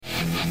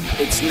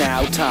It's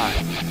now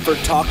time for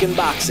Talkin'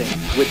 Boxing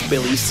with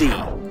Billy C.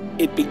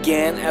 It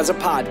began as a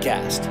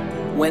podcast,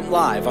 went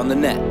live on the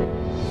net,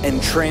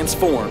 and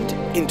transformed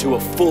into a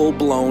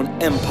full-blown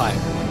empire.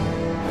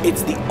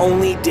 It's the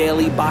only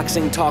daily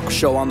boxing talk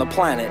show on the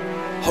planet,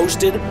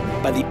 hosted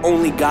by the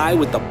only guy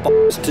with the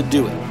balls to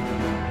do it.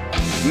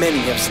 Many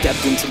have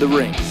stepped into the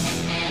ring.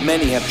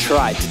 Many have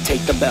tried to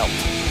take the belt.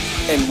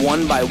 And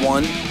one by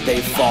one,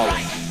 they've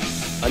fallen.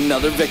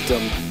 Another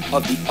victim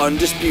of the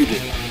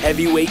undisputed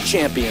heavyweight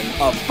champion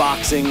of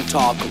boxing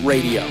talk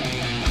radio.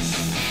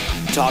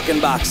 Talkin'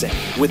 Boxing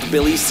with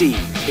Billy C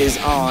is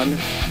on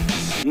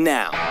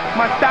now.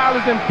 My style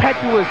is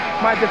impetuous,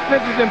 my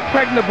defense is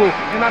impregnable,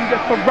 and I'm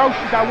just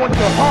ferocious. I want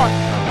your heart.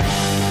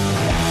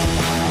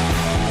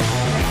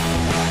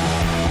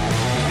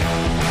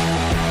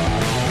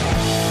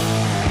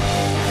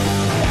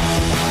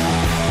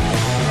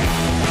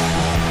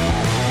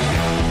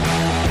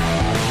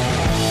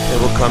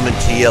 And we're coming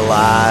to you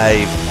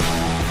live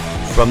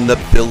from the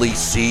Billy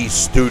C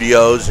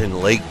Studios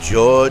in Lake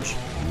George,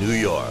 New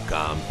York.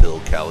 I'm Bill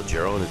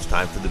Calogero, and it's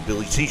time for the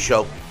Billy C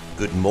Show.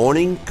 Good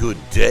morning, good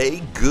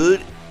day,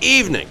 good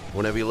evening.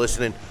 Whenever you're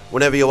listening,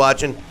 whenever you're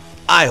watching,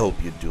 I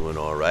hope you're doing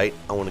all right.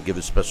 I want to give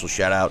a special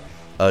shout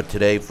out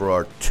today for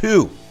our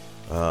two,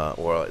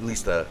 or at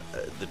least the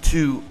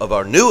two of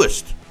our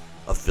newest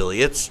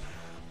affiliates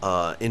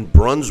in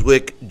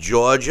Brunswick,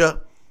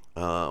 Georgia.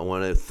 I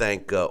want to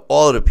thank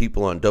all of the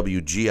people on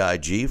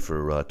WGIG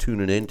for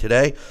tuning in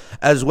today,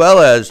 as well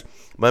as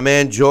my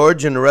man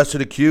George and the rest of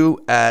the crew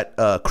at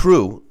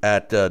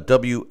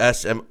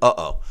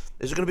WSM.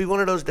 Is it going to be one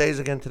of those days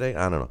again today?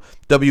 I don't know.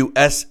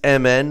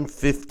 WSMN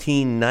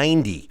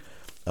 1590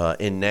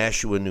 in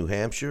Nashua, New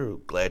Hampshire.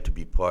 Glad to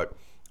be part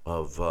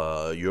of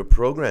your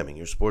programming,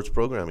 your sports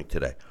programming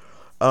today.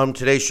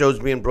 Today's show is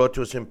being brought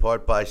to us in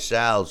part by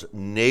Sal's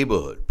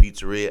Neighborhood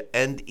Pizzeria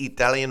and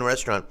Italian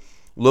Restaurant,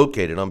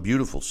 located on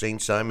beautiful St.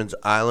 Simons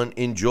Island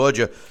in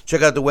Georgia.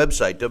 Check out the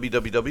website,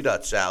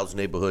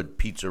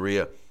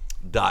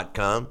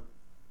 www.salsneighborhoodpizzeria.com.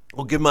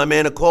 Or give my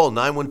man a call,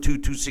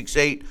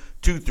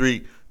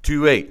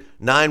 912-268-2328.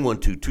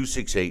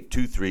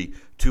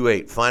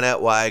 912-268-2328. Find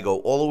out why I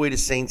go all the way to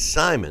St.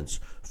 Simons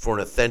for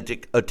an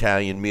authentic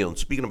Italian meal. And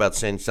speaking about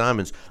St.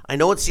 Simons, I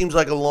know it seems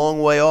like a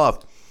long way off,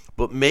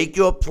 but make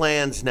your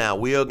plans now.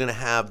 We are going to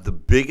have the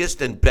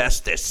biggest and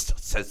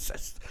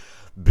bestest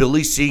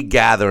Billy C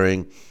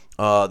gathering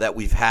that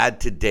we've had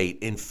to date.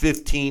 In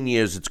 15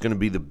 years, it's going to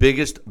be the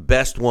biggest,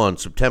 best one,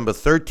 September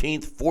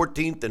 13th,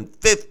 14th, and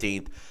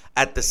 15th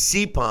at the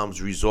Sea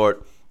Palms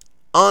Resort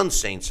on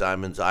St.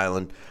 Simons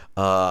Island.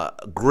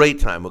 Great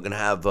time. We're going to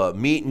have a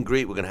meet and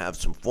greet. We're going to have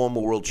some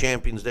former world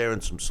champions there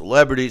and some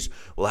celebrities.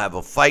 We'll have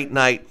a fight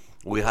night.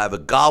 We have a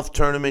golf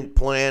tournament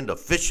planned, a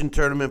fishing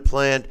tournament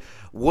planned.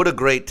 What a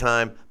great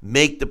time.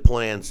 Make the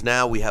plans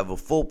now. We have a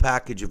full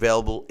package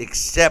available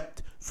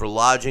except for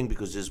lodging,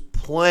 because there's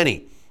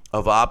plenty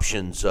of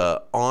options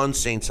on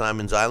St.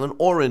 Simons Island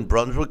or in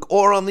Brunswick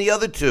or on the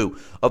other two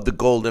of the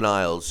Golden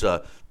Isles, Sea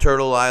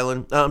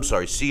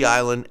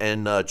Island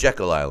and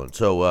Jekyll Island.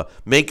 So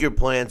make your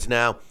plans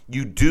now.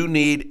 You do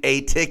need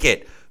a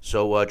ticket.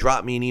 So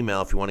drop me an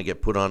email if you want to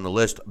get put on the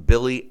list.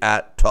 Billy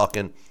at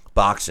Talkin'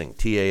 Boxing,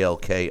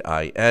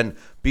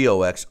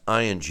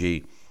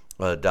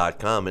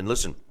 TalkinBoxing.com. And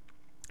listen,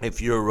 if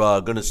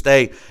you're going to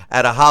stay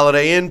at a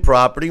Holiday Inn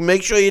property,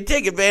 make sure you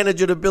take advantage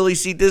of the Billy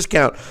C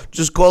discount.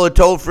 Just call a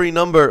toll-free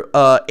number,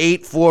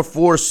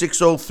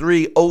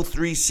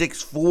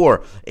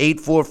 844-603-0364,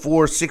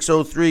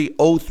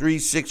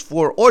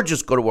 844-603-0364, or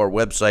just go to our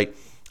website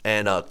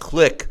and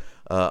click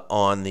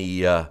on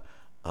the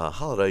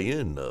Holiday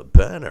Inn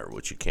banner,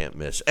 which you can't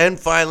miss. And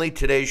finally,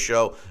 today's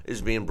show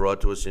is being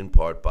brought to us in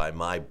part by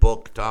my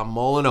book, Tom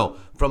Molyneux,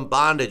 From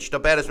Bondage, The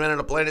Baddest Man on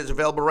the Planet, is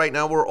available right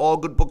now where all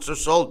good books are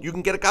sold. You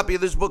can get a copy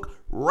of this book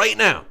right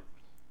now.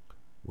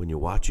 When you're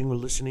watching or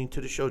listening to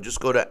the show, just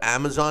go to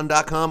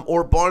Amazon.com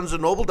or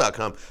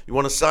BarnesandNoble.com. You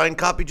want a signed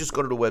copy, just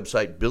go to the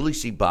website,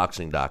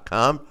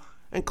 BillyCBoxing.com,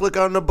 and click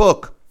on the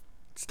book.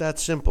 It's that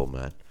simple,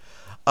 man.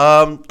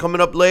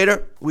 Coming up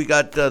later, we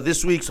got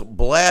this week's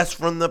Blast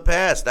from the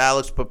Past.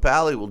 Alex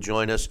Papali will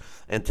join us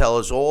and tell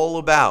us all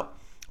about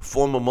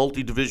former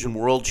multi-division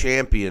world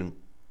champion,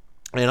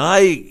 and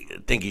I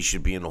think he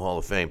should be in the Hall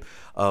of Fame,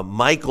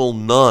 Michael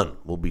Nunn.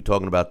 We'll be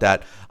talking about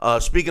that.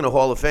 Speaking of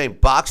Hall of Fame,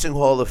 Boxing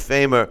Hall of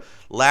Famer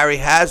Larry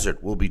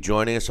Hazard will be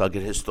joining us. I'll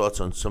get his thoughts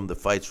on some of the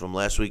fights from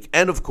last week.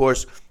 And, of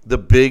course, the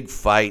big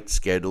fight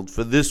scheduled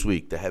for this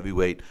week, the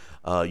heavyweight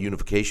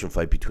unification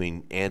fight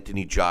between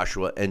Anthony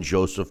Joshua and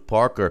Joseph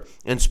Parker.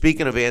 And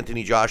speaking of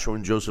Anthony Joshua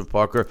and Joseph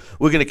Parker,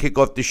 we're going to kick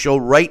off the show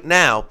right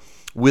now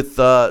with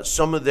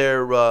some of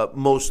their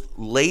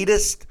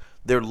latest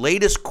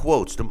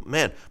quotes.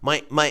 Man,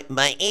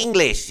 my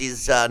English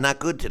is not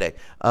good today.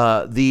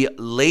 The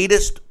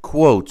latest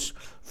quotes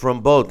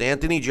from both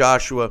Anthony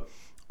Joshua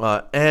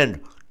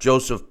and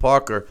Joseph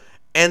Parker.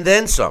 And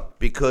then some,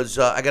 because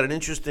I got an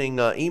interesting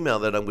email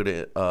that I'm going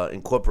to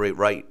incorporate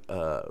right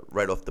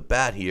off the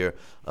bat here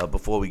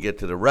before we get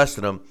to the rest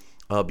of them,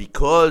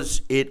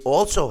 because it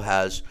also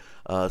has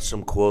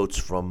some quotes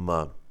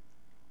from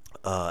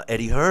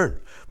Eddie Hearn.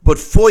 But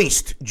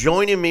Foist,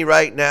 joining me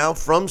right now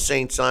from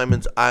St.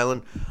 Simon's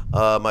Island,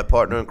 my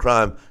partner in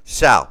crime,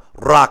 Sal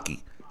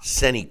Rocky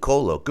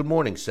Senicolo. Good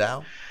morning,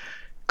 Sal.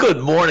 Good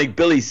morning,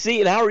 Billy C.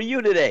 And how are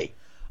you today?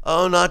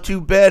 Oh, not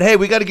too bad. Hey,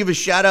 we got to give a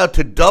shout out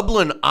to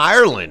Dublin,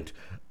 Ireland.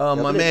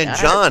 My man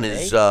John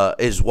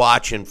is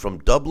watching from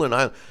Dublin,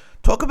 Ireland.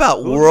 Talk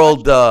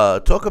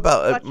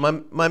about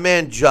my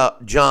man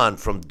John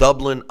from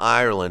Dublin,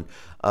 Ireland.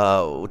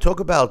 Talk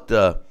about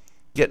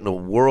getting a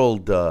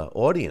world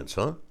audience,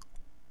 huh?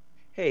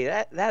 Hey,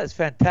 that is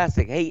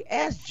fantastic. Hey,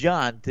 ask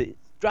John to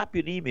drop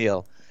you an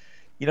email.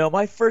 You know,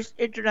 my first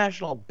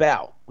international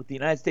bout with the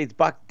United States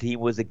boxing team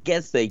was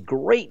against a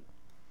great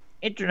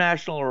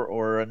international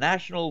or a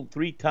national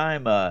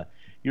three-time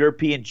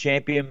European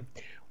champion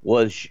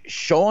was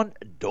Sean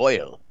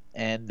Doyle,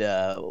 and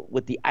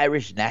with the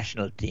Irish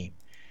national team.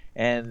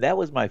 And that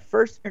was my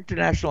first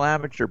international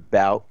amateur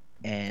bout,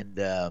 and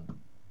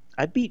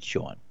I beat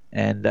Sean.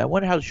 And I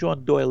wonder how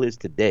Sean Doyle is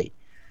today.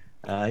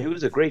 He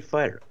was a great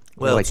fighter.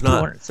 Well, like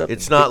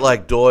it's not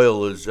like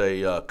Doyle is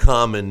a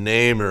common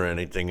name or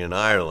anything in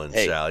Ireland,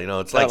 Sal. You know,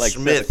 it's like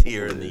Smith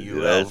here in the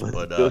U.S.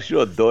 But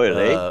Sean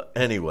Doyle,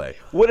 anyway,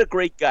 what a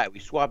great guy. We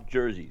swapped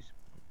jerseys.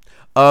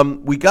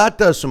 We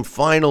got some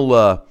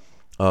final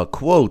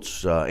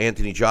quotes.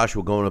 Anthony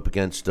Joshua going up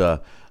against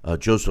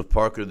Joseph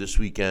Parker this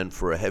weekend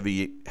for a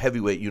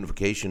heavyweight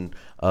unification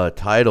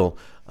title.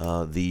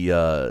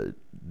 The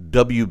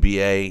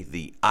WBA,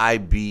 the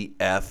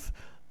IBF,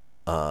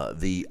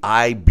 the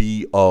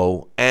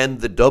IBO, and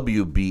the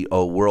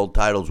WBO world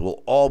titles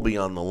will all be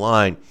on the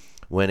line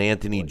when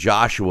Anthony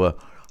Joshua,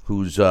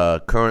 who's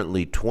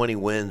currently 20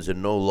 wins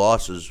and no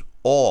losses,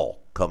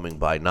 all coming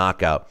by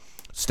knockout,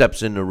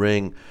 steps in the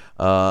ring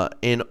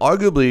in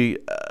arguably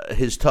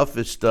his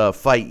toughest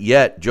fight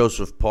yet,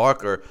 Joseph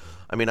Parker.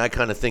 I mean, I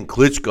kind of think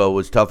Klitschko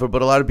was tougher,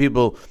 but a lot of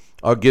people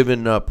are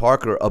giving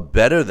Parker a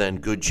better than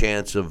good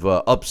chance of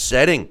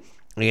upsetting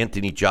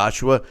Anthony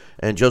Joshua.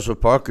 And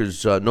Joseph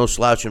Parker's no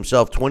slouch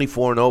himself,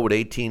 24-0 with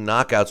 18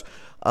 knockouts.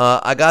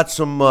 I got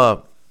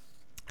some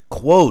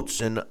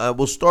quotes, and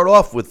we'll start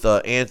off with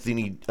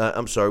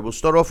we'll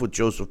start off with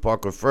Joseph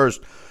Parker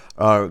first.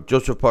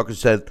 Joseph Parker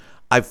said,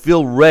 "I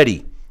feel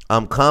ready.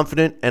 I'm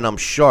confident and I'm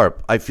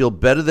sharp. I feel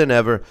better than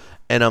ever,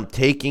 and I'm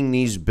taking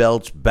these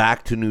belts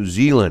back to New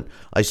Zealand.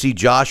 I see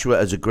Joshua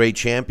as a great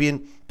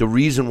champion. The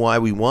reason why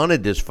we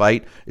wanted this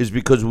fight is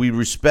because we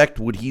respect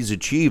what he's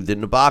achieved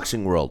in the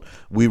boxing world.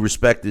 We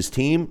respect his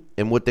team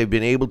and what they've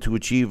been able to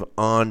achieve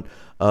on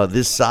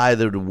this side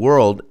of the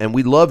world, and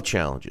we love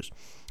challenges.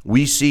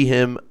 We see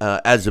him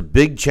as a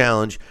big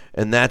challenge,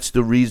 and that's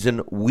the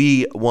reason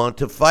we want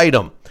to fight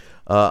him.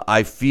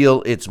 I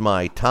feel it's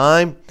my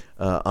time.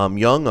 I'm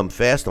young, I'm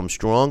fast, I'm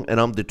strong, and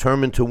I'm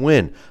determined to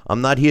win.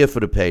 I'm not here for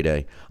the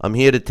payday. I'm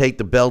here to take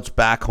the belts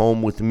back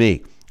home with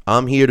me.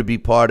 I'm here to be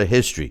part of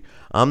history.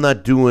 I'm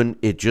not doing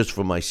it just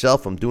for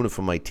myself. I'm doing it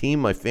for my team,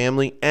 my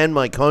family, and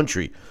my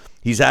country.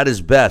 He's at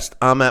his best.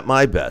 I'm at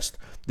my best.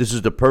 This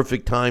is the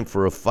perfect time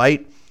for a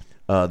fight.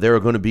 There are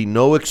going to be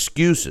no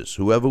excuses.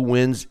 Whoever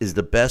wins is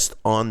the best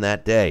on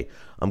that day.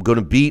 I'm going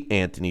to beat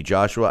Anthony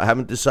Joshua. I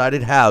haven't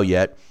decided how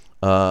yet,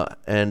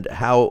 and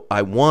how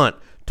I want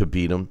to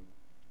beat him.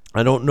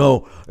 I don't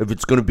know if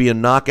it's going to be a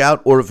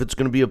knockout or if it's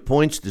going to be a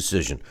points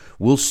decision.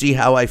 We'll see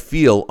how I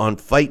feel on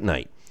fight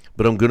night.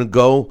 But I'm going to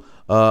go.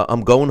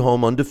 I'm going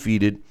home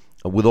undefeated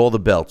with all the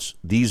belts.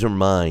 These are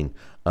mine.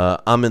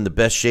 I'm in the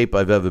best shape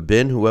I've ever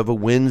been. Whoever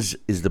wins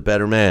is the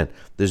better man.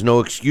 There's no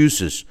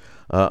excuses.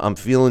 I'm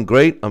feeling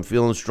great. I'm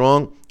feeling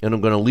strong, and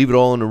I'm going to leave it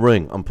all in the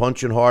ring. I'm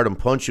punching hard. I'm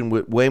punching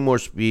with way more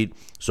speed.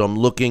 So I'm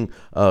looking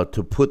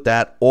to put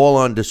that all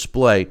on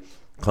display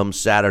come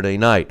Saturday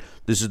night.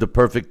 This is the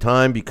perfect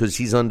time because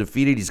he's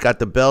undefeated. He's got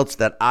the belts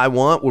that I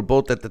want. We're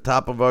both at the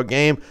top of our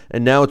game,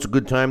 and now it's a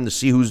good time to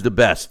see who's the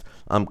best.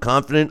 I'm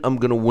confident I'm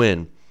going to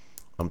win.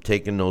 I'm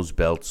taking those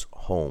belts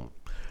home."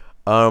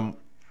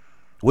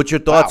 What's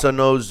your thoughts on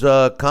those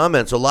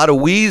comments? A lot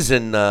of wheeze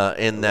in that.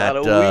 A lot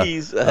of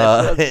wheeze.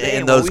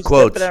 In those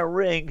quotes.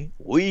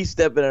 We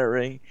step in that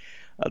ring.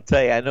 I'll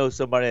tell you, I know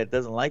somebody that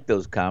doesn't like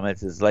those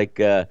comments. It's like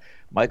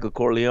Michael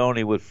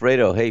Corleone with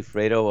Fredo. "Hey,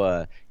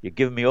 Fredo, you're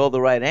giving me all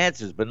the right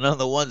answers, but none of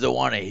the ones I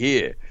want to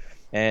hear."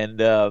 And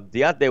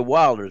Deontay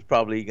Wilder is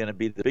probably going to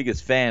be the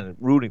biggest fan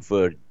rooting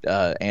for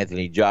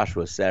Anthony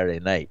Joshua Saturday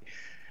night,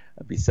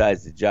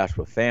 besides the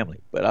Joshua family.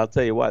 But I'll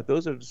tell you what,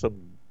 those are some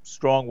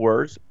strong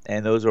words,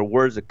 and those are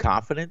words of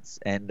confidence.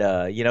 And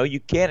you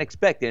can't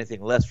expect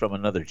anything less from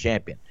another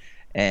champion.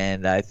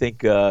 And I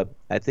think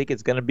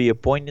it's going to be a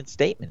poignant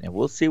statement, and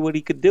we'll see what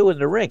he could do in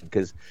the ring.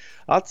 Because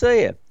I'll tell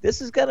you,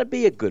 this is going to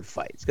be a good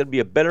fight. It's going to be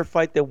a better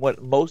fight than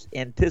what most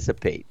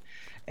anticipate.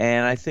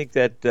 And I think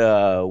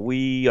that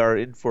we are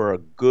in for a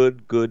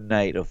good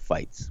night of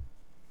fights.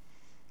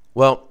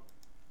 Well,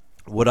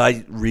 what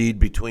I read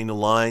between the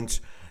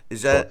lines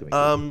is that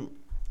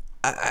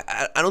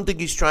I don't think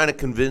he's trying to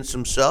convince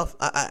himself.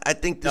 I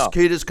think this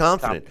kid is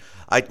confident.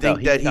 I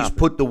think that he's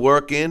put the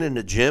work in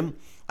the gym.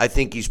 I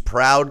think he's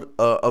proud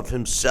of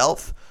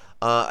himself.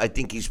 I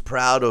think he's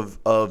proud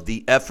of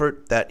the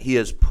effort that he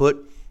has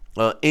put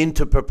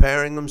into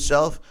preparing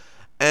himself.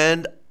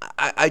 And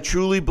I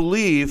truly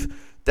believe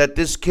that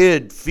this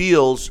kid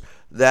feels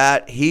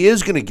that he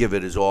is going to give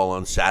it his all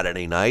on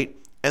Saturday night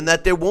and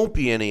that there won't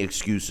be any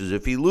excuses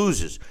if he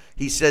loses.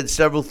 He said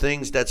several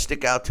things that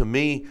stick out to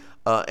me,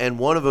 and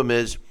one of them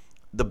is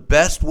the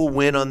best will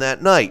win on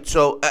that night.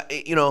 So,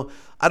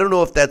 I don't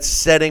know if that's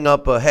setting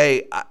up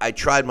hey, I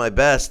tried my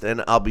best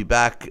and I'll be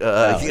back,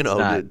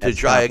 to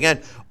try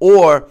again.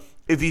 Or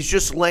if he's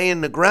just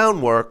laying the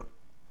groundwork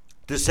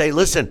to say,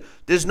 listen,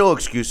 there's no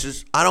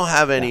excuses. I don't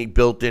have any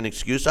built-in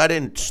excuse. I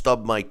didn't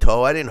stub my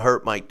toe. I didn't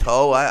hurt my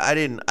toe. I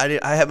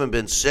haven't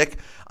been sick.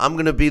 I'm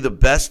going to be the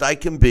best I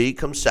can be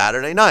come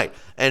Saturday night.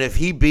 And if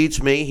he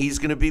beats me, he's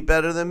going to be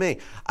better than me.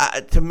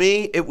 To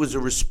me, it was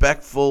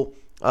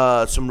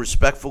some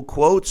respectful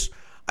quotes.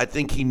 I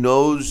think he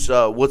knows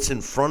what's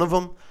in front of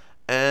him,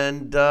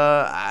 and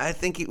I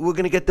think we're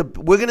going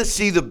to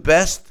see the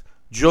best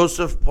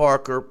Joseph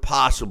Parker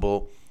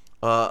possible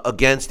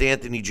against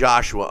Anthony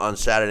Joshua on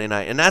Saturday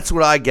night, and that's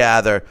what I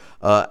gather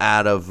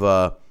out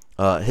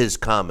of his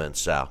comments,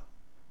 Sal.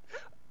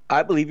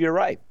 I believe you're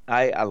right.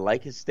 I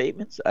like his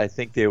statements. I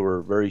think they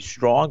were very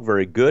strong,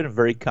 very good, and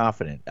very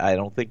confident. I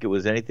don't think it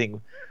was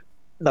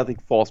nothing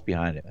false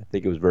behind it. I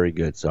think it was very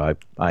good. So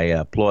I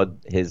applaud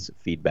his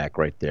feedback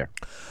right there.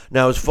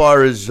 Now, as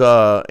far as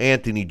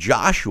Anthony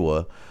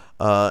Joshua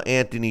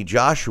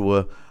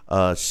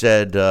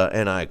said,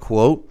 and I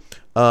quote,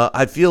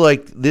 I feel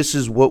like this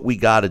is what we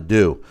got to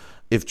do.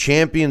 If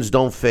champions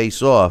don't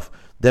face off,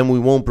 then we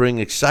won't bring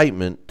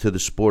excitement to the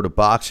sport of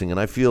boxing. And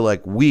I feel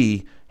like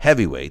we,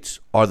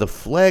 heavyweights, are the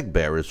flag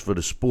bearers for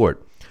the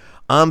sport.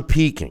 I'm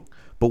peaking,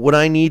 but what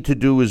I need to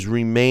do is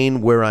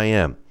remain where I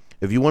am.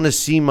 If you want to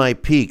see my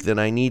peak, then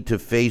I need to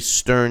face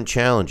stern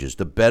challenges.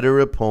 The better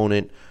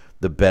opponent,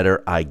 the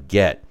better I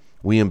get.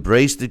 We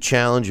embrace the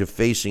challenge of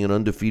facing an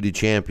undefeated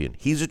champion.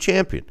 He's a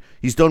champion.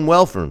 He's done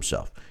well for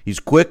himself. He's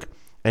quick,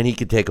 and he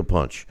can take a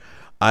punch.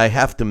 I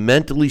have to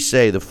mentally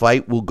say the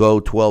fight will go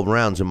 12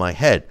 rounds in my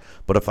head,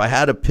 but if I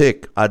had to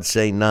pick, I'd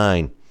say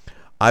 9.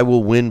 I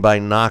will win by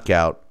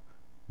knockout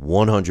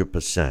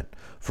 100%.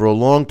 For a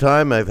long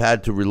time, I've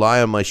had to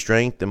rely on my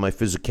strength and my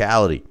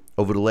physicality.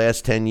 Over the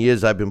last 10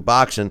 years I've been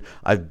boxing,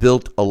 I've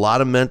built a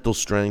lot of mental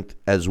strength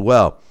as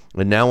well,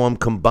 and now I'm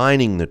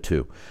combining the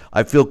two.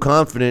 I feel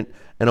confident,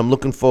 and I'm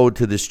looking forward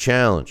to this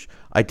challenge.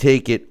 I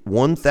take it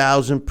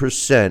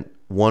 1,000%,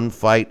 one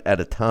fight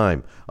at a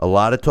time. A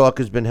lot of talk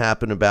has been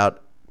happening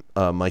about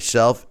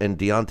myself and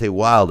Deontay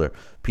Wilder.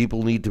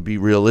 People need to be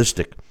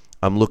realistic.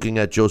 I'm looking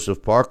at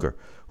Joseph Parker,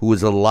 who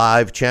is a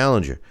live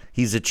challenger.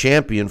 He's a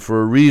champion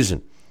for a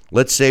reason.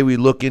 Let's say we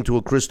look into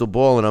a crystal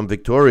ball and I'm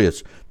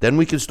victorious. Then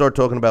we can start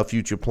talking about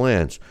future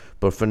plans.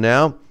 But for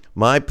now,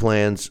 my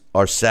plans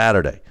are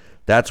Saturday.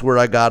 That's where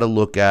I got to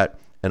look at,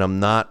 and I'm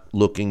not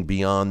looking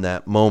beyond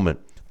that moment.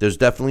 There's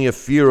definitely a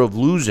fear of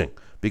losing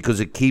because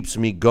it keeps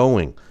me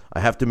going. I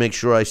have to make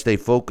sure I stay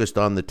focused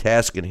on the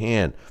task at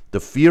hand.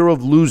 The fear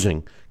of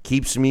losing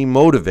keeps me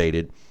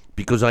motivated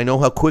because I know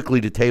how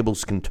quickly the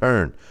tables can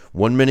turn.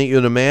 1 minute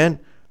you're the man,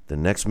 the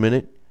next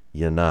minute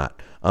you're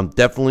not. I'm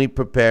definitely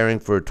preparing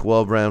for a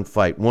 12-round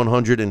fight,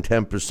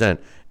 110%.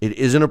 It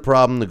isn't a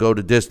problem to go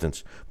the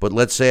distance. But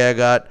let's say I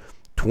got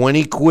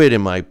 20 quid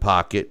in my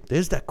pocket.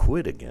 There's that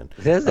quid again.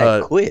 There's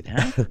that quid,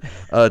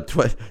 huh?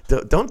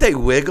 Don't they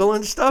wiggle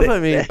and stuff?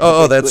 I mean,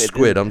 that's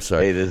squid. I'm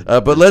sorry.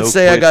 But let's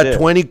say I got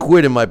 20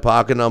 quid in my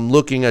pocket and I'm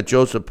looking at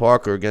Joseph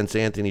Parker against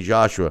Anthony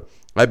Joshua.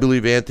 I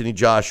believe Anthony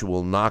Joshua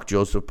will knock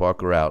Joseph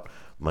Parker out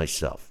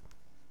myself.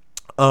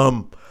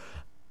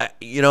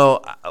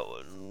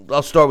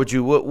 I'll start with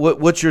you.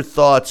 What's your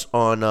thoughts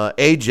on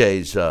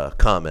AJ's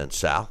comments,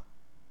 Sal?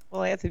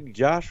 Well, Anthony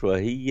Joshua,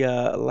 he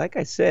like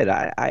I said,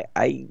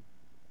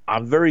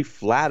 I'm very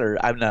flattered.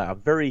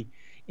 I'm very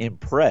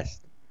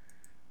impressed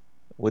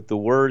with the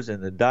words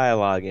and the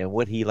dialogue and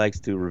what he likes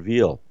to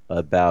reveal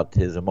about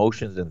his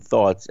emotions and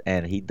thoughts,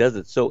 and he does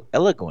it so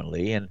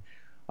eloquently. And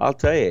I'll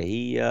tell you,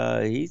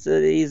 he's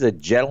a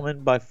gentleman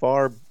by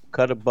far,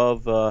 cut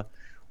above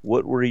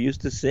what we're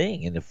used to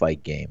seeing in the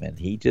fight game, and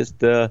he just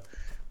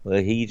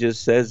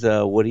says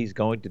what he's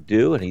going to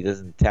do, and he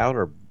doesn't tout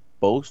or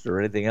boast or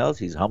anything else.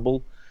 He's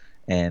humble,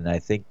 and I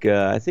think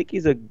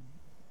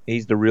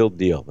he's the real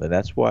deal, and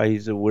that's why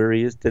he's where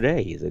he is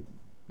today.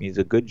 He's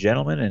a good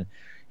gentleman, and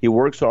he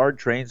works hard,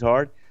 trains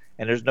hard,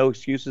 and there's no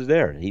excuses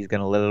there. He's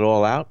going to let it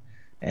all out,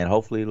 and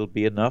hopefully it'll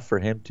be enough for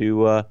him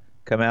to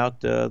come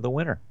out the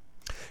winner.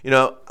 You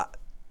know,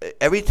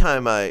 every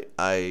time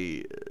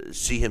I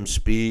see him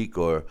speak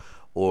or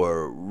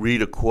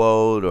read a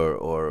quote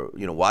or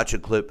watch a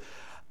clip,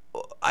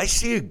 I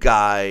see a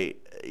guy,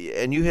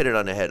 and you hit it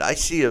on the head. I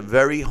see a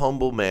very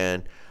humble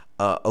man,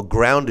 a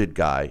grounded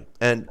guy,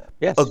 and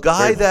a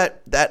guy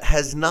that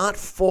has not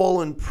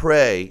fallen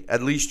prey,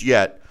 at least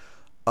yet,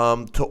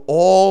 to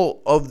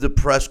all of the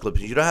press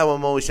clippings. You know how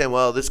I'm always saying,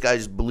 well, this guy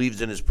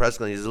believes in his press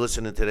clippings. He's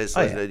listening to this.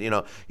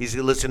 He's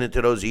listening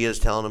to those ears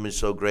telling him he's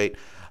so great.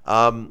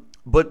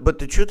 But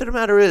the truth of the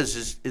matter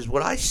is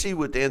what I see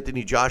with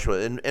Anthony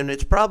Joshua, and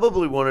it's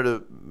probably one of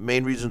the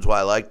main reasons why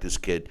I like this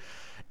kid,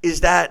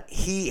 is that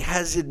he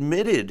has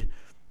admitted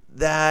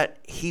that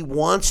he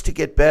wants to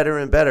get better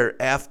and better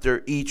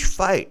after each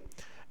fight.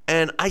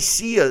 And I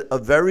see a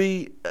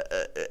very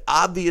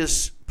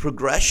obvious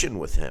progression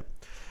with him.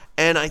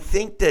 And I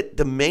think that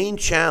the main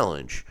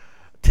challenge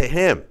to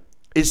him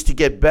is to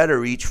get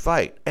better each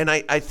fight. And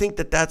I think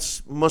I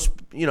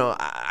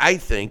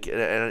think,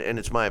 and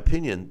it's my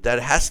opinion, that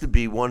it has to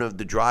be one of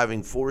the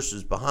driving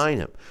forces behind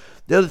him.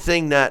 The other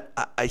thing that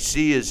I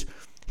see is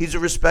he's a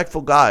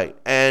respectful guy.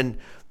 And,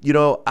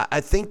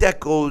 I think that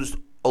goes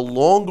a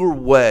longer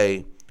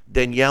way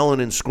than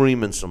yelling and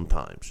screaming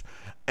sometimes.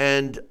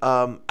 And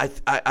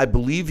I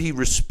believe he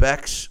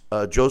respects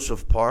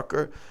Joseph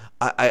Parker.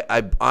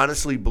 I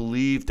honestly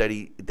believe that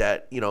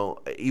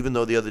even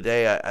though the other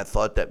day I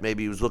thought that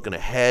maybe he was looking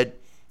ahead,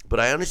 but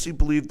I honestly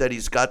believe that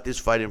he's got this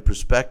fight in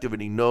perspective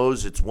and he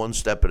knows it's one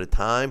step at a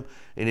time,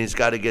 and he's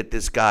got to get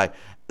this guy.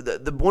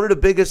 One of the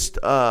biggest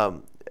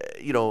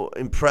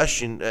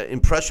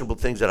impressionable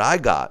things that I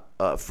got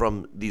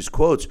from these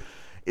quotes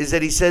is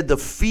that he said the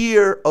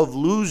fear of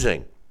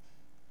losing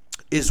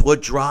is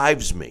what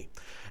drives me.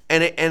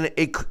 And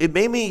it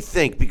made me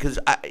think, because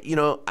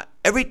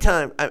every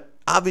time,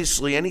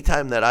 obviously,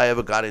 anytime that I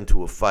ever got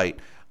into a fight,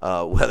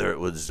 whether it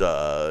was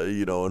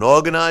an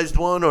organized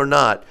one or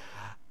not,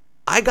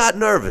 I got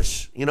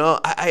nervous.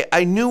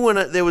 I knew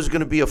when there was going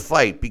to be a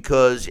fight,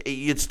 because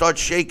you'd start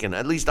shaking.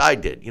 At least I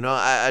did.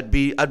 I'd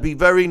be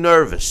very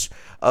nervous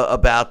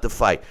about the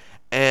fight,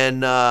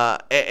 and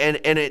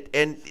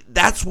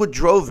that's what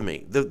drove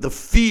me. The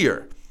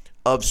fear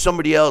of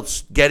somebody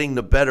else getting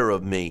the better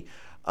of me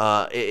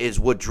is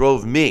what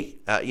drove me,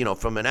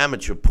 from an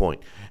amateur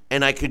point.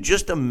 And I could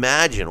just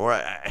imagine,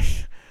 or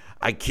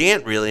I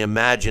can't really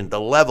imagine the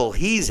level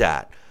he's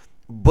at.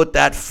 But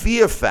that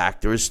fear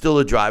factor is still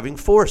a driving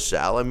force,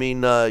 Sal. I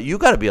mean, you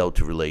got to be able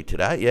to relate to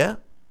that, yeah?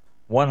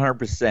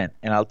 100%.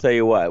 And I'll tell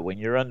you what, when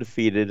you're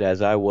undefeated,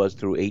 as I was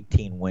through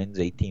 18 wins,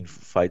 18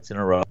 fights in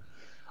a row,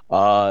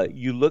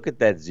 you look at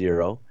that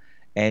zero,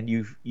 and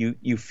you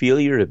feel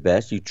you're the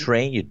best. You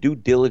train, you do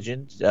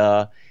diligence,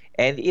 and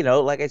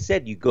like I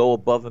said, you go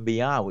above and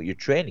beyond what you're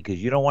training,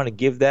 because you don't want to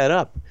give that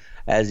up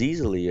as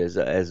easily as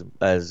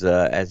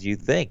you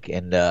think.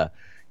 And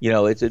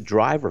it's a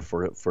driver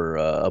for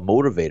a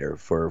motivator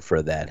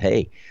for that.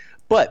 Hey,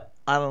 but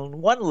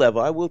on one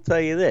level, I will tell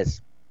you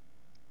this: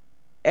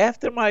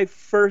 after my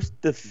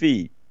first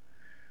defeat,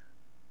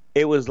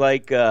 it was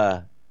like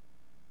okay,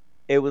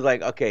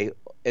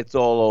 it's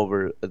all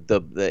over.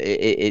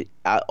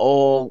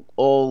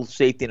 All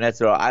safety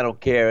nets are. I don't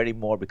care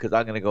anymore, because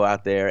I'm going to go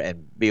out there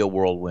and be a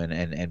whirlwind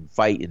and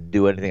fight and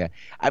do anything.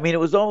 I mean, it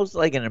was almost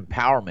like an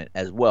empowerment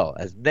as well.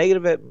 As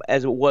negative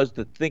as it was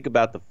to think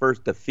about the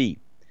first defeat,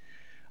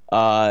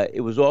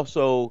 it was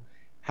also,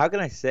 how can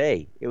I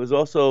say? It was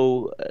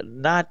also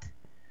not.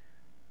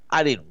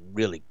 I didn't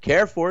really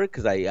care for it,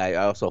 because I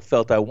also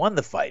felt I won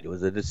the fight. It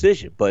was a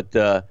decision, but.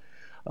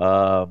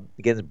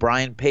 Against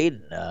Brian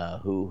Payton,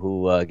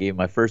 who gave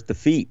my first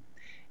defeat.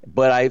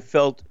 But I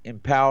felt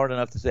empowered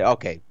enough to say,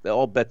 okay,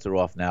 all bets are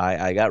off now.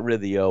 I got rid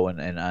of the O,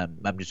 and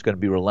I'm just going to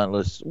be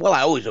relentless. Well,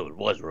 I always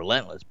was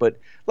relentless, but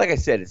like I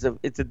said,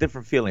 it's a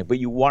different feeling. But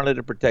you wanted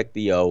to protect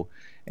the O,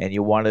 and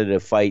you wanted to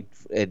fight,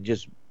 and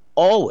just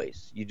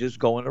always, you just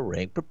go in the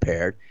ring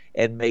prepared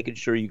and making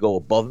sure you go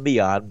above and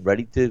beyond,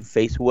 ready to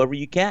face whoever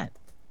you can.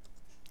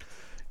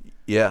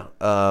 Yeah,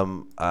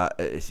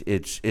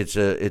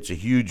 it's a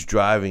huge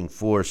driving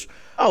force.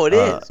 Oh, it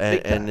is,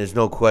 and there's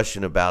no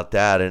question about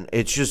that. And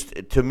it's just,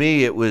 to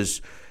me, it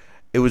was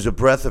a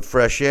breath of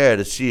fresh air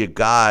to see a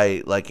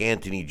guy like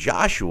Anthony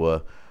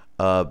Joshua,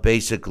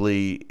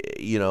 basically,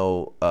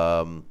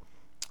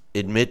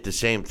 admit the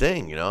same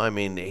thing. I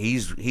mean,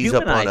 he's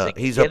up on a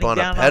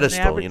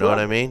pedestal. You know what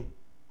I mean?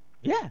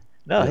 Yeah,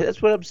 no,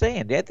 that's what I'm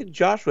saying. Anthony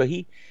Joshua,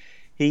 he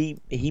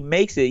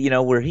makes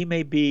it, where he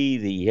may be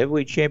the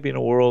heavyweight champion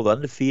of the world,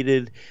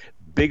 undefeated,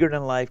 bigger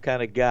than life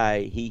kind of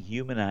guy. He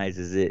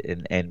humanizes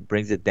it and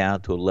brings it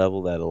down to a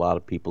level that a lot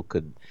of people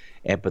could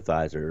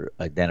empathize or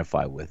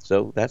identify with.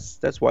 So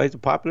that's why he's a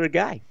popular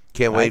guy.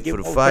 Can't wait for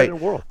the fight.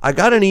 I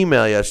got an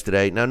email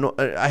yesterday. Now,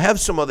 I have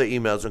some other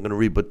emails I'm going to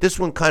read, but this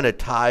one kind of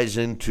ties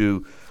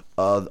into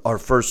our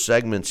first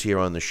segments here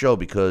on the show,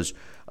 because,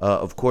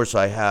 of course,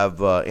 I have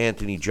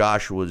Anthony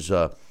Joshua's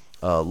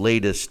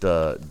latest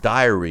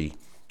diary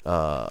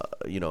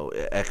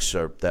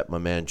excerpt that my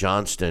man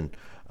Johnston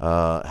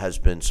has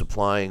been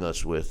supplying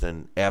us with,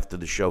 and after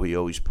the show he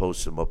always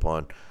posts them up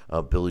on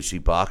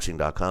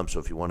BillyCBoxing.com. So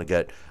if you want to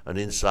get an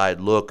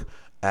inside look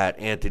at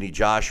Anthony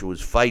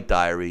Joshua's fight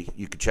diary,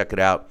 you can check it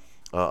out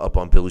up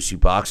on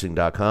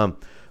BillyCBoxing.com.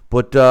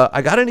 But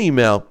I got an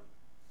email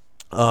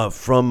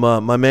from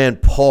my man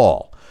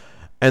Paul,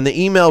 and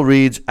the email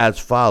reads as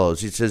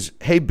follows. He says,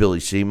 "Hey Billy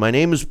C, my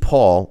name is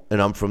Paul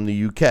and I'm from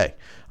the UK.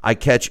 I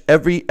catch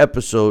every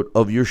episode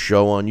of your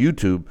show on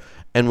YouTube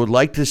and would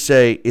like to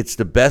say it's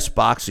the best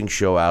boxing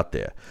show out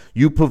there.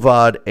 You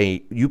provide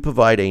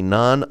a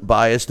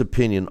non-biased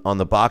opinion on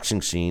the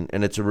boxing scene,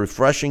 and it's a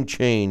refreshing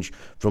change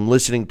from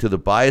listening to the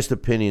biased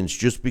opinions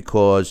just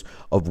because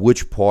of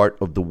which part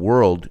of the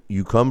world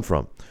you come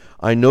from.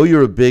 I know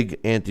you're a big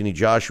Anthony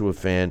Joshua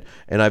fan,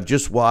 and I've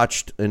just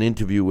watched an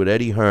interview with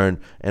Eddie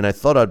Hearn, and I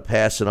thought I'd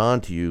pass it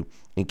on to you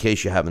in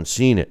case you haven't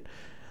seen it.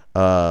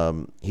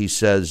 He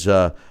says...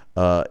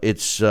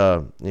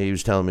 he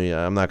was telling me,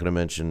 I'm not going to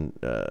mention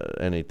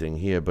anything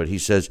here, but he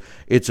says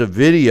it's a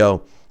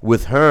video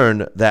with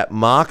Hearn that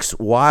mocks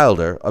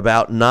Wilder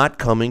about not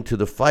coming to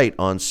the fight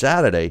on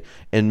Saturday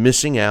and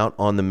missing out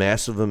on the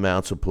massive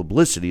amounts of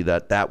publicity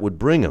that would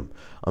bring him.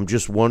 I'm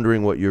just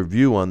wondering what your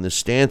view on this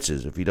stance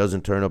is. If he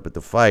doesn't turn up at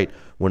the fight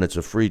when it's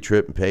a free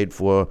trip and paid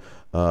for,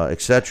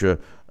 etc.,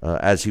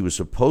 as he was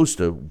supposed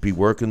to be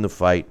working the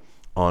fight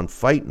on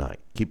fight night.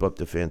 Keep up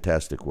the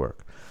fantastic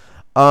work.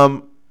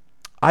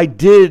 I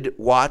did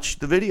watch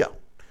the video,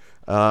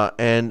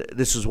 and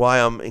this is why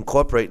I'm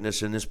incorporating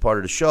this in this part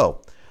of the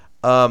show.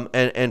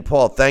 And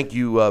Paul, thank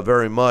you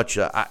very much.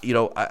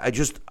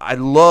 I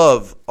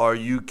love our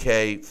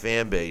UK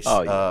fan base.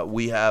 Oh, yeah.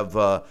 We have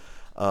a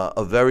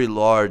very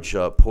large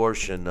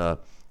portion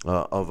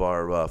of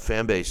our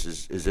fan base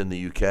is in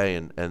the UK,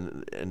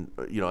 and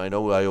I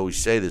know I always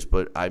say this,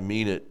 but I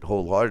mean it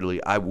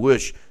wholeheartedly. I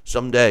wish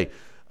someday,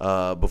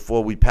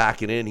 before we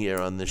pack it in here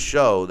on this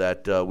show,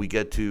 that we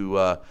get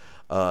to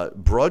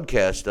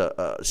broadcast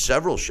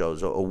several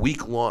shows a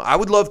week long. I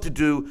would love to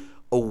do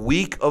a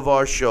week of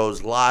our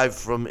shows live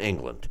from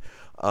England.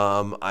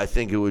 I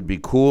think it would be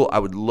cool. I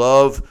would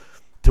love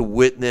to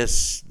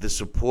witness the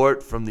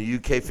support from the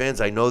UK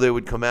fans. I know they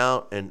would come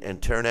out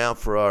and turn out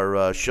for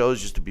our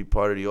shows just to be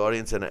part of the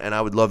audience, and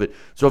I would love it.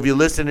 So if you're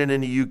listening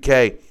in the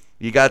UK,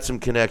 you got some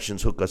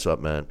connections, hook us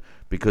up, man.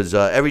 Because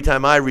every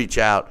time I reach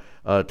out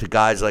to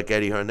guys like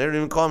Eddie Hearn, they don't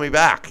even call me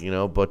back,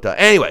 But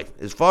anyway,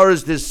 as far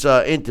as this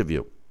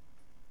interview,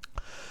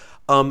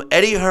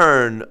 Eddie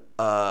Hearn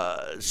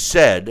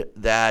said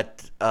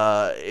that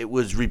it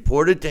was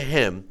reported to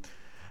him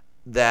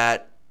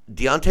that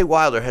Deontay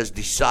Wilder has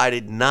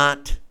decided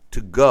not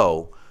to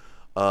go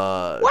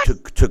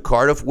to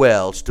Cardiff,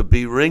 Wales to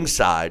be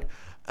ringside,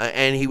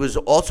 and he was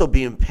also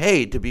being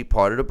paid to be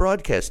part of the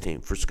broadcast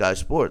team for Sky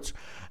Sports.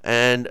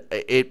 And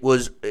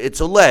it's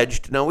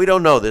alleged, now we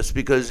don't know this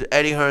because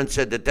Eddie Hearn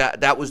said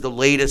that was the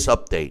latest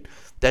update,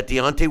 that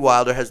Deontay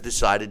Wilder has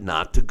decided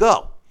not to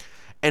go.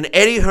 And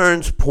Eddie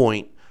Hearn's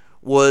point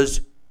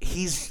was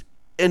he's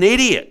an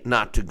idiot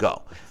not to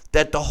go,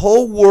 that the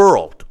whole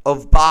world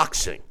of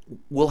boxing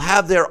will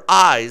have their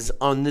eyes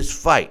on this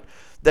fight,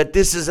 that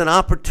this is an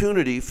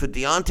opportunity for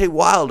Deontay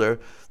Wilder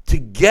to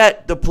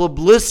get the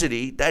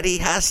publicity that he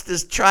has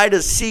to try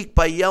to seek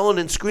by yelling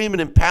and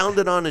screaming and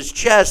pounding on his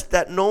chest,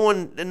 that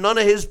none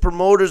of his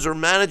promoters or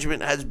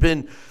management has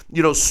been,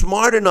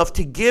 smart enough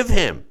to give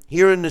him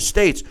here in the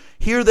States.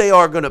 Here they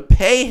are going to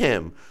pay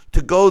him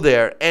to go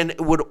there, and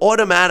it would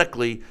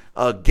automatically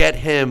get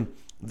him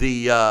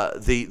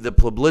the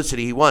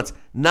publicity he wants.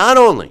 Not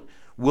only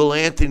will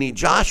Anthony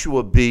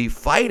Joshua be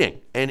fighting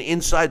and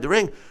inside the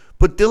ring,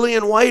 but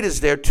Dillian White is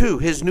there too,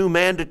 his new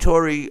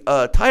mandatory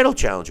title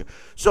challenger.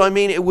 So,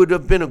 it would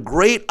have been a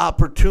great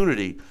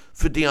opportunity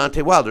for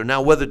Deontay Wilder.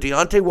 Now, whether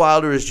Deontay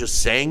Wilder is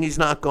just saying he's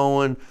not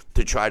going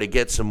to try to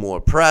get some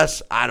more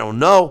press, I don't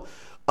know.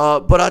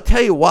 But I'll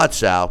tell you what,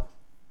 Sal,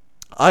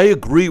 I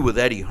agree with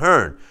Eddie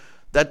Hearn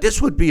that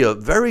this would be a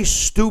very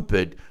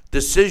stupid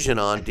decision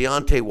on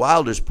Deontay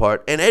Wilder's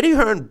part. And Eddie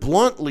Hearn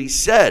bluntly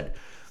said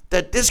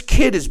that this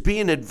kid is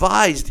being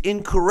advised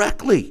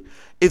incorrectly.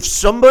 If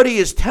somebody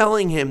is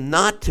telling him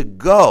not to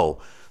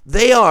go,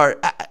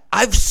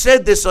 I've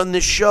said this on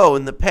this show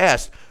in the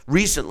past,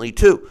 recently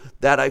too,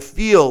 that I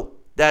feel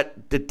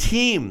that the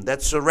team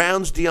that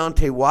surrounds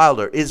Deontay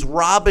Wilder is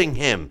robbing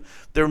him.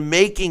 They're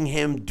making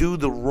him do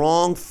the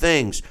wrong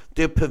things.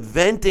 They're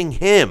preventing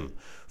him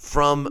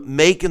from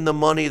making the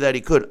money that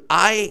he could.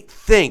 I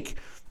think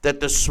that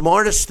the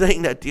smartest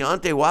thing that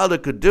Deontay Wilder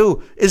could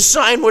do is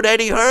sign with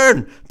Eddie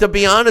Hearn, to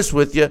be honest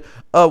with you.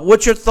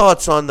 What's your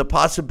thoughts on the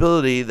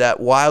possibility that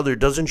Wilder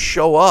doesn't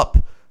show up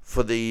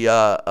for the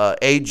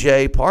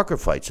AJ Parker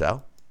fight,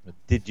 Sal?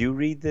 Did you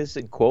read this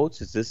in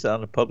quotes? Is this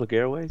on the public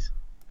airways?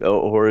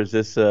 Or is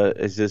this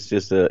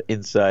just an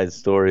inside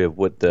story of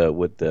what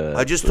the?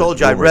 I just told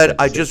you.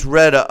 I just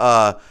read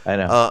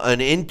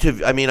an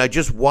interview. I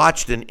just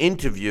watched an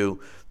interview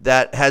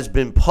that has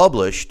been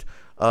published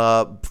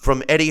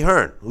from Eddie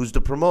Hearn, who's the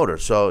promoter.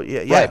 So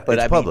yeah, right, but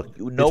it's public.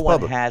 No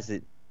one has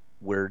it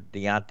where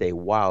Deontay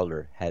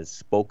Wilder has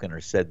spoken or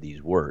said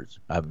these words.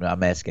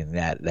 I'm asking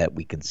that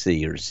we can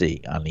see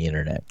on the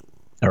internet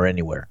or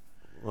anywhere.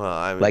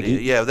 Well,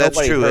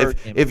 that's true.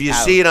 If you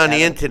see it on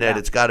the internet,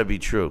 it's got to be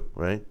true,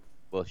 right?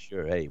 Well,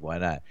 sure. Hey, why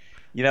not?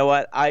 You know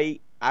what? I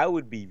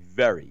would be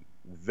very,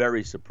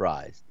 very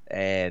surprised.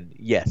 And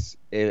yes,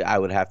 I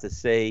would have to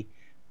say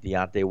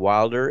Deontay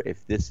Wilder,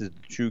 if this is the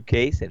true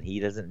case and he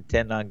doesn't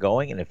intend on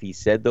going, and if he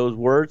said those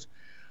words,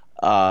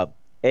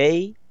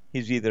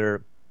 he's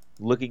either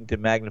looking to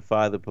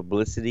magnify the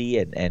publicity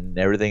and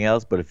everything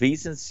else. But if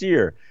he's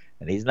sincere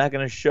and he's not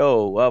going to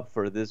show up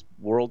for this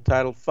world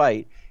title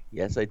fight,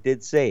 yes, I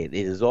did say it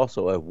is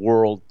also a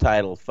world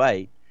title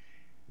fight,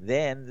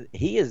 then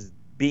he is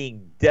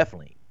being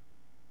definitely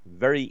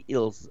very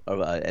ill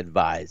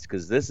advised,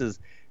 because this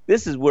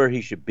is where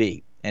he should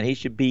be, and he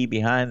should be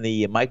behind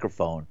the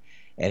microphone,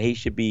 and he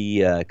should be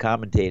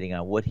commentating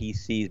on what he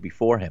sees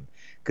before him,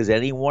 because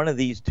any one of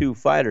these two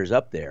fighters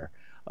up there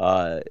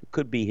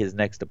could be his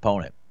next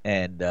opponent,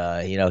 and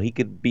he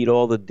could beat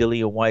all the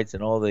Dillian Whites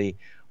and all the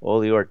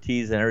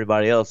Ortiz and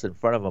everybody else in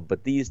front of him,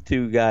 but these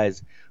two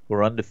guys who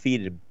are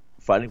undefeated,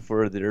 fighting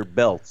for their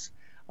belts,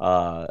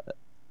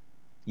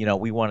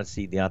 we want to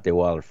see Deontay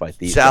Wilder fight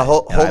these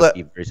Sal, guys.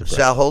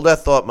 Sal, hold that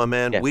thought, my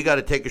man. Yeah. We got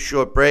to take a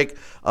short break.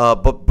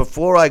 But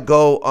before I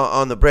go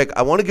on the break,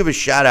 I want to give a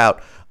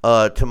shout-out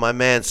to my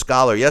man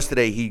Scholar.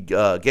 Yesterday, he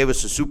gave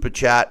us a super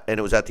chat, and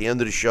it was at the end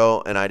of the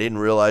show, and I didn't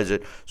realize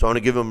it. So I want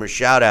to give him a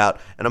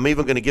shout-out, and I'm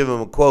even going to give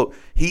him a quote.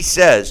 He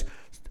says,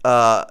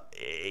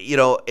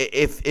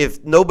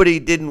 if nobody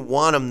didn't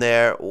want him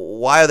there,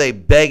 why are they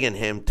begging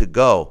him to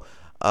go?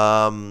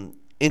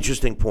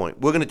 Interesting point.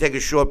 We're going to take a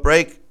short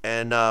break,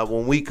 and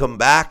when we come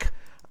back,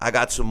 I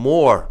got some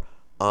more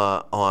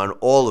on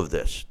all of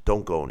this.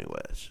 Don't go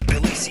anywhere.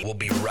 Billy C will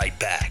be right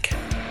back.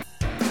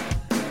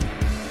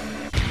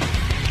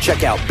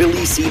 Check out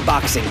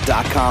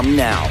BillyCBoxing.com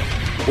now,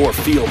 or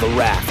feel the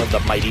wrath of the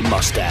mighty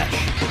mustache.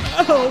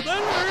 Oh,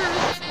 that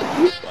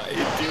hurts. Why are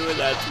you doing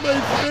that to my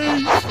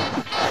face?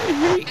 I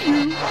hate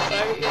you.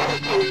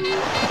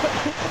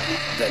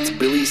 That's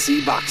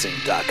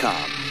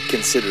BillyCBoxing.com.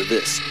 Consider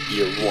this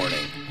your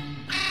warning.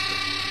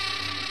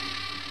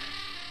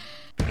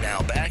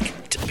 Now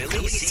back to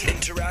Billy C.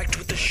 Interact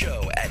with the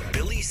show at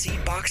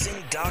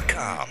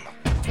BillyCBoxing.com.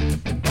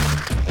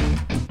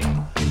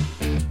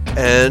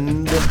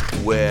 And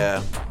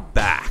we're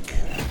back.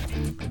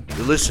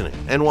 You're listening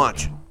and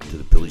watching to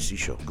the Billy C.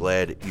 Show.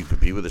 Glad you could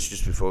be with us.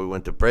 Just before we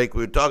went to break,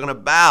 we were talking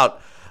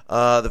about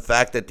the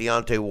fact that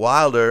Deontay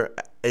Wilder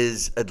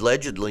is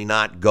allegedly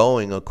not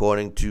going,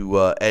 according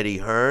to Eddie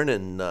Hearn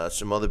and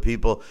some other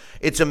people.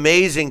 It's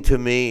amazing to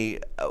me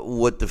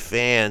what the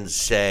fans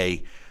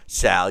say,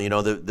 Sal.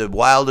 The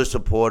Wilder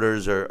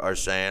supporters are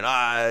saying,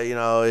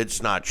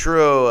 it's not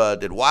true.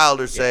 Did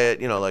Wilder say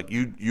it? Like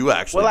you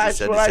actually just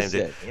said the same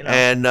thing.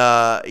 And,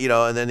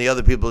 and then the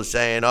other people are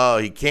saying, oh,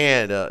 he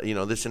can't,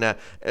 this and that.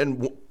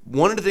 And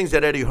one of the things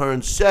that Eddie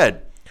Hearn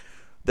said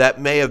that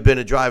may have been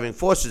a driving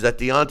force is that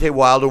Deontay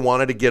Wilder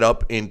wanted to get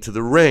up into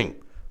the ring,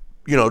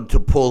 to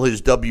pull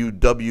his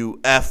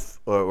WWF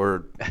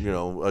or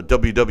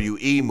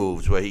WWE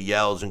moves where he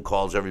yells and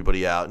calls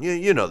everybody out. And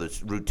you know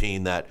this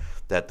routine that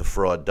the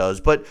fraud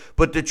does. But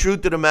the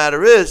truth of the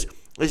matter is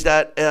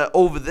that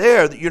over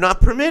there you're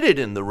not permitted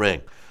in the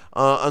ring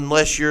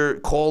unless you're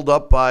called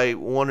up by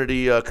one of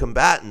the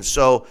combatants.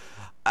 So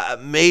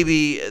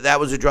maybe that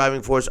was a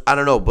driving force. I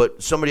don't know.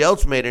 But somebody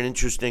else made an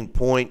interesting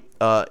point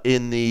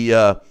in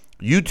the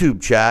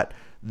YouTube chat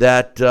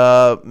that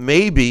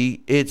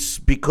maybe it's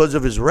because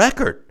of his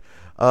record.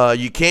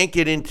 You can't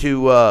get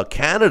into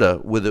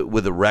Canada with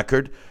a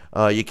record.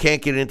 You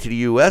can't get into the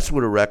U.S.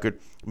 with a record.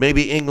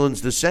 Maybe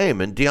England's the same.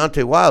 And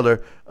Deontay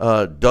Wilder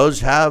does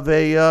have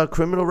a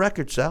criminal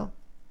record, Sal.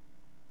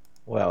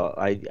 Well,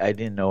 I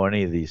didn't know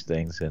any of these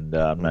things, and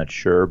I'm not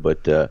sure.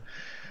 But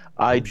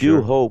I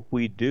do hope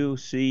we do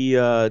see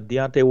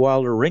Deontay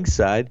Wilder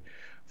ringside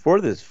for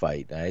this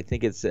fight. I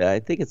think it's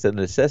a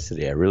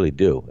necessity. I really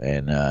do,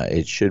 and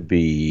it should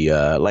be.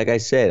 Like I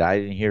said, I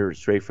didn't hear it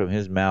straight from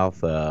his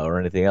mouth or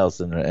anything else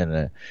in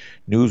the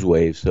news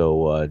wave.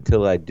 So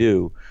until I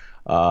do,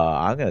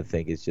 I'm going to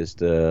think it's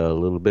just a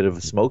little bit of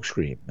a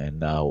smokescreen,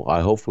 and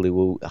hopefully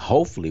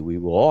we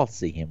will all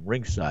see him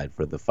ringside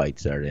for the fight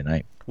Saturday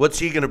night. What's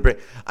he going to bring?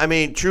 I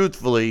mean,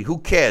 truthfully, who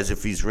cares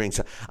if he's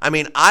ringside? I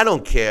mean, I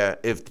don't care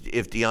if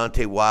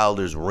Deontay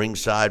Wilder's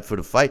ringside for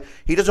the fight.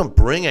 He doesn't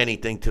bring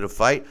anything to the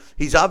fight.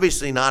 He's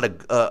obviously not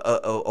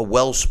a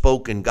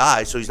well-spoken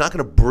guy, so he's not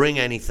going to bring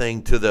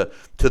anything to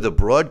the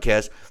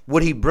broadcast.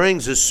 What he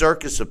brings is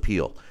circus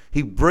appeal.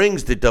 He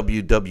brings the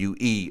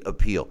WWE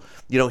appeal.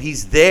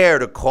 He's there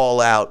to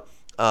call out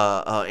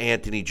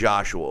Anthony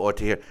Joshua or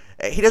to hear.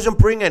 He doesn't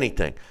bring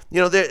anything.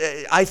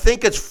 I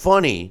think it's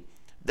funny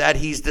that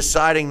he's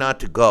deciding not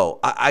to go.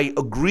 I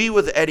agree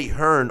with Eddie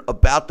Hearn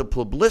about the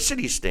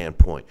publicity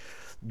standpoint.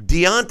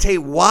 Deontay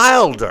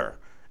Wilder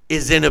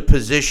is in a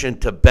position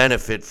to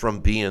benefit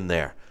from being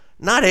there,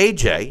 not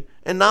AJ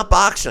and not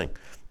boxing.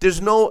 There's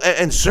no,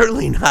 and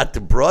certainly not the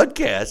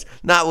broadcast,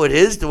 not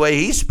with the way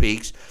he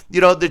speaks.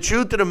 The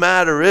truth of the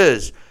matter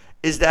is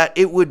that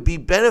it would be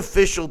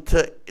beneficial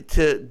to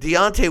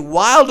Deontay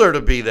Wilder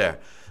to be there.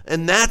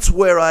 And that's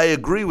where I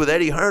agree with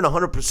Eddie Hearn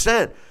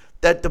 100%,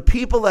 that the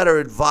people that are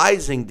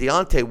advising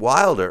Deontay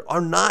Wilder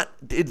are not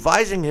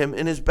advising him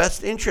in his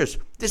best interest.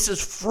 This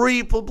is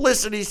free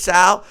publicity,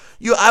 Sal.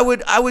 I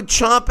would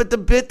chomp at the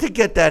bit to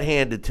get that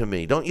handed to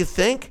me, don't you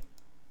think?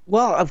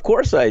 Well, of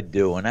course I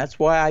do, and that's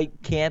why I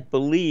can't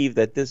believe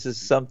that this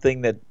is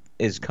something that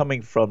is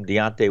coming from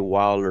Deontay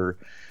Wilder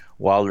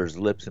Wilder's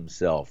lips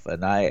himself,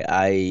 and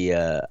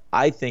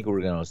I think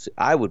we're going to.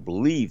 I would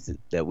believe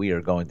that we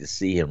are going to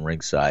see him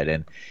ringside,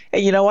 and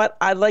you know what?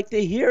 I'd like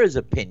to hear his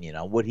opinion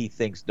on what he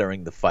thinks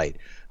during the fight,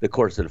 the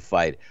course of the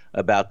fight,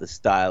 about the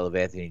style of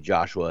Anthony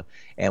Joshua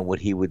and what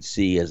he would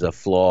see as a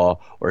flaw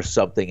or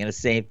something. And the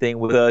same thing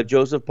with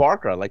Joseph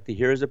Parker. I'd like to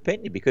hear his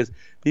opinion because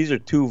these are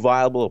two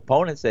viable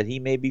opponents that he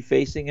may be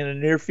facing in the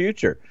near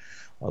future.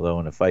 Although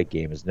in a fight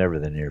game, it's never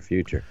the near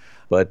future.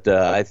 But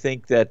I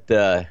think that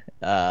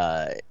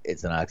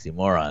it's an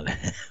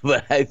oxymoron.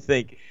 But I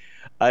think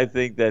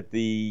that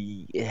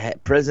the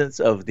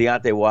presence of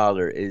Deontay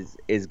Wilder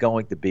is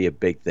going to be a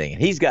big thing,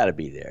 and he's got to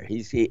be there.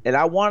 And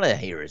I want to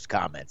hear his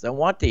comments. I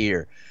want to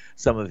hear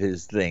some of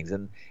his things,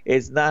 and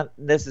it's not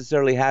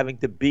necessarily having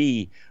to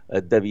be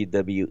a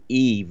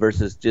WWE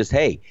versus just,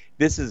 hey,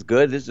 this is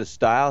good, this is a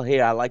style. Hey,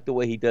 I like the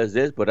way he does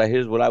this, but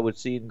here's what I would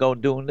see him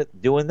going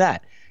doing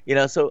that.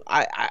 So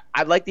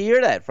I'd like to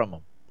hear that from him.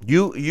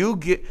 You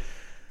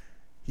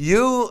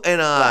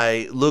and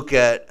I look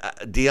at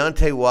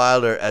Deontay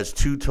Wilder as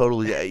two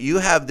totally. You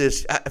have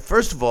this.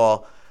 First of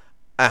all,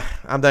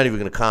 I'm not even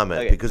going to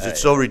comment because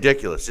it's so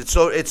ridiculous.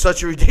 It's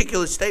such a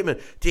ridiculous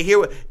statement to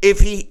hear.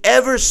 If he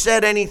ever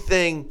said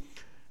anything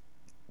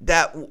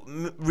that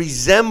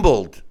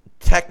resembled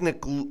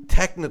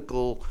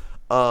technical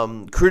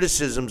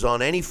criticisms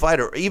on any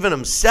fighter, or even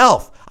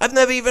himself. I've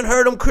never even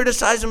heard him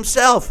criticize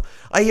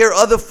himself. I hear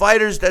other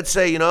fighters that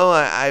say,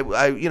 I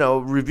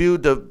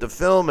reviewed the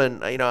film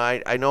and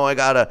I know I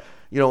gotta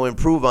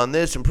improve on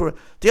this.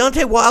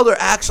 Deontay Wilder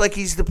acts like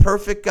he's the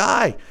perfect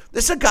guy.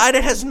 This is a guy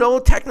that has no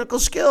technical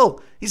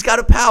skill. He's got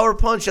a power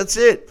punch. That's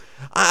it.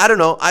 I don't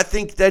know. I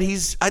think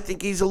he's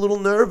a little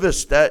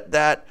nervous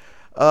that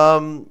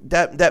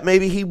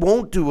maybe he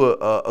won't do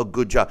a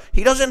good job.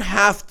 He doesn't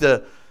have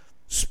to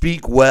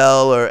speak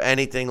well or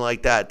anything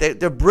like that.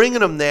 They're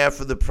bringing him there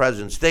for the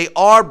presence. They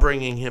are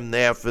bringing him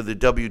there for the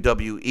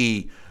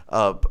WWE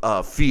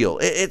feel.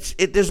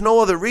 There's no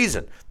other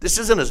reason. This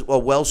isn't a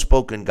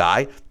well-spoken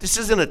guy. This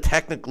isn't a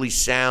technically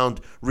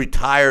sound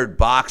retired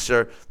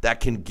boxer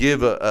that can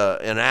give an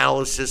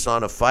analysis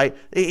on a fight.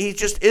 He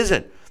just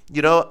isn't.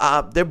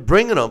 They're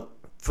bringing him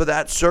for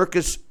that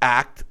circus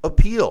act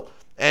appeal,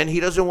 and he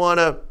doesn't want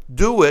to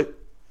do it.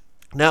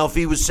 Now, if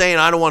he was saying,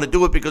 I don't want to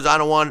do it because I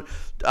don't want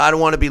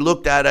to be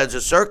looked at as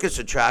a circus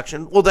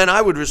attraction, well, then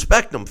I would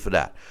respect him for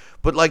that.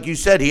 But like you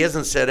said, he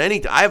hasn't said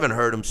anything. I haven't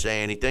heard him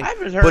say anything.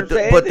 But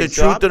the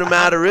truth of the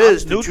matter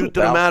is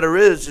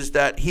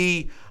that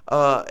he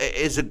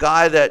is a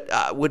guy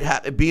that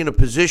would be in a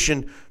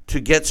position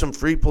to get some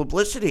free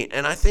publicity.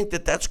 And I think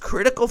that that's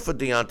critical for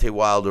Deontay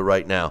Wilder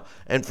right now.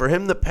 And for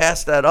him to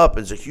pass that up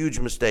is a huge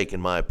mistake, in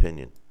my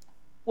opinion.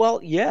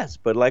 Well, yes,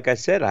 but like I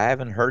said, I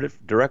haven't heard it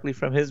directly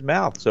from his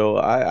mouth, so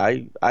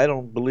I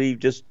don't believe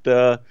just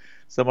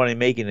somebody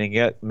making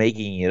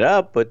it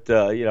up. But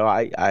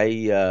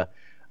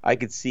I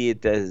could see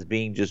it as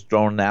being just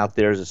thrown out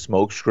there as a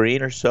smoke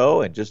screen or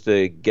so, and just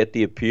to get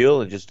the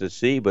appeal and just to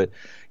see. But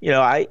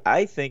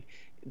I think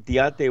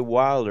Deontay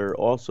Wilder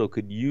also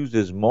could use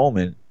this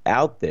moment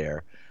out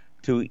there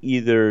to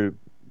either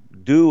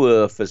do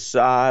a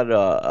facade,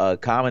 a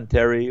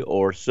commentary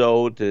or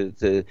so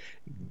to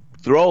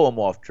throw him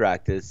off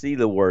track, to see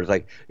the words.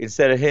 Like,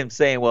 instead of him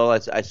saying, well,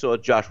 I saw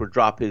Joshua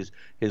drop his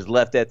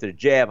left after the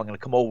jab, I'm going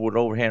to come over with an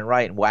overhand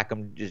right and whack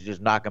him, just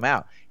knock him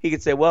out. He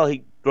could say, well,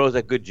 he throws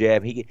a good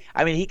jab. He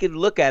could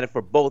look at it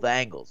for both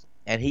angles,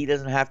 and he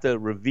doesn't have to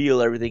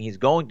reveal everything he's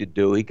going to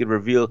do. He could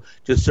reveal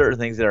just certain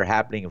things that are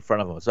happening in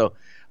front of him. So,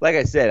 like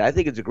I said, I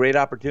think it's a great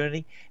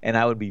opportunity, and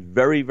I would be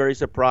very, very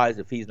surprised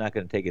if he's not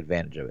going to take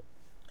advantage of it.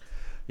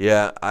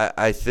 Yeah,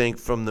 I think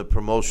from the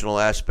promotional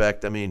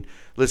aspect,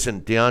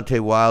 listen, Deontay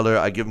Wilder,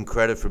 I give him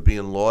credit for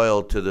being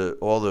loyal to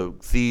all the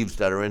thieves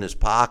that are in his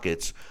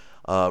pockets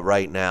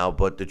right now.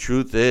 But the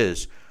truth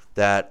is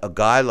that a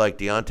guy like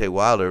Deontay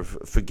Wilder,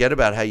 forget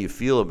about how you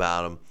feel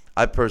about him.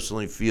 I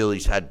personally feel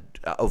he's had,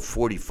 of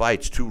 40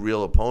 fights, 2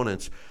 real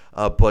opponents.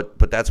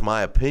 But that's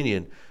my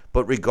opinion.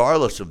 But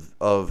regardless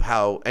of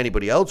how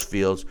anybody else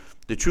feels,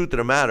 the truth of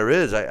the matter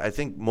is, I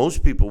think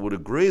most people would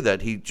agree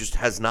that he just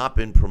has not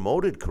been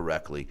promoted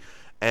correctly.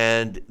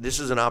 And this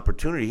is an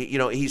opportunity.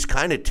 He's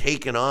kind of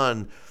taken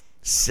on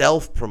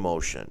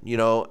self-promotion.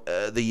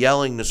 The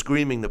yelling, the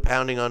screaming, the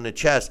pounding on the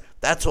chest,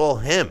 that's all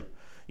him.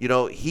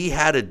 He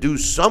had to do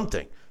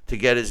something to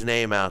get his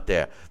name out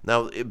there.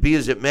 Now, be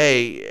as it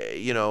may,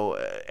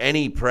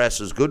 any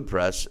press is good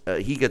press.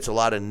 He gets a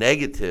lot of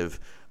negative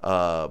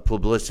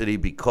publicity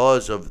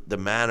because of the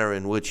manner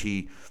in which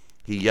he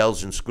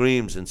yells and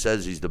screams and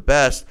says he's the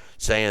best,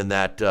 saying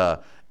that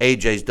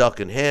AJ's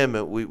ducking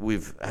him.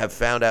 We've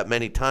found out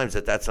many times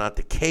that that's not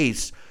the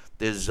case.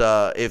 There's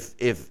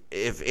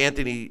if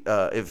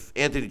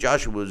Anthony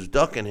Joshua was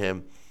ducking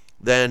him,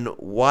 then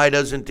why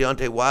doesn't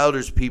Deontay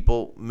Wilder's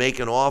people make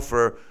an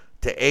offer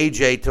to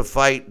AJ to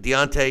fight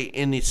Deontay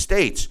in the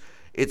States?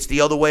 It's the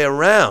other way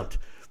around.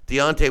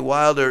 Deontay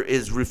Wilder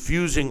is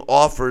refusing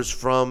offers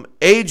from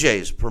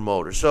AJ's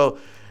promoter. So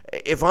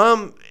if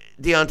I'm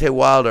Deontay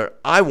Wilder,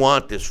 I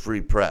want this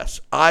free press.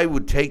 I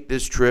would take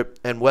this trip,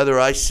 and whether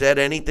I said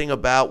anything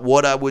about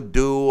what I would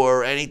do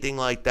or anything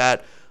like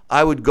that,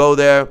 I would go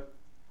there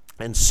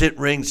and sit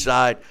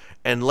ringside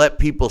and let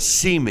people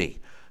see me,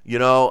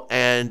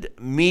 and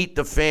meet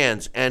the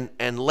fans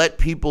and let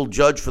people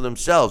judge for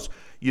themselves.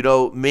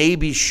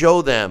 Maybe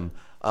show them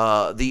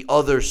the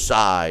other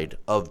side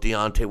of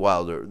Deontay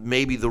Wilder,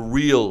 maybe the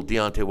real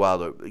Deontay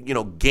Wilder,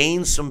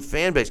 gain some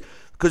fan base.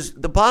 Because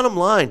the bottom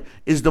line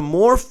is the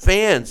more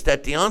fans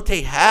that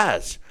Deontay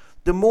has,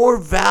 the more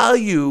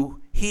value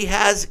he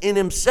has in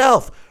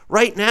himself.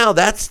 Right now,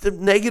 that's the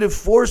negative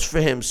force for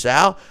him,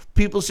 Sal.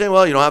 People say,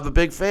 well, you don't have a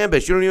big fan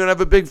base. You don't even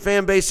have a big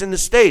fan base in the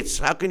States.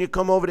 How can you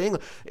come over to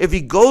England? If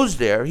he goes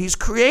there, he's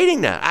creating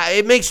that.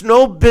 It makes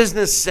no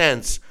business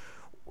sense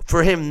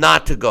for him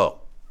not to go.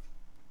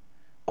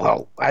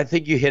 Well, I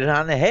think you hit it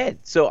on the head.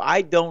 So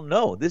I don't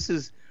know. This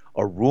is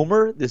a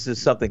rumor. This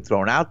is something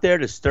thrown out there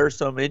to stir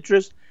some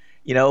interest.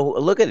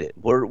 Look at it.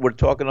 We're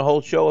talking a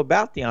whole show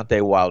about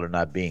Deontay Wilder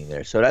not being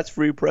there. So that's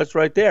free press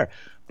right there.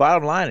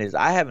 Bottom line is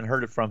I haven't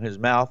heard it from his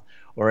mouth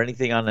or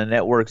anything on the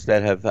networks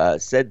that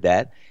have said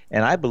that.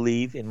 And I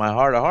believe in my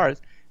heart of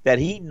hearts that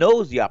he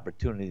knows the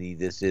opportunity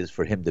this is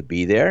for him to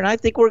be there. And I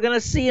think we're going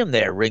to see him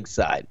there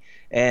ringside.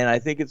 And I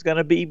think it's going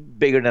to be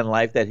bigger than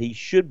life that he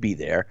should be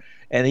there.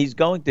 And he's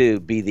going to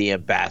be the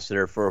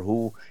ambassador for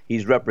who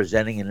he's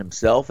representing in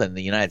himself and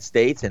the United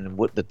States and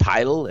with the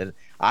title. And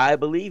I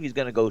believe he's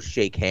going to go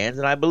shake hands.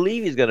 And I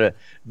believe he's going to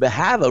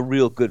have a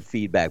real good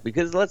feedback.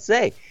 Because let's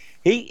say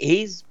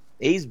he's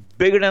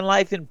bigger than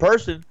life in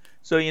person.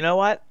 So you know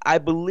what? I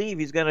believe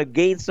he's going to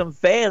gain some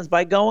fans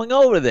by going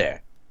over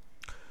there.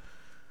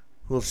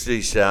 We'll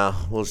see,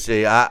 Sal. We'll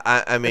see.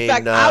 I mean, in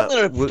fact, I'm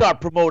going to start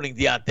promoting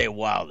Deontay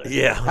Wilder.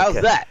 Yeah. How's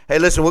okay. that? Hey,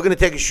 listen, we're going to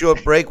take a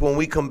short break. When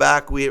we come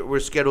back, we're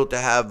scheduled to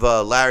have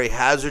Larry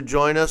Hazard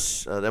join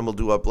us. Then we'll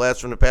do our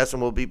blast from the past,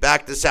 and we'll be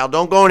back to Sal.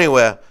 Don't go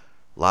anywhere.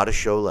 A lot of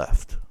show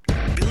left.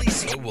 Billy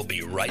C will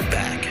be right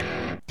back.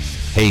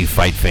 Hey,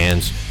 fight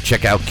fans.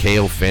 Check out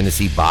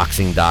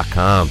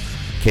KOFantasyBoxing.com.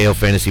 KO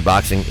Fantasy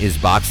Boxing is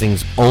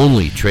boxing's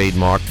only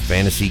trademarked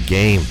fantasy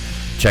game.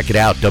 Check it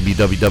out,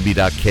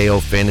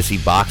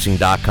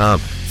 www.kofantasyboxing.com.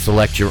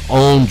 Select your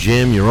own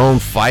gym, your own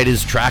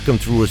fighters, track them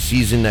through a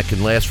season that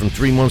can last from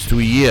 3 months to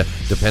a year,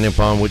 depending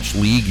upon which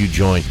league you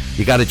join.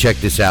 You got to check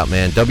this out,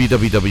 man.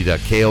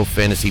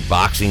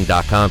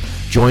 www.kofantasyboxing.com.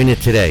 Join it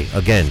today.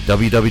 Again,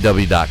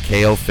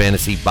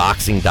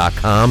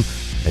 www.kofantasyboxing.com,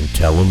 and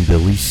tell them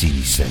Billy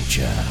C sent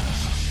ya.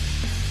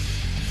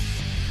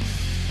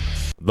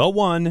 The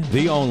one,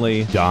 the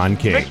only, Don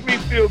King. Makes me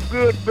feel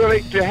good,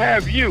 Billy, to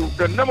have you,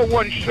 the number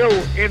 1 show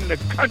in the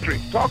country,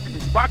 talking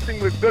boxing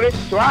with Billy.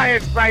 So I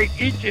invite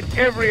each and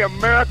every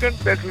American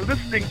that's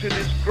listening to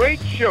this great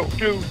show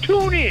to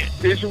tune in,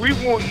 because we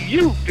want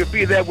you to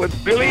be there with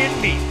Billy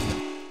and me.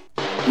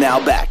 Now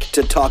back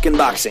to Talkin'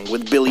 Boxing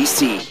with Billy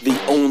C., the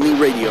only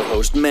radio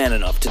host man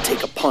enough to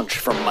take a punch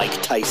from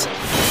Mike Tyson.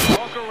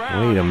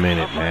 Wait a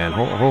minute, man.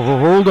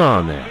 Hold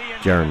on there.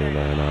 Jeremy,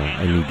 man,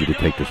 I need you to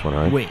take this one,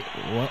 all right? Wait,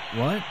 what?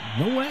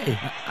 No way.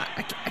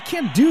 I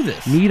can't do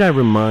this. Need I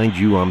remind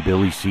you I'm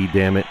Billy C.,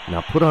 damn it?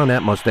 Now put on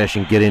that mustache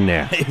and get in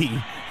there.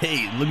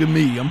 Hey, look at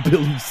me. I'm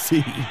Billy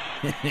C.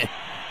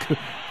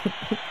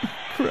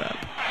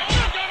 Crap.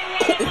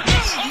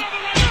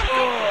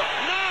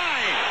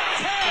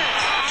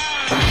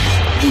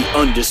 The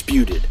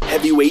undisputed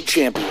heavyweight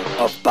champion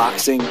of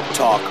Boxing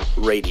Talk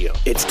Radio.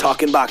 It's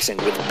Talkin' Boxing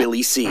with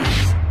Billy C.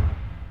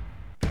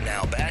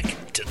 Now back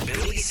to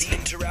Billy C.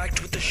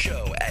 Interact with the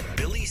show at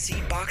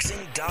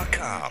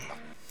BillyCBoxing.com.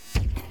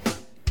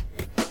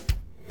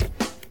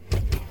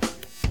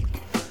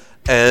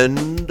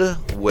 And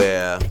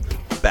we're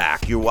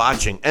back. You're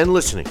watching and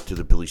listening to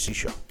the Billy C.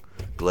 Show.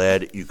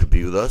 Glad you could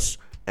be with us.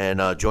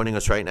 And joining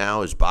us right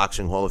now is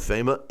Boxing Hall of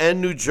Famer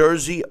and New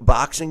Jersey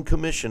Boxing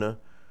Commissioner,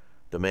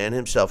 the man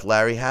himself,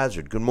 Larry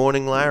Hazard. Good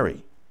morning,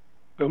 Larry.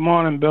 Good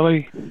morning,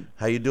 Billy.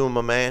 How you doing,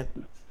 my man?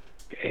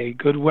 Hey,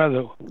 good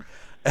weather.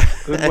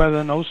 Good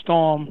weather, no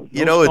storm.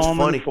 It's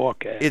funny.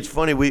 It's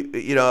funny.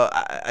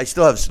 I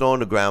still have snow on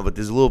the ground, but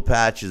there's little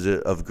patches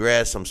of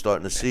grass I'm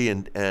starting to see.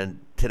 And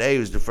today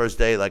was the first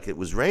day like it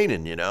was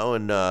raining,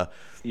 and I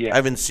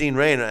haven't seen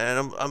rain.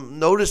 And I'm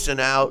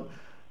noticing out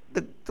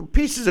the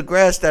pieces of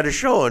grass that are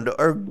showing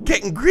are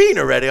getting green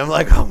already. I'm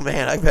like, oh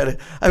man, I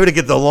better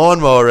get the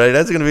lawnmower ready.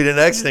 That's gonna be the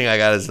next thing I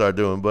gotta start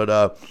doing.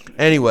 But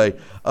anyway,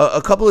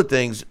 a couple of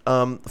things.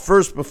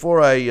 First,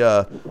 before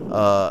I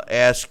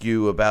ask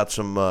you about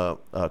some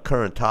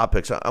current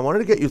topics, I wanted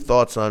to get your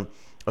thoughts on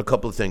a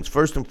couple of things.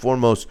 First and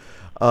foremost,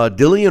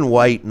 Dillian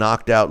Whyte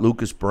knocked out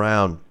Lucas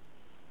Browne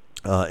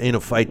in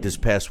a fight this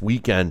past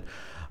weekend.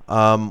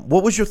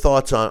 What was your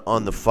thoughts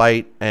on the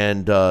fight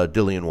and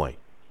Dillian Whyte?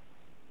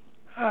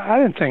 I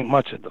didn't think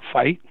much of the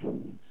fight.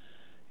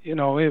 It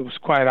was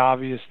quite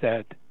obvious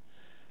that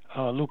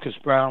Lucas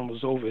Browne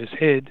was over his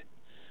head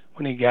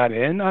when he got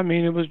in. I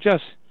mean, it was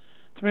just,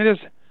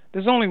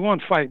 there's only one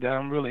fight that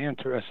I'm really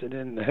interested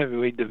in the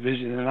heavyweight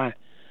division, and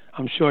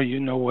I'm sure you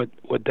know what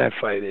that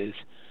fight is.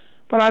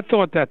 But I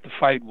thought that the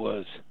fight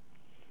was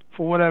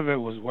for whatever it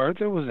was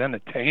worth. It was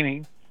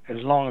entertaining as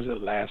long as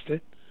it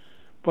lasted.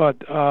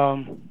 But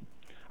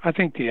I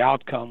think the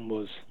outcome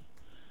was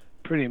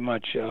pretty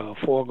much a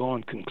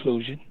foregone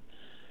conclusion.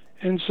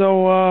 And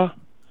so,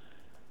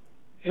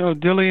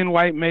 Dillian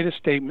White made a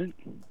statement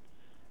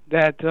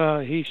that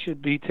he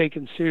should be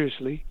taken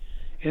seriously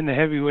in the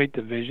heavyweight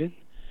division.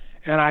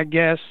 And I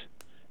guess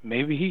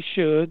maybe he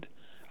should,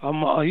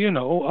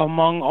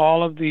 among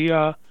all of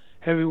the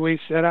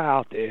heavyweights that are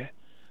out there.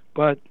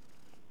 But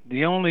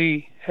the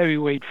only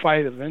heavyweight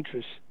fight of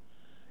interest,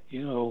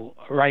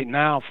 right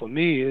now for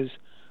me is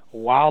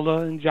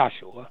Wilder and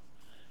Joshua.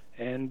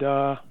 And,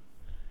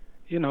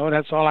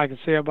 that's all I can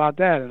say about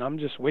that. And I'm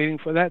just waiting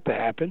for that to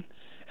happen.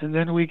 And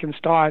then we can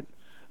start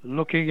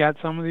looking at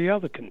some of the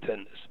other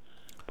contenders.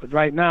 But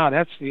right now,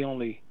 that's the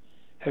only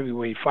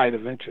heavyweight fight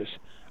of interest.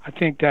 I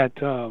think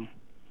that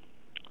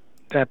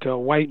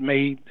White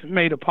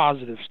made a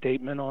positive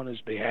statement on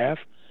his behalf,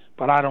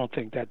 but I don't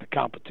think that the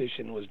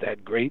competition was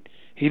that great.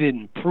 He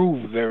didn't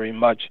prove very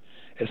much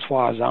as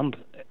far as I'm,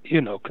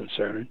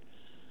 concerned.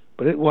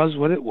 But it was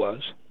what it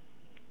was,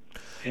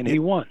 and he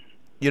won.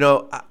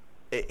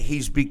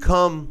 He's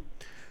become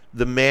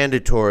the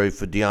mandatory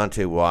for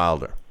Deontay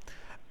Wilder.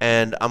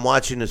 And I'm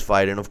watching this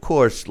fight, and of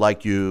course,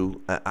 like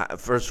you,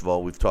 first of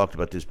all, we've talked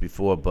about this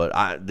before,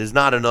 but there's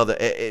not another,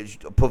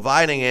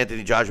 providing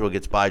Anthony Joshua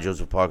gets by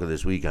Joseph Parker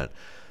this weekend,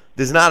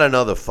 there's not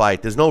another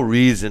fight. There's no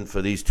reason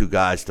for these two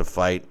guys to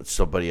fight with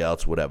somebody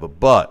else, whatever.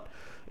 But,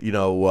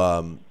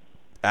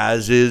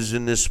 as is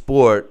in this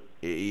sport,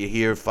 you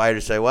hear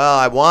fighters say, well,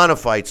 I want to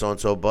fight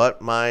so-and-so,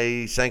 but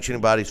my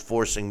sanctioning body's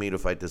forcing me to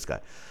fight this guy.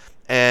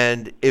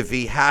 And if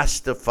he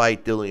has to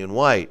fight Dillian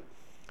White,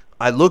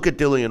 I look at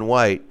Dillian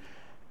White,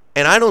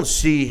 and I don't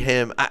see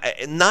him.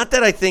 Not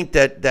that I think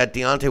that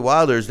Deontay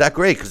Wilder is that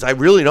great, because I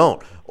really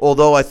don't.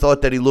 Although I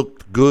thought that he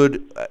looked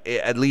good,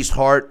 at least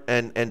heart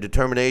and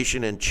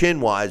determination and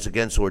chin-wise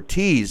against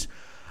Ortiz,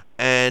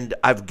 and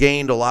I've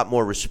gained a lot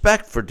more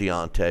respect for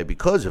Deontay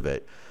because of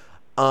it.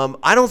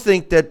 I don't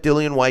think that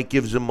Dillian White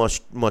gives him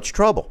much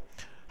trouble.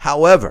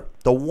 However,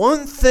 the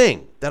one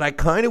thing that I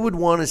kind of would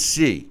want to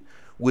see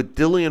with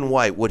Dillian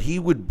White, what he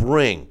would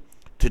bring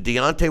to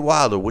Deontay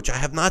Wilder, which I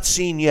have not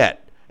seen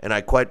yet, and I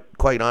quite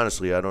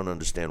honestly, I don't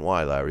understand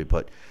why, Larry,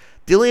 but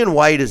Dillian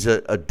White is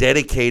a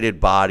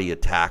dedicated body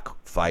attack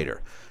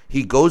fighter.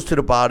 He goes to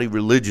the body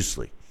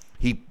religiously.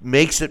 He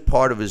makes it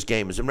part of his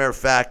game. As a matter of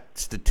fact,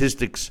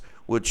 statistics,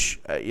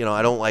 which, I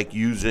don't like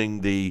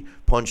using the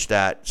punch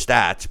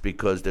stats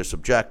because they're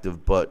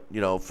subjective, but,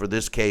 for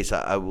this case,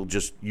 I will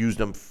just use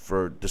them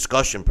for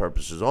discussion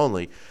purposes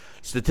only.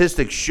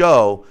 Statistics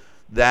show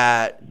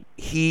that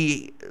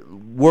he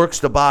works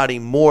the body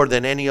more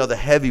than any other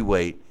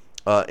heavyweight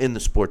in the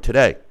sport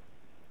today.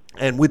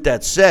 And with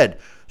that said,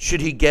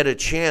 should he get a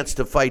chance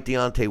to fight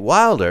Deontay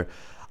Wilder,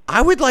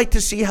 I would like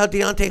to see how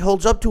Deontay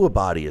holds up to a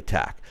body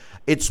attack.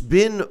 It's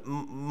been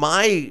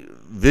my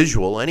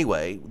visual,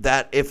 anyway,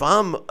 that if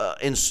I'm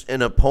in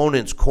an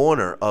opponent's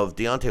corner of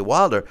Deontay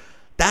Wilder,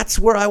 that's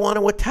where I want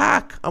to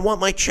attack. I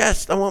want my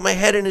chest. I want my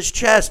head in his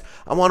chest.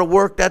 I want to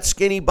work that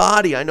skinny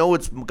body. I know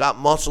it's got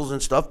muscles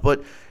and stuff,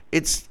 but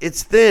it's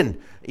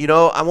thin.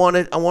 I want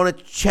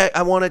to check.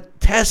 I want to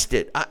test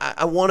it.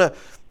 I want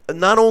to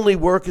not only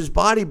work his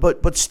body,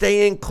 but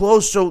stay in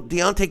close so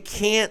Deontay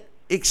can't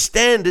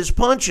extend his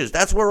punches.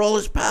 That's where all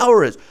his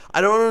power is.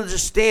 I don't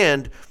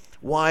understand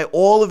why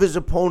all of his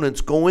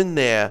opponents go in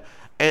there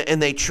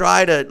and they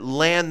try to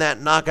land that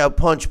knockout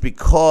punch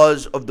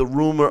because of the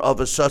rumor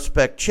of a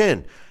suspect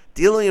chin.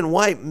 Dillian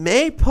White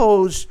may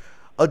pose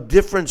a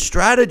different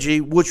strategy,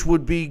 which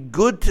would be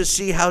good to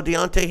see how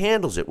Deontay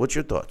handles it. What's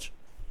your thoughts?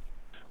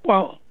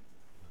 Well,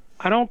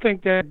 I don't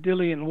think that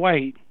Dillian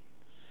White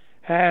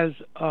has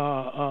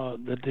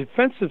the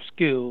defensive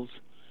skills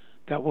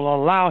that will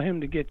allow him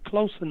to get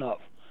close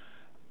enough.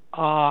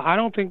 I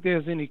don't think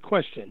there's any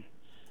question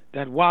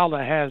that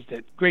Wilder has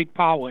that great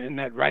power in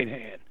that right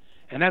hand,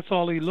 and that's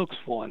all he looks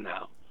for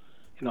now.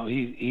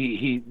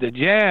 He the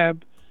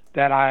jab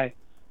that I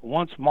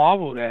once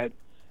marveled at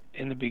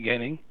in the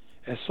beginning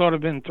has sort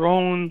of been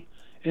thrown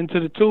into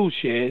the tool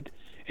shed,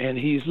 and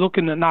he's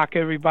looking to knock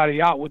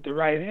everybody out with the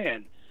right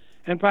hand.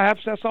 And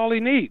perhaps that's all he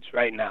needs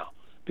right now,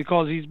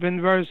 because he's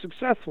been very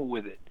successful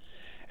with it.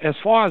 As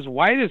far as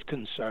White is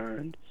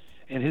concerned,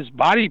 and his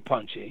body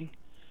punching,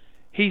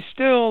 he's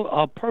still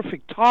a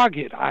perfect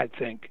target, I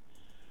think,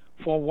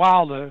 for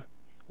Wilder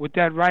with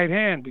that right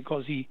hand,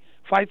 because he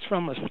fights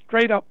from a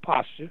straight-up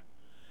posture.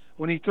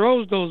 When he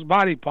throws those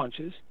body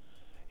punches,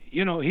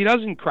 he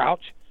doesn't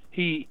crouch.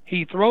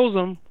 He throws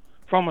them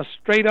from a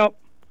straight-up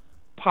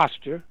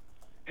posture,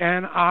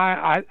 and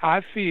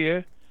I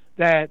fear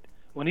that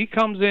when he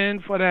comes in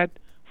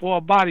for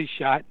a body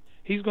shot,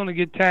 he's going to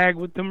get tagged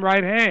with them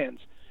right hands.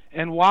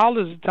 And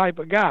Wilder's the type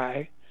of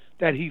guy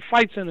that he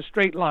fights in a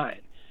straight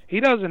line. He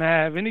doesn't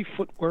have any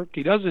footwork.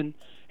 He doesn't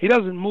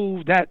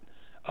move that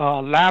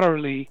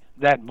laterally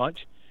that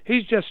much.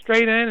 He's just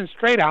straight in and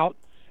straight out,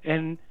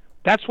 and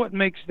that's what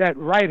makes that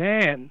right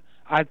hand,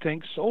 I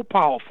think, so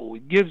powerful.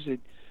 It gives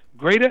it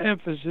greater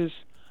emphasis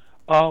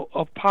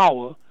of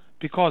power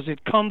because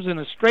it comes in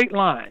a straight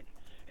line,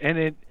 and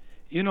it,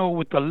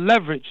 with the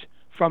leverage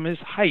from his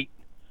height,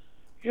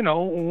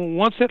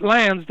 once it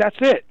lands, that's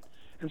it.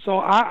 And so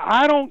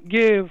I don't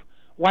give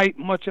White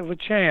much of a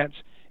chance,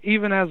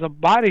 even as a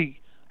body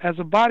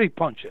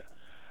puncher.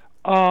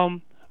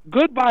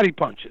 Good body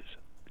punchers.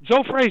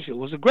 Joe Frazier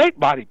was a great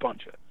body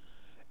puncher,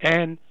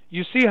 and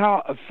you see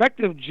how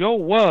effective Joe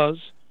was.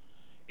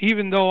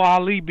 Even though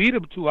Ali beat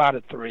him 2 out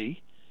of 3,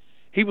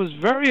 he was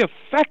very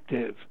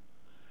effective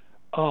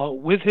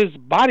with his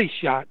body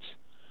shots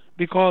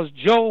because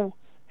Joe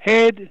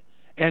head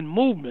and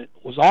movement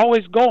was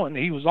always going.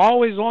 He was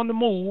always on the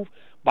move,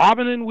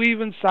 bobbing and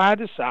weaving side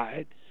to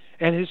side,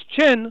 and his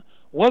chin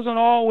wasn't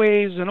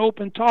always an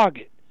open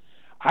target.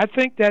 I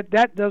think that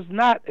is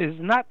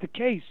not the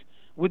case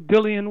with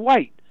Dillian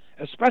White,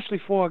 especially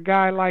for a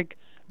guy like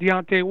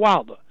Deontay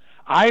Wilder.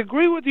 I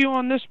agree with you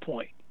on this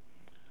point.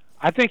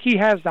 I think he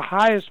has the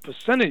highest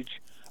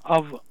percentage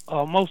of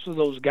most of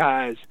those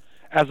guys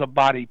as a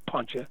body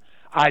puncher.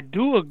 I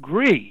do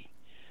agree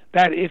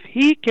that if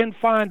he can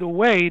find a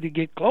way to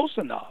get close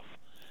enough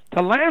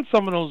to land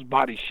some of those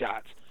body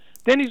shots,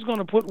 then he's going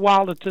to put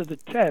Wilder to the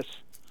test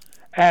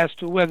as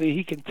to whether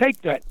he can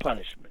take that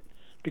punishment,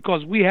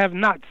 because we have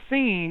not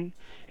seen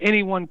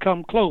anyone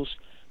come close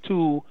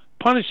to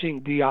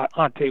punishing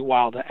Deontay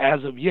Wilder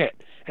as of yet,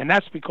 and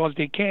that's because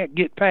they can't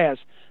get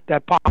past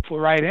that powerful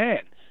right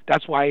hand.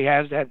 That's why he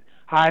has that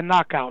high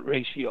knockout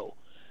ratio.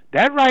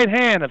 That right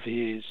hand of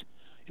his,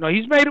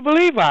 he's made a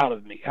believer out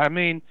of me. I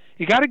mean,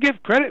 you got to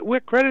give credit where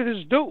credit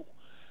is due.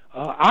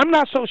 I'm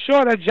not so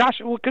sure that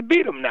Joshua could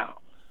beat him now.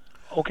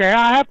 Okay,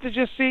 I have to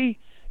just see,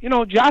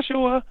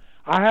 Joshua,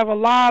 I have a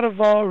lot of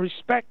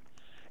respect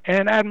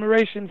and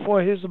admiration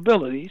for his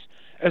abilities,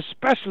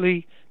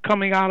 especially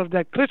coming out of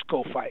that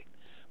Klitschko fight.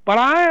 But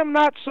I am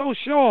not so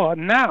sure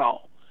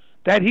now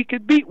that he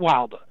could beat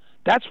Wilder.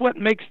 That's what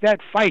makes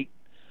that fight,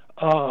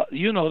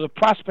 the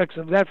prospects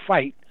of that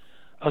fight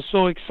are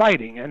so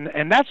exciting,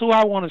 and that's who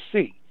I want to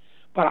see.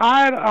 But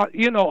I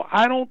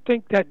don't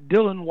think that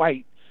Dillian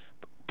White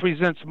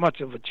presents much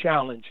of a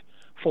challenge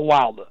for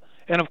Wilder.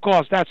 And of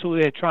course, that's who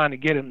they're trying to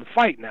get him to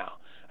fight now.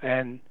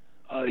 And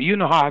you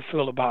know how I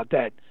feel about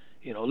that.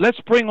 Let's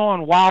bring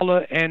on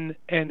Wilder and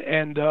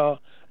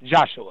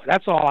Joshua.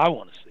 That's all I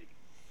want to see.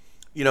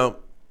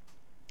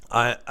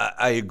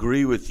 I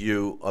agree with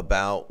you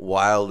about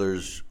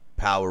Wilder's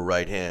power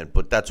right hand,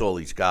 but that's all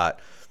he's got.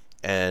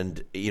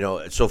 And,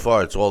 so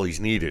far it's all he's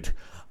needed.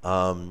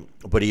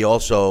 But he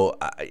also,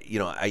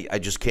 I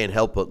just can't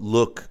help but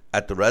look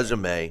at the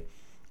resume.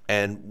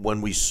 And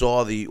when we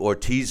saw the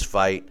Ortiz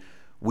fight,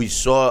 we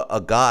saw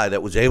a guy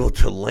that was able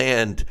to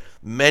land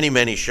many,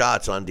 many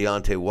shots on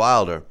Deontay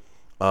Wilder.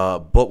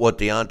 But what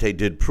Deontay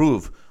did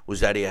prove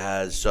was that he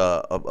has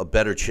a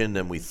better chin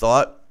than we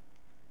thought.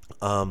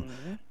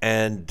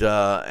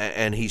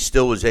 And he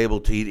still was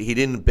able to, he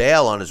didn't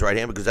bail on his right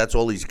hand because that's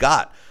all he's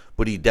got.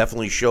 But he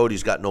definitely showed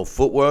he's got no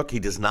footwork. He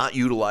does not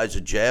utilize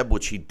a jab,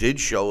 which he did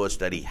show us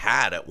that he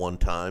had at one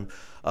time.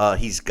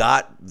 He's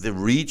got the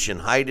reach and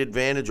height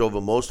advantage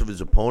over most of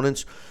his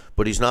opponents,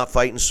 but he's not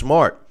fighting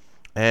smart.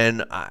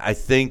 And I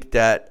think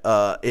that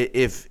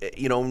if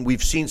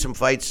we've seen some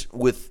fights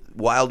with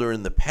Wilder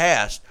in the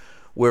past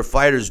where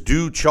fighters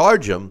do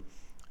charge him,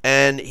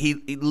 and he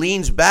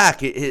leans back.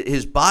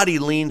 His body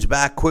leans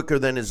back quicker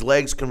than his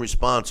legs can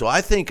respond. So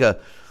I think a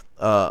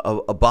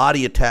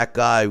body attack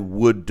guy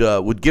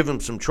would give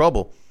him some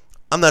trouble.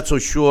 I'm not so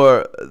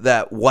sure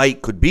that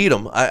White could beat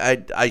him.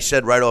 I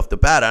said right off the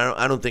bat,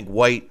 I don't think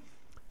White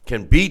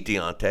can beat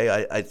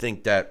Deontay. I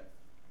think that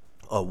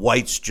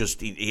White's just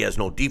he has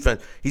no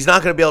defense. He's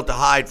not going to be able to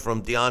hide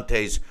from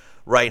Deontay's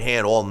right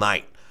hand all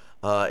night.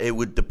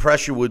 The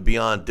pressure would be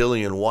on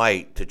Dillian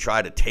White to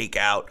try to take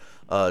out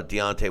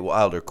Deontay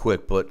Wilder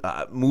quick.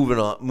 But moving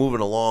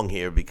along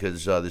here,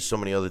 because there's so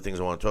many other things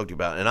I want to talk to you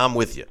about, and I'm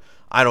with you.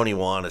 I don't even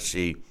want to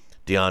see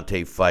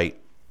Deontay fight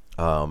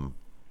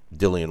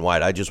Dillian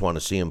White. I just want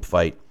to see him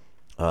fight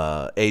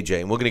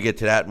AJ, and we're going to get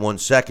to that in 1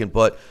 second.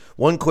 But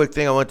one quick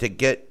thing I want to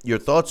get your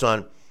thoughts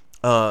on.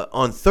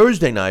 On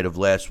Thursday night of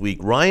last week,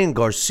 Ryan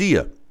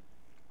Garcia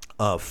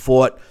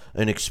fought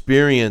an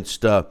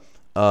experienced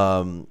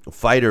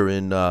fighter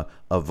in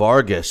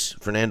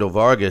Fernando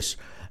Vargas,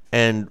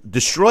 and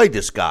destroyed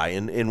this guy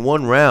in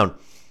one round.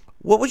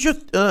 What was your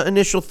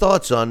initial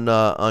thoughts on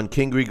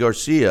Kingry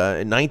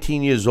Garcia?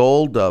 19 years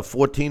old,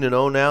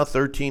 14-0 now,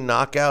 13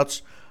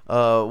 knockouts.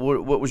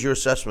 What was your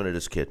assessment of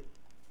this kid?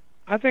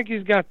 I think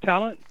he's got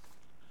talent.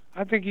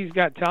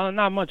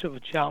 Not much of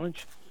a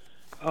challenge.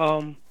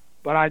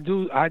 But I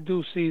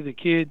do see the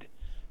kid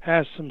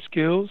has some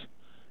skills,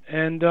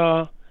 and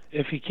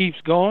if he keeps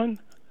going,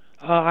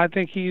 I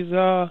think he's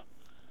one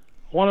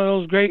of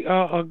those great,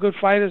 good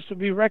fighters to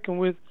be reckoned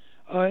with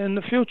in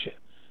the future.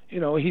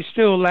 He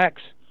still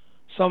lacks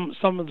some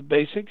of the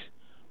basics,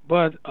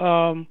 but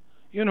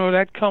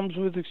that comes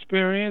with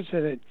experience,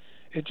 and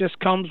it just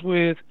comes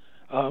with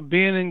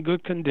being in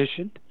good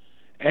condition,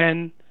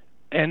 and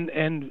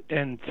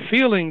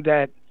feeling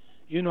that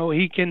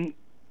he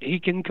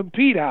can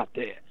compete out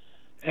there.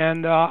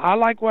 And I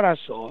like what I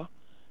saw,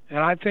 and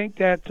I think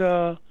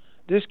that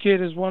this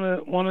kid is one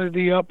of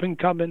the up and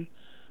coming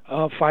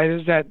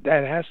fighters that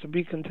has to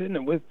be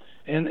contended with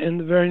in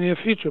the very near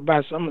future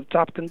by some of the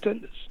top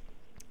contenders.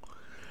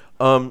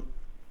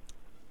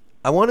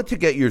 I wanted to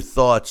get your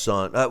thoughts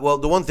on. Well,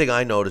 the one thing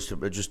I noticed,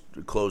 just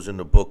closing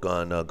the book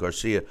on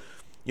Garcia,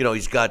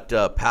 he's got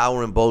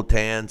power in both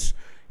hands.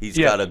 He's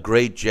got a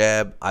great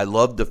jab. I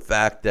love the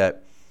fact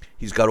that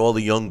he's got all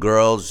the young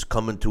girls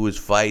coming to his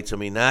fights. I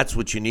mean, that's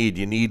what you need.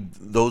 You need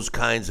those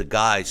kinds of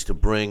guys to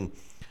bring,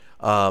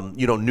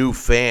 new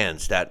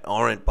fans that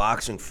aren't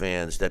boxing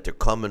fans, that they're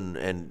coming.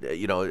 And,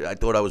 I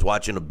thought I was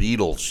watching the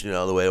Beatles,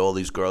 the way all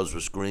these girls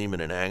were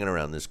screaming and hanging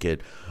around this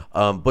kid.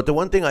 But the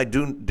one thing I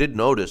did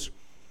notice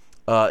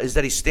is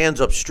that he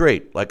stands up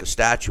straight like a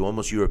statue,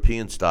 almost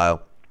European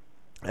style.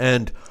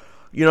 And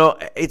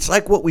it's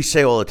like what we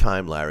say all the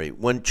time, Larry.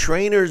 When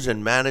trainers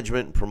and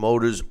management and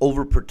promoters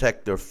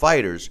overprotect their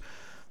fighters,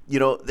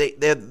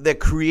 they're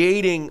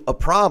creating a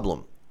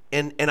problem.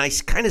 And I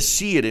kind of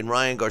see it in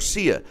Ryan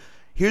Garcia.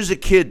 Here's a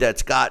kid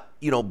that's got,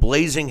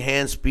 blazing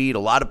hand speed, a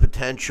lot of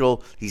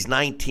potential. He's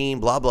 19,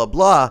 blah, blah,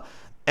 blah.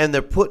 And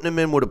they're putting him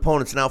in with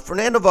opponents. Now,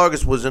 Fernando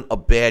Vargas wasn't a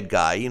bad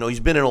guy. He's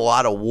been in a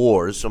lot of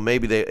wars, so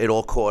maybe it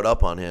all caught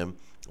up on him,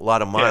 a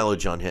lot of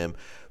mileage on him.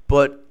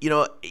 But,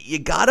 you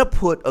got to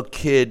put a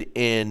kid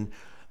in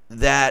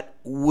that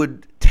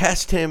would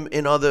test him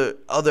in other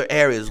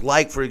areas.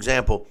 Like, for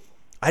example,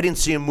 I didn't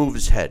see him move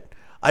his head.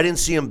 I didn't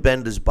see him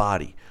bend his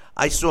body.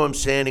 I saw him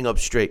standing up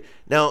straight.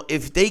 Now,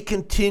 if they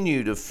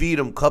continue to feed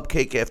him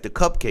cupcake after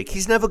cupcake,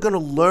 he's never going to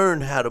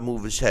learn how to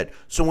move his head.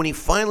 So when he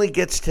finally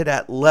gets to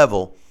that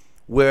level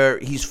where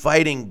he's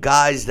fighting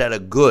guys that are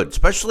good,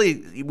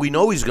 especially we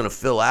know he's going to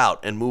fill out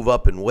and move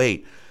up in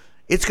weight,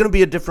 it's going to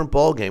be a different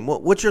ballgame.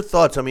 What's your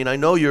thoughts? I mean, I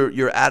know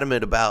you're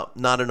adamant about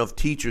not enough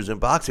teachers in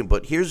boxing,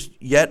 but here's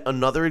yet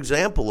another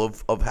example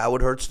of how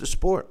it hurts the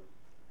sport.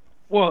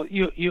 Well,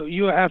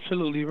 you're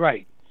absolutely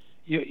right.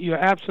 You're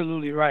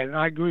absolutely right, and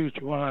I agree with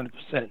you 100%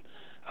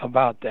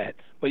 about that.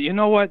 But you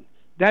know what?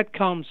 That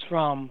comes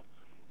from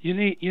you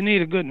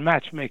need a good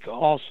matchmaker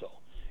also.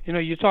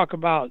 You talk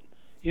about,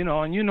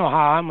 and you know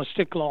how I'm a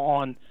stickler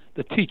on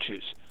the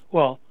teachers.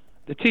 Well,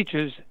 the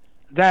teachers,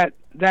 that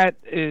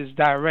is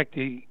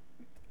directly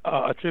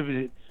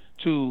attributed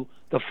to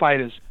the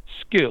fighter's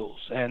skills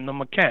and the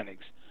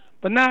mechanics.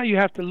 But now you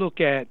have to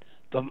look at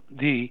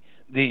the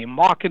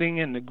marketing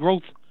and the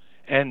growth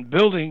and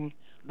building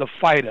the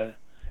fighter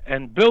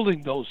and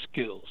building those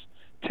skills,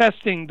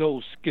 testing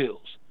those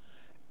skills,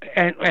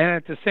 and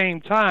at the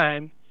same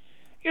time,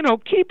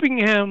 keeping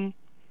him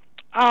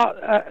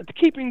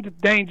keeping the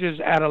dangers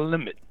at a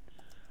limit.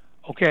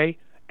 Okay,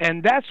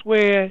 and that's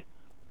where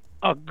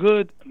a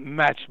good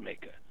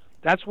matchmaker.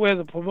 That's where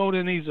the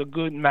promoter needs a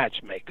good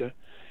matchmaker,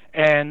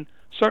 and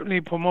certainly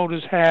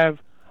promoters have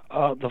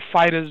the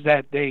fighters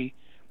that they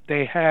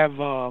have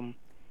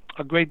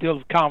a great deal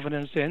of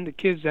confidence in, the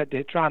kids that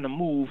they're trying to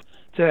move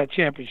to that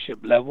championship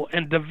level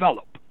and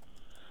develop.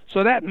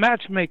 So that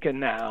matchmaker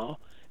now,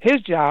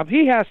 his job,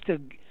 he has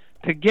to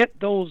get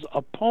those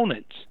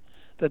opponents,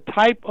 the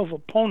type of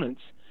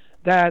opponents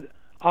that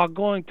are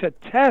going to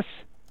test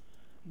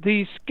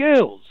these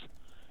skills.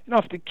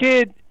 If the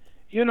kid,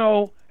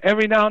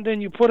 every now and then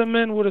you put him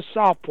in with a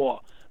southpaw.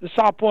 The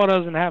southpaw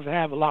doesn't have to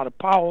have a lot of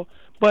power,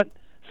 but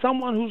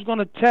someone who's going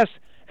to test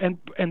and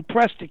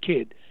press the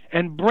kid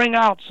and bring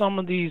out some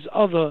of these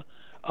other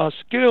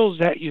skills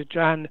that you're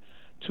trying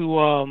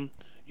to,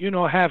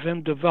 have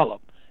him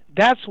develop.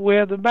 That's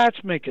where the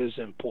matchmaker is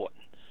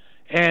important.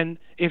 And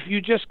if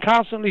you just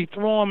constantly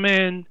throw him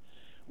in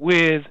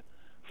with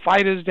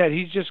fighters that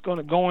he's just going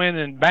to go in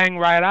and bang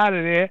right out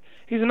of there,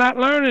 he's not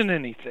learning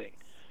anything.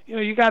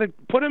 You got to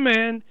put him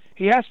in.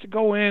 He has to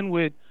go in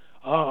with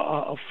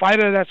a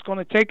fighter that's going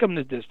to take him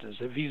the distance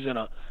if he's in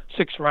a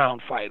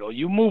 6-round fight, or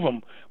you move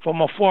him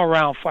from a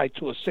 4-round fight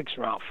to a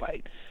 6-round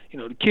fight.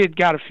 The kid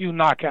got a few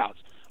knockouts.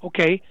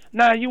 Okay,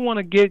 now you want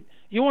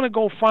to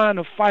go find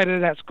a fighter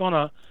that's going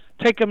to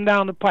take him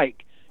down the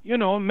pike,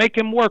 make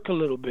him work a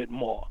little bit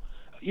more,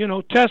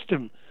 test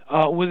him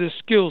with his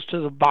skills to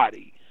the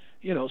body.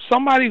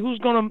 Somebody who's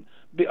going to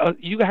be,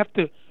 you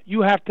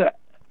have to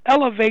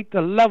elevate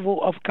the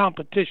level of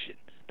competition.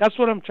 That's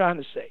what I'm trying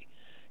to say.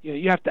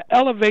 You have to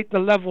elevate the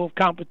level of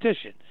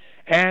competition.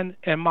 And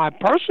in my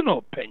personal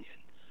opinion,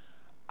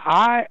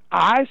 I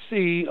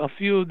see a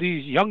few of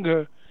these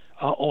younger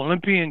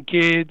Olympian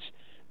kids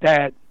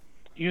that,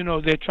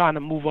 they're trying to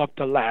move up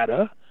the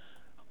ladder.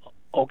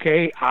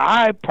 Okay,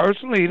 I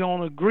personally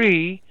don't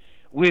agree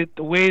with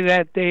the way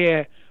that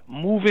they're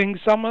moving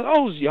some of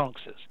those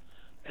youngsters,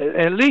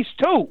 at least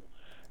two.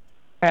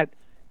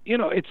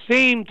 It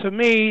seemed to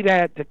me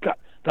that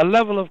the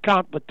level of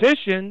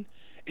competition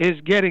is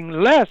getting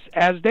less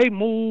as they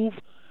move,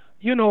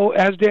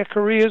 as their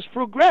careers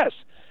progress.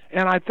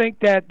 And I think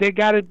that they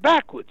got it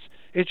backwards.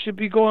 It should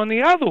be going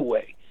the other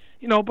way,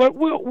 but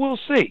we'll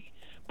see.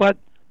 But,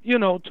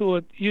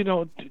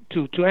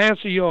 to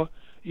answer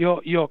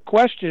your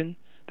question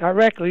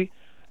directly,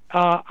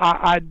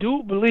 I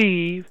do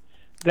believe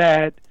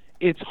that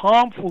it's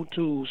harmful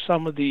to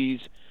some of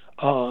these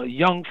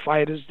young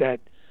fighters that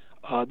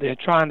they're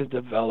trying to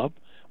develop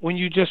when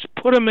you just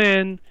put them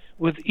in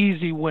with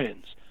easy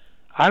wins.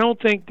 I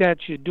don't think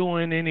that you're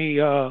doing any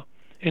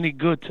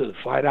good to the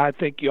fighter. I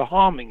think you're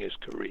harming his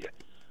career.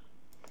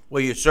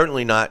 Well, you're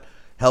certainly not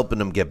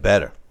helping him get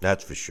better.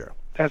 That's for sure.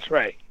 That's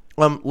right.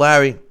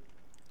 Larry,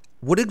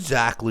 what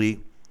exactly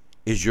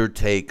is your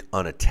take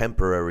on a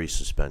temporary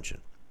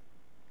suspension?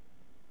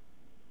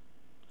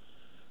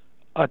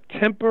 A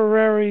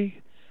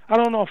temporary? I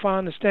don't know if I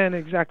understand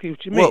exactly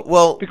what you mean.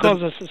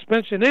 Because a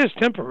suspension is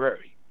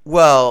temporary.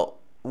 Well,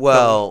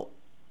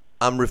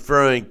 I'm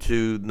referring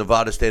to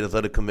Nevada State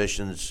Athletic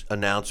Commission's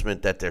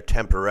announcement that they're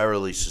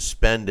temporarily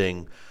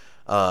suspending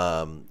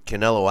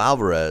Canelo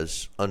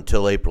Alvarez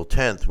until April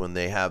 10th when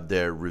they have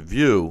their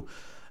review.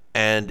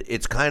 And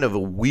it's kind of a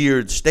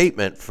weird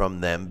statement from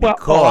them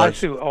because. I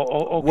see.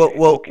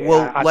 Okay.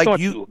 I like thought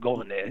you were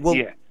going there.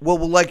 Yeah. Well,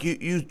 like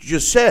you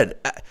just said,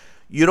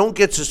 you don't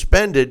get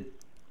suspended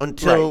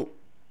until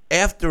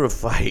after a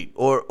fight,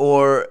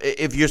 or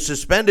if you're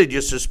suspended,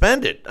 you're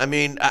suspended. I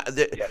mean,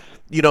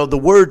 the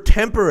word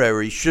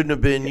temporary shouldn't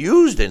have been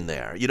used in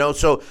there.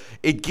 So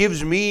it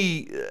gives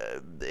me,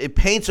 it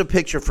paints a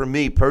picture for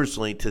me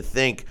personally to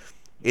think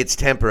it's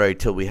temporary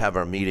till we have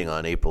our meeting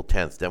on April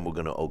 10th. Then we're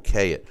going to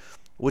okay it.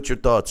 What's your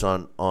thoughts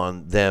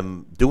on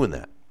them doing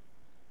that?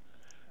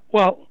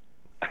 Well,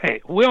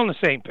 hey, we're on the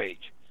same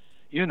page.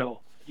 You're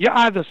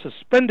either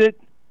suspended,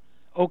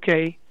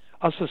 okay.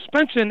 A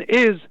suspension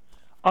is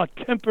a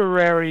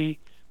temporary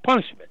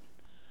punishment.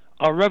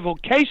 A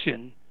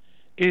revocation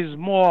is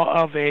more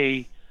of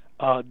a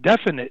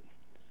definite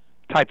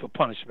type of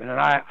punishment,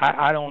 and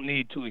I don't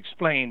need to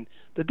explain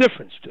the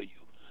difference to you.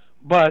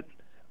 But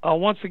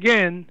once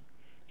again,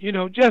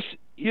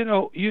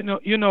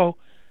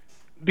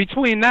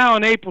 between now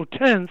and April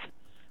 10th,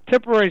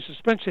 temporary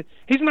suspension,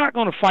 he's not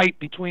going to fight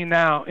between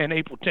now and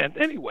April 10th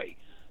anyway.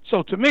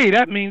 So to me,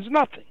 that means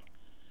nothing.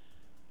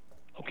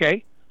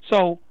 Okay?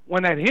 So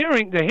when the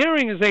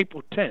hearing is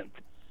April 10th,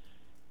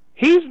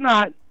 he's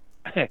not,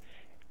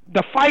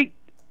 the fight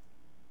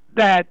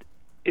that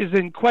is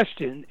in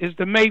question is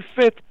the May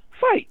 5th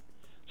fight.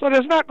 So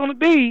there's not going to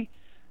be,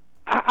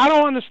 I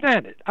don't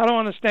understand it. I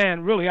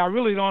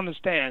really don't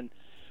understand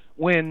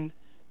when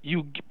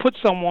you put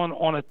someone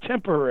on a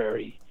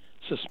temporary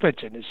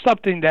suspension. It's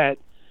something that,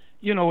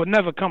 would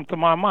never come to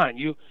my mind.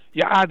 You're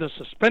either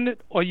suspended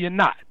or you're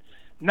not.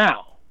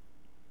 Now,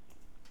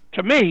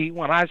 to me,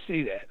 when I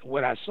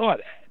saw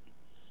that,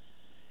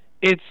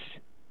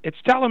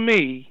 it's telling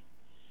me,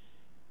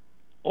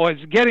 or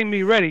it's getting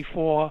me ready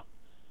for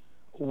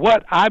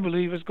what I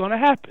believe is going to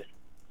happen.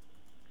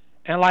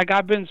 And like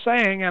I've been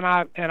saying, and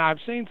I've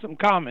seen some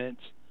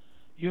comments,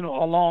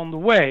 along the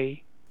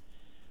way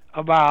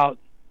about,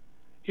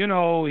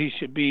 he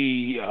should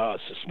be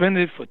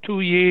suspended for 2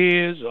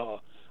 years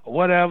or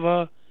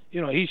whatever.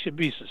 He should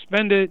be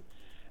suspended.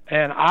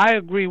 And I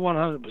agree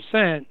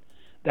 100%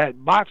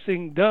 that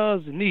boxing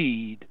does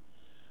need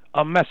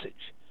a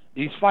message.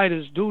 These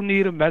fighters do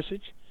need a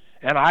message,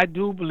 and I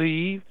do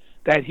believe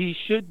that he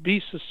should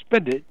be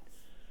suspended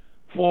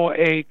for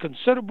a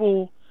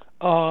considerable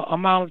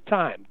amount of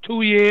time,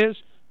 2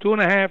 years,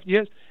 2.5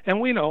 years,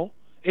 and we know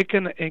it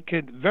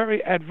can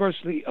very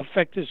adversely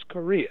affect his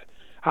career.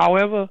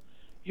 However,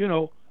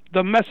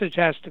 the message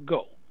has to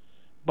go.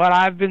 But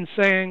I've been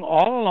saying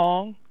all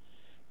along,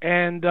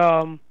 and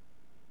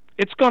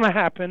it's going to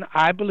happen,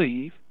 I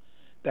believe,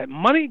 that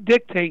money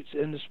dictates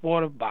in the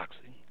sport of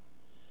boxing,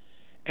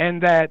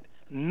 and that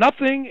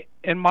nothing,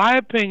 in my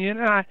opinion,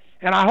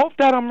 and I hope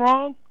that I'm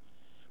wrong,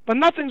 but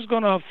nothing is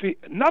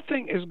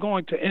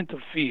going to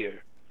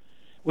interfere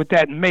with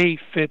that May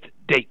 5th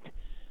date.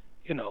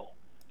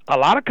 A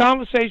lot of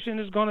conversation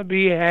is going to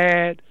be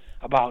had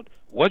about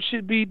what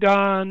should be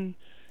done.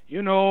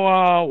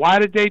 Why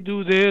did they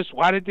do this?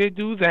 Why did they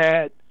do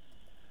that?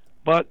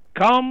 But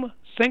come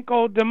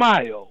Cinco de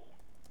Mayo,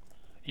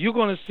 you're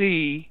going to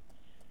see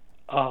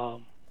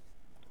you're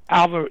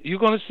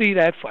going to see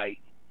that fight,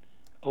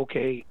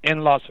 okay, in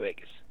Las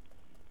Vegas.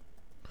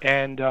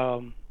 And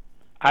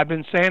I've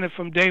been saying it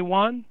from day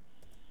one,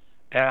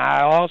 and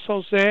I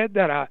also said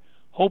that I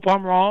hope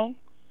I'm wrong,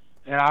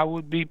 and I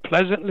would be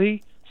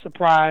pleasantly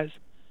surprised.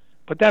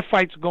 But that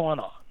fight's going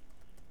on.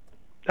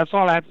 That's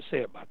all I have to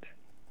say about that.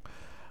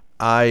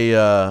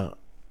 I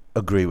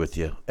agree with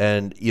you,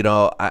 and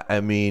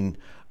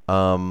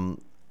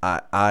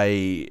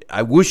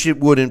I wish it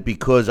wouldn't,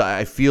 because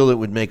I feel it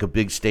would make a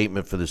big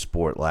statement for the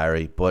sport,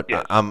 Larry. But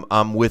yes.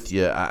 I'm with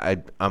you.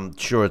 I'm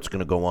sure it's going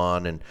to go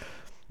on, and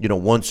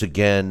once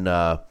again,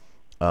 I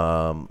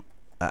don't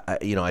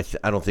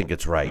think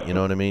it's right. You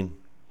know what I mean?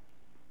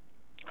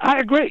 I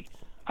agree,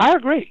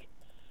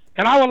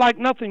 and I would like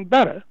nothing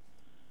better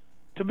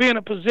to be in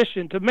a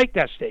position to make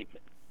that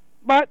statement.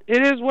 But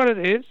it is what it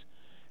is.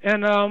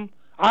 And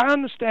I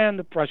understand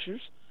the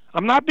pressures.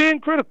 I'm not being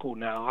critical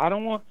now. I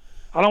don't want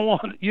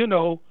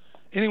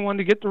anyone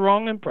to get the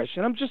wrong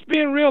impression. I'm just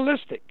being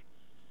realistic.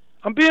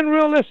 I'm being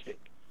realistic.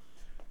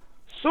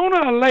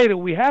 Sooner or later,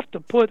 we have to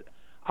put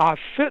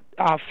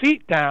our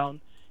feet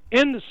down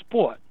in the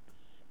sport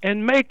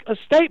and make a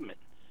statement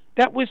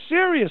that we're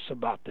serious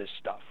about this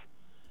stuff.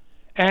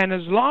 And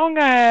as long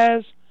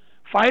as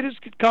fighters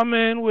could come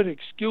in with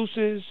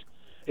excuses,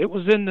 it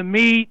was in the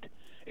meat,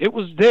 it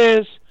was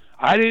this,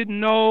 I didn't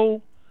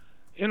know,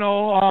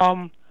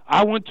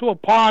 I went to a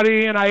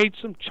party and I ate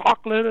some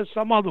chocolate or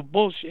some other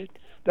bullshit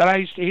that I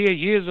used to hear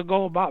years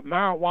ago about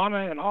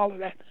marijuana and all of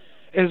that.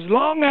 As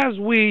long as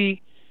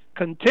we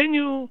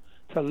continue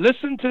to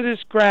listen to this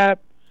crap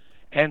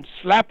and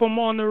slap them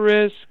on the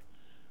wrist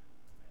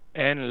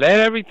and let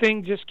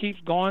everything just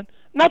keep going,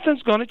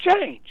 nothing's going to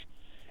change.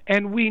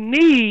 And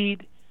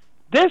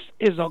this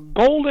is a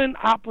golden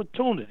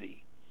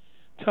opportunity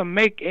to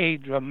make a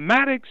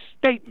dramatic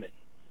statement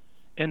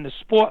in the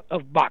sport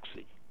of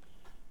boxing.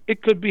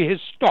 It could be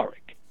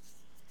historic.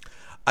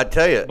 I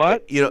tell you,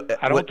 but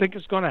I don't think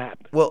it's going to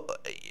happen. Well,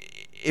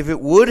 if it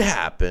would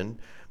happen,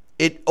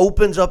 it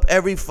opens up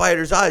every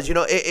fighter's eyes.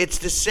 It's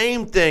the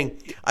same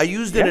thing. I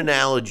used an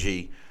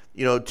analogy.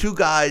 Two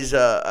guys,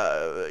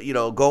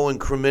 go and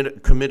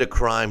commit a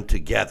crime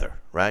together,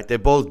 right? They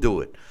both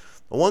do it.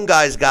 One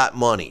guy's got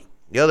money.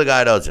 The other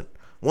guy doesn't.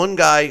 One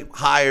guy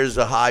hires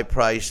a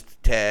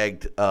high-priced,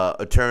 tagged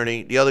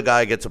attorney. The other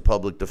guy gets a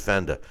public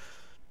defender.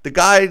 The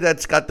guy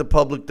that's got the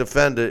public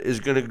defender is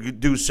going to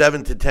do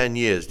 7 to 10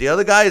 years. The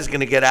other guy is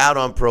going to get out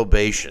on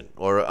probation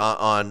or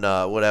on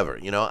whatever.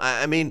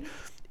 I mean,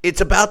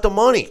 it's about the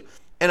money.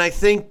 And I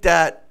think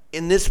that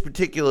in this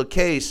particular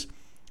case,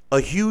 a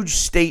huge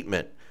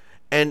statement,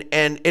 and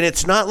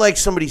it's not like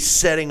somebody's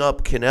setting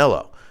up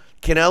Canelo.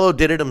 Canelo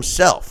did it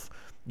himself,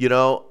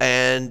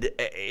 and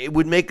it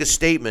would make a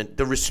statement.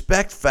 The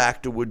respect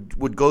factor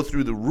would go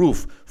through the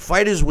roof.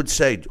 Fighters would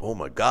say, oh,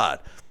 my God.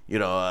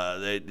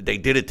 They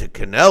did it to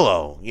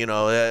Canelo.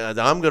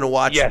 I'm going to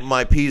watch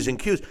my P's and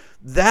Q's.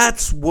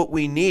 That's what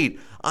we need.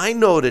 I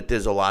know that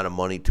there's a lot of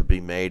money to be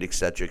made, et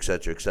cetera, et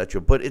cetera, et cetera,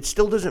 but it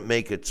still doesn't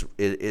make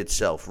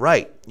itself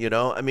right.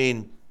 I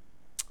mean,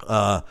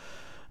 don't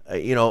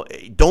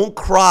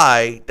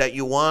cry that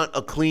you want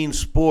a clean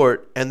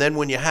sport, and then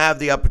when you have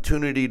the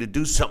opportunity to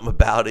do something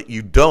about it,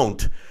 you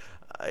don't.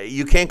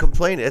 You can't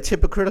complain. It's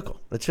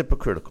hypocritical.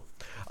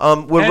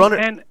 We're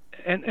running.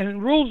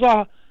 And rules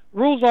are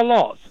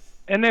laws.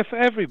 And they're for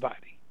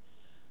everybody,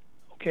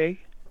 okay?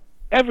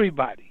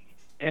 Everybody,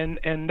 and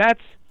that's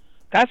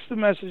the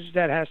message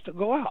that has to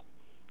go out.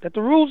 That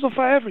the rules are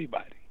for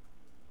everybody.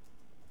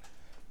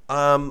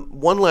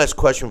 One last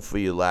question for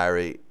you,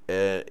 Larry.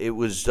 It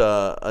was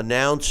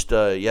announced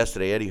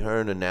yesterday. Eddie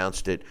Hearn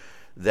announced it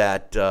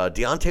that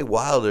Deontay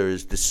Wilder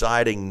is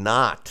deciding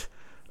not,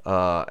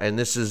 and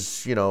this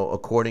is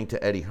according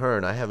to Eddie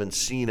Hearn. I haven't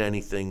seen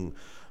anything,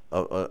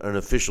 an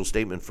official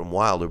statement from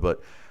Wilder,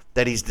 but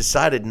that he's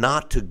decided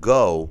not to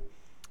go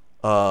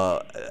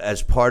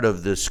as part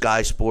of the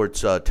Sky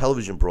Sports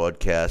television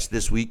broadcast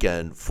this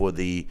weekend for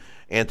the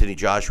Anthony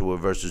Joshua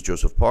versus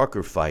Joseph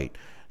Parker fight.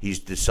 He's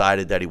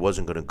decided that he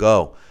wasn't going to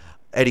go.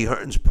 Eddie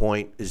Hearn's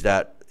point is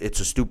that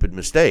it's a stupid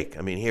mistake.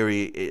 I mean, here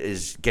he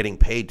is getting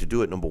paid to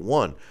do it, number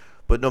one.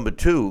 But number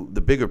two, the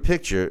bigger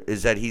picture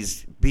is that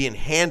he's being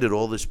handed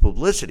all this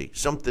publicity,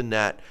 something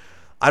that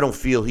I don't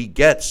feel he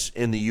gets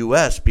in the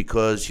U.S.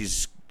 because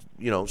he's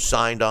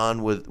signed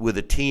on with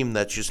a team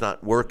that's just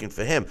not working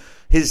for him.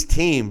 His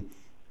team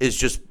is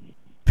just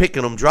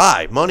picking him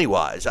dry,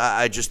 money-wise.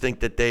 I just think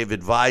that they've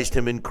advised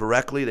him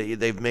incorrectly.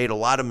 They've made a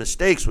lot of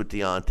mistakes with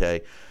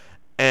Deontay,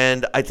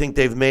 and I think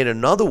they've made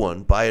another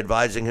one by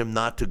advising him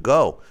not to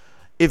go.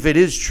 If it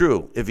is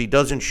true, if he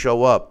doesn't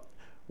show up,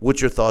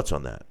 what's your thoughts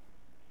on that?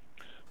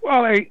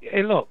 Well,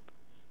 hey, look,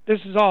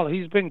 this is all.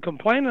 He's been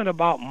complaining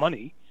about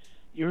money.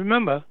 You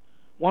remember,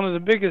 one of the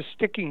biggest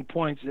sticking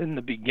points in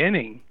the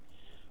beginning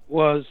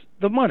was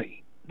the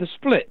money, the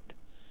split.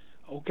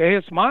 Okay,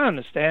 it's my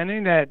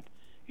understanding that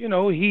he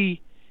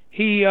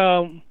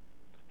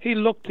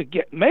looked to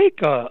make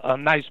a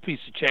nice piece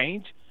of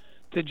change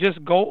to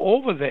just go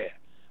over there.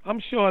 I'm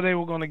sure they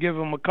were going to give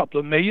him a couple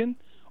of million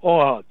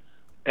or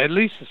at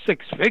least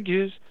 6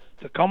 figures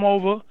to come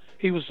over.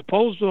 He was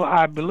supposed to,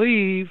 I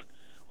believe,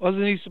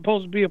 wasn't he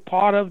supposed to be a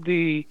part of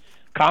the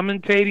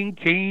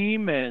commentating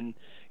team? And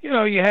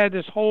you had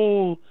this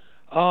whole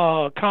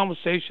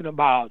conversation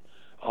about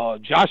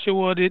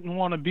Joshua didn't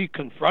want to be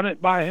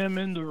confronted by him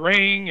in the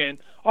ring and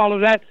all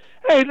of that.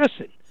 Hey,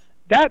 listen,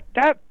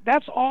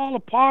 that's all a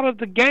part of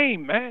the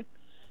game, man.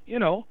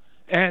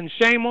 And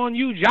shame on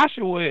you,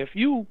 Joshua, if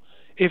you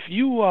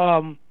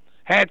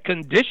had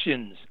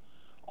conditions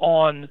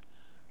on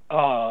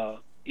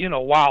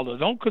Wilder.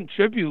 Don't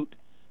contribute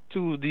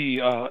to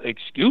the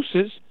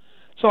excuses.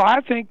 So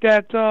I think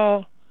that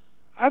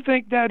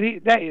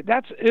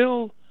that's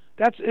ill.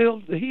 That's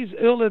ill. He's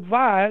ill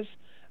advised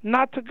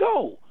not to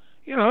go.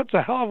 It's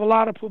a hell of a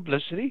lot of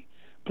publicity.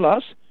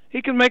 Plus,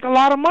 he can make a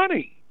lot of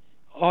money.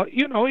 Or,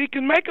 he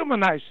can make him a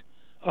nice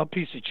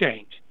piece of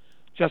change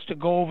just to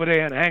go over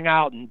there and hang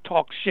out and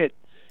talk shit,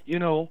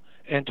 and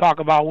talk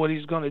about what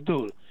he's going to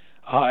do.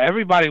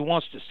 Everybody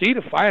wants to see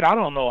the fight. I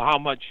don't know how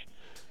much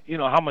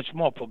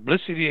more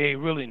publicity they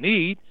really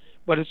need,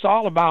 but it's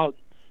all about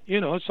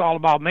It's all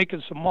about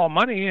making some more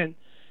money, and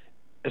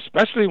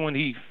especially when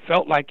he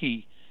felt like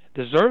he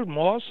deserved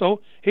more.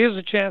 So here's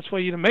a chance for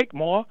you to make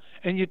more,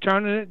 and you're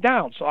turning it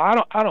down. So I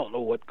don't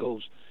know what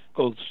goes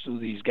through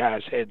these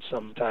guys' heads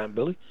sometime,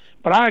 Billy.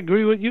 But I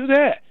agree with you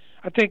there.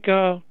 I think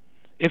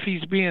if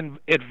he's being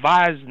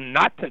advised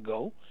not to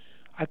go,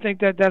 I think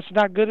that's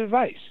not good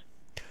advice.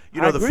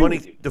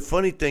 The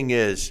funny thing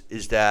is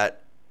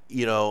that,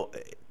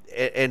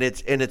 and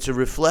it's a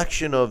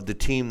reflection of the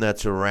team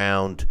that's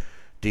around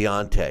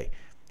Deontay.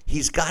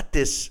 He's got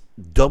this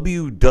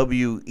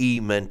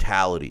WWE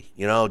mentality,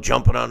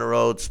 jumping on the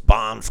ropes,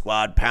 bomb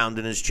squad,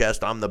 pounding his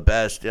chest, I'm the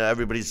best,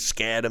 everybody's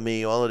scared of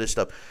me, all of this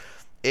stuff.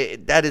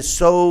 That is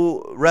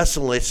so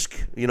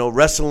wrestling-esque.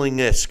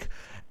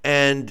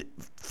 And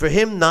for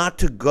him not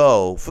to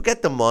go,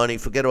 forget the money,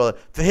 forget all that,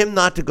 for him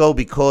not to go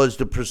because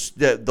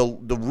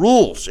the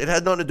rules, it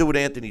had nothing to do with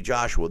Anthony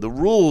Joshua. The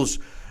rules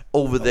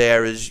over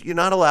there is you're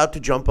not allowed to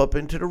jump up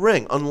into the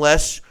ring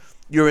unless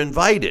you're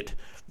invited,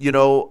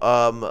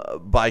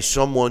 by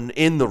someone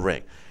in the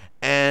ring.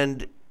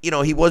 And,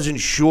 he wasn't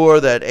sure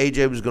that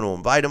AJ was going to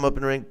invite him up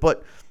in the ring.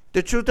 But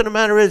the truth of the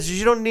matter is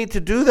you don't need to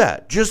do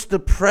that. Just the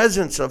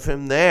presence of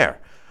him there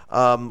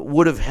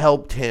would have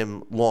helped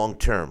him long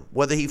term.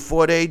 Whether he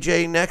fought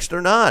AJ next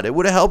or not, it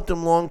would have helped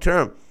him long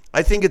term.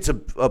 I think it's a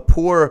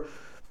poor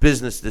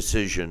business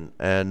decision,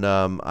 and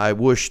I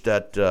wish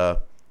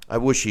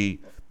he,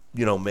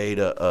 made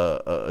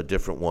a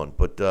different one.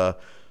 But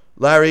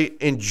Larry,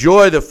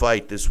 enjoy the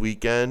fight this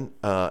weekend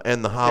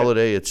and the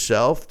holiday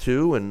itself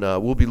too, and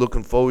we'll be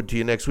looking forward to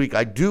you next week.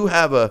 I do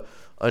have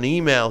an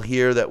email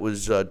here that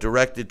was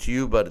directed to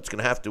you, but it's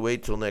going to have to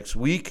wait till next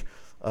week.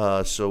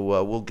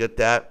 So we'll get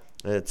that.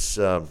 It's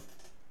another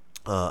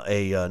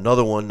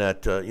one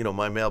that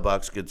my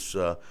mailbox gets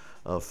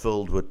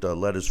filled with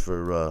letters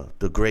for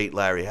the great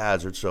Larry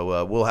Hazard.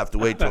 So we'll have to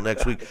wait till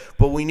next week.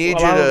 But we need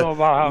you to. I don't know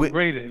about how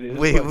great it is.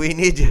 We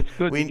need you.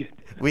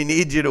 We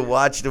need you to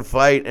watch the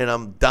fight, and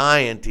I'm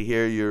dying to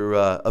hear your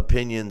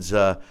opinions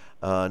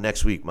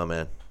next week, my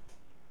man.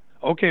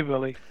 Okay,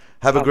 Billy.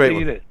 Have a great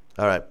one. Then.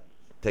 All right.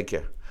 Take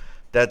care.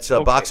 That's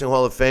Boxing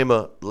Hall of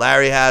Famer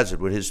Larry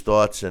Hazard with his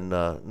thoughts, and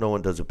no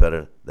one does it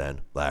better than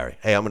Larry.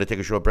 Hey, I'm going to take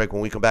a short break.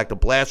 When we come back, the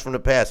Blast from the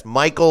Past.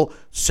 Michael,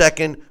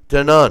 second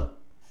to none.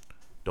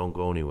 Don't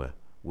go anywhere.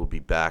 We'll be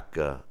back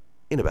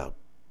in about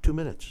 2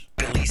 minutes.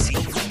 Billy C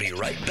will be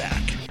right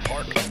back.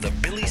 Part of the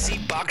Billy C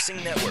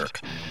Boxing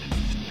Network.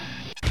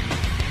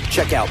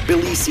 Check out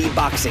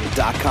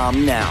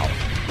BillyCBoxing.com now,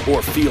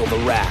 or feel the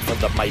wrath of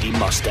the mighty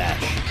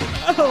mustache.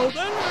 Oh,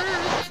 that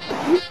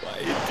hurts. Why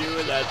are you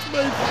doing that to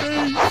my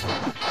face?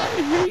 I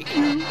hate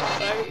you.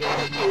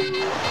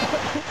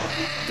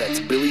 That's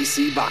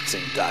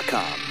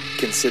BillyCBoxing.com.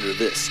 Consider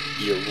this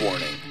your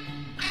warning.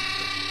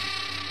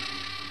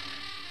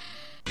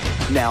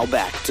 Now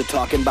back to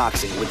Talkin'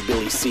 Boxing with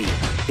Billy C.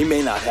 He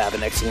may not have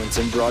an Excellence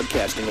in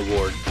Broadcasting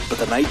award, but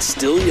the night's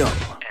still young.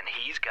 And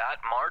he's got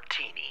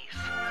martinis.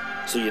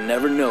 So you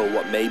never know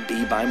what may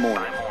be by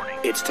morning.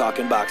 It's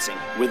Talkin' Boxing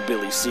with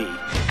Billy C.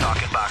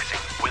 Talkin' Boxing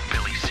with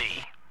Billy C.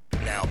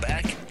 Now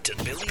back to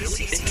Billy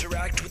C.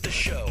 Interact with the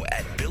show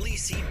at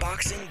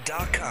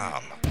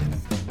BillyCBoxing.com.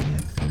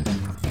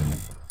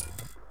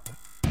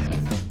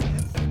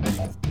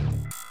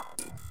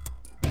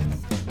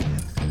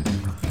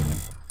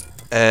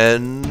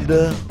 And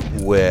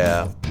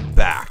we're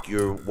back.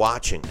 You're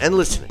watching and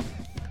listening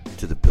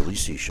to the Billy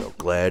C. Show.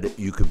 Glad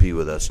you could be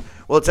with us.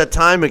 Well, it's that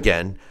time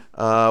again.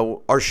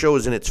 Our show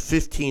is in its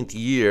 15th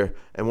year,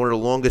 and one of the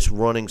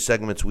longest-running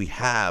segments we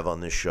have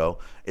on this show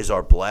is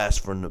our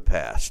Blast from the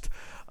Past.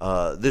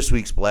 This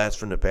week's Blast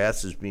from the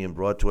Past is being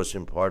brought to us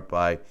in part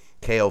by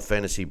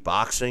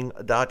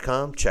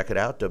KOFantasyBoxing.com. Check it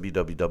out,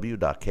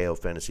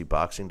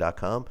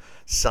 www.KOFantasyBoxing.com.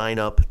 Sign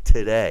up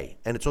today.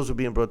 And it's also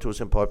being brought to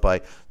us in part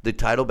by the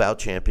Title Bout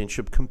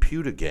Championship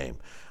computer game.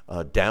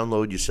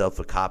 Download yourself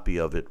a copy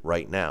of it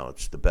right now.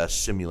 It's the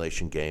best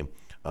simulation game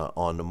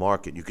on the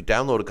market. You could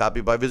download a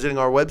copy by visiting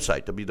our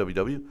website,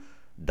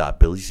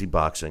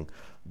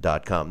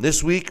 www.BillyCBoxing.com.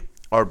 This week,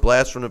 our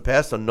Blast from the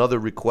Past, another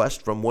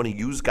request from one of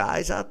you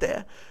guys out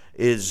there,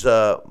 is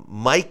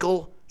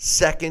Michael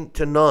Second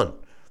to None,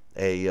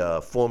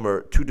 a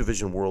former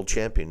two-division world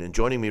champion. And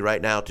joining me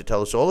right now to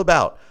tell us all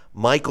about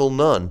Michael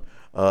Nunn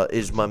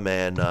is my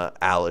man,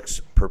 Alex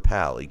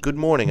Perpali. Good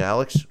morning,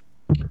 Alex.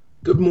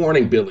 Good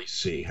morning, Billy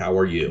C. How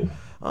are you?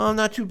 Oh,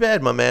 not too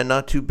bad, my man,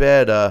 not too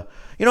bad. I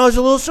was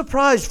a little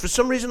surprised. For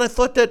some reason, I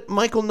thought that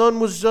Michael Nunn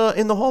was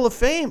in the Hall of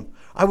Fame.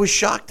 I was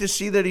shocked to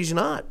see that he's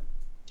not.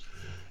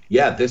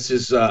 Yeah, this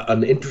is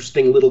an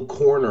interesting little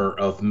corner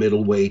of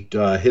middleweight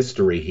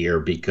history here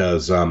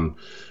because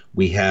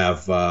we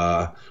have,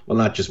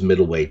 not just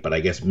middleweight, but I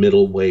guess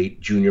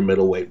middleweight, junior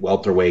middleweight,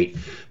 welterweight,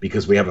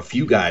 because we have a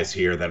few guys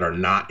here that are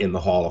not in the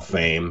Hall of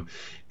Fame,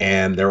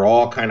 and they're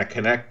all kind of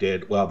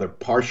connected. Well, they're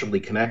partially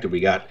connected. We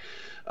got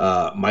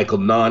Michael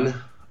Nunn,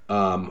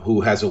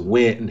 who has a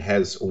win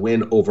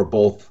over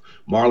both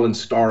Marlon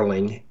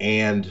Starling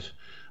and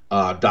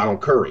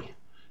Donald Curry.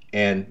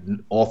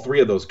 And all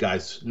three of those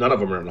guys, none of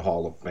them are in the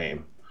Hall of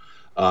Fame.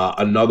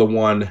 Another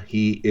one,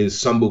 he is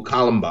Sambu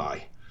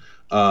Kalambai,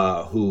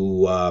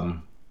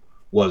 who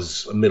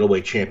was a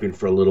middleweight champion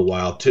for a little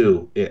while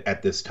too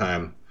at this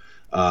time.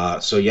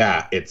 So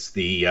yeah, it's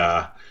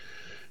the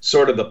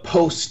sort of the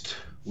post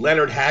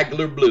Leonard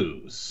Hagler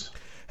blues.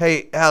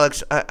 Hey,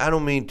 Alex, I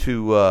don't mean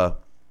to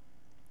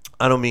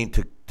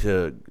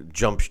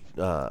jump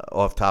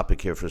off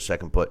topic here for a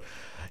second, but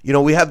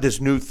we have this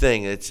new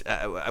thing. It's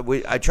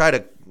I try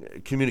to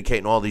communicate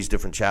in all these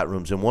different chat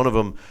rooms, and one of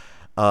them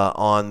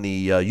on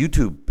the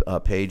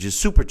YouTube page is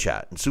Super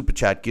Chat, and Super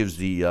Chat gives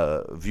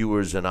the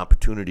viewers an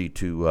opportunity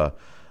to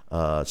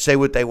say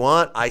what they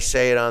want. I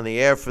say it on the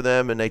air for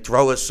them, and they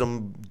throw us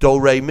some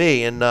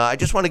do-re-mi. And I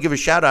just want to give a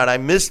shout-out. I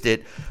missed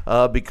it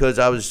because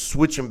I was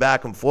switching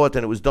back and forth,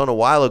 and it was done a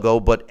while ago.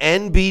 But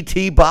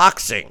NBT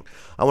Boxing,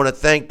 I want to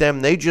thank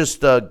them. They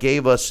just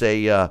gave us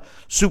a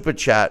Super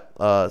Chat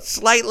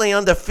slightly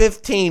under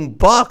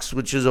 $15,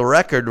 which is a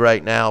record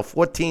right now,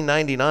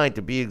 $14.99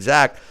 to be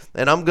exact.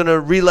 And I'm going to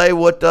relay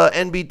what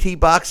NBT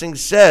Boxing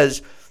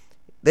says.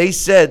 They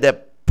said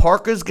that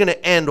Parker's going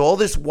to end all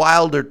this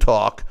Wilder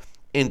talk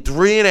in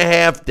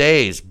 3.5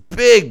 days.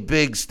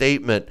 Big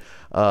statement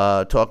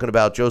talking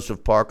about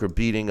Joseph Parker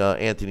beating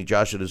Anthony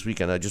Joshua this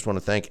weekend. I just want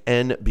to thank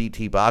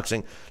NBT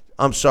Boxing.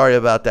 I'm sorry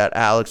about that,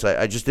 Alex.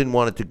 I just didn't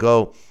want it to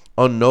go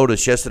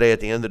unnoticed. Yesterday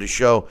at the end of the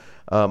show,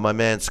 my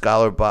man,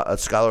 Scholar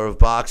of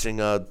Boxing,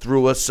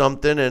 threw us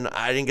something, and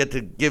I didn't get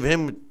to give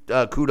him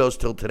kudos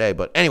till today.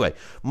 But anyway,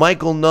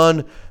 Michael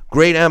Nunn,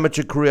 great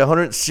amateur career,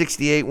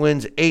 168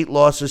 wins, 8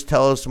 losses.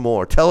 Tell us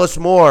more. Tell us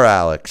more,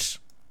 Alex.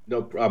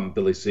 No problem,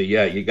 Billy C.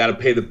 Yeah, you got to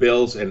pay the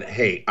bills. And,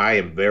 hey, I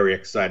am very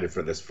excited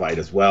for this fight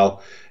as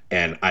well.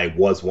 And I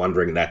was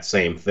wondering that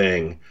same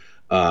thing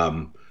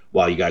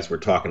while you guys were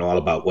talking all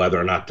about whether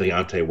or not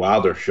Deontay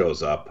Wilder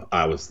shows up.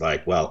 I was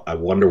like, well, I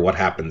wonder what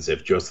happens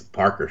if Joseph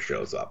Parker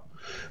shows up.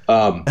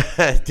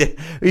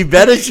 He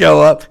better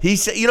show up. He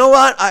said, you know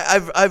what?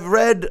 I've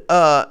read,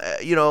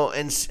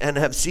 and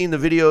have seen the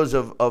videos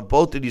of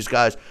both of these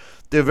guys.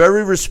 They're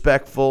very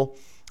respectful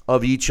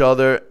of each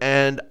other,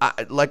 and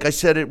like I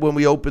said it when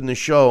we opened the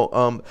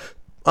show,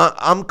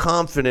 I'm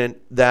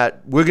confident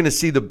that we're going to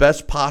see the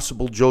best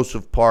possible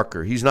Joseph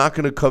Parker. He's not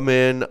going to come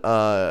in,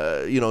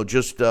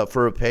 just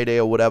for a payday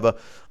or whatever.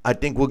 I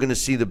think we're going to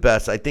see the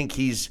best. I think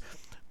he's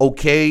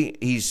okay.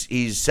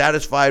 He's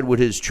satisfied with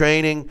his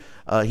training.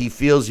 He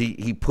feels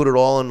he put it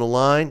all on the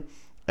line.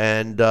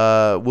 And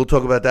we'll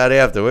talk about that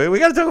after. We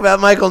got to talk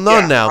about Michael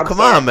Nunn now. Come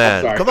on,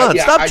 man. Come on.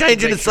 Stop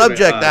changing the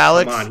subject,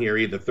 Alex. Come on here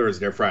either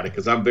Thursday or Friday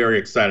because I'm very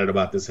excited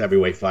about this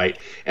heavyweight fight.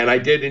 And I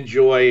did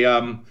enjoy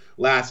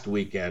last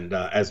weekend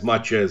as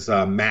much as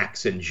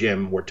Max and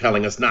Jim were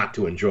telling us not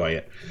to enjoy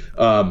it.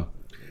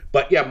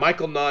 But, yeah,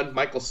 Michael Nunn,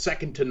 Michael's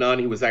second to none.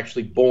 He was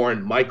actually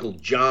born Michael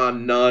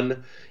John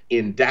Nunn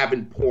in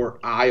Davenport,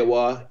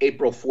 Iowa,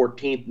 April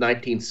 14th,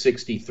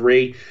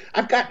 1963.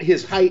 I've got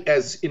his height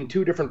as in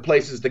 2 different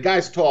places. The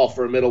guy's tall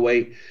for a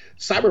middleweight.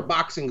 Cyber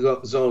Boxing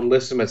Zone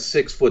lists him as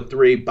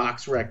 6'3".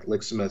 BoxRec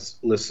lists him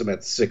at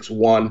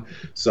 6'1".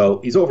 So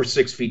he's over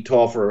 6 feet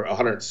tall for a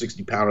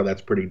 160 pounder.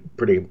 That's pretty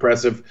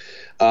impressive.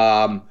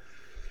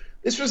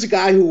 This was a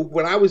guy who,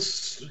 when I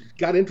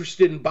got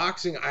interested in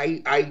boxing,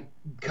 I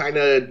kind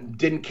of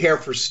didn't care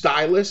for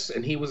stylists,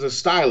 and he was a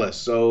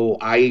stylist. So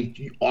I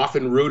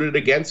often rooted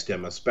against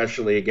him,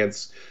 especially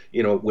against,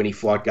 when he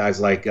fought guys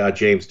like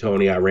James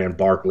Toney, Iran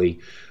Barkley,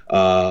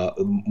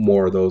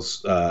 more of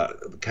those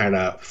kind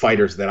of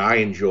fighters that I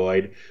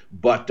enjoyed.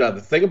 But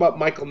the thing about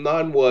Michael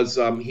Nunn was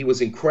he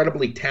was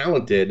incredibly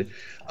talented,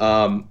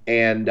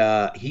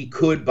 and he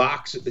could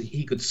box.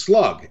 He could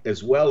slug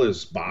as well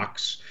as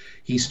box.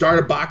 He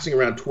started boxing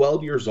around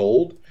 12 years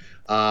old.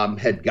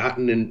 Had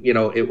gotten in,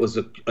 it was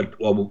a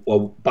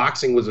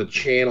boxing was a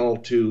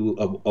channel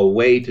a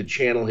way to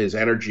channel his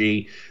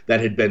energy that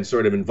had been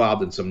sort of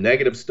involved in some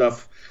negative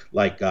stuff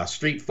like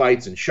street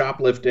fights and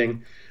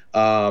shoplifting.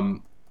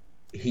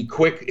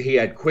 He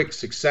had quick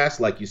success,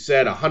 like you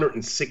said,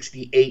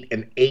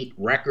 168-8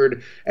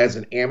 record as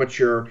an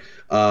amateur,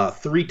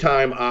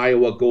 3-time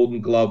Iowa Golden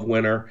Glove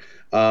winner,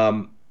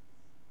 and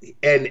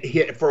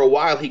for a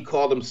while he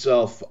called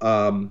himself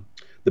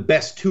the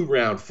best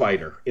 2-round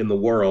fighter in the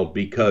world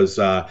because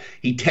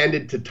he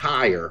tended to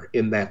tire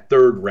in that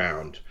 3rd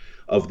round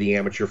of the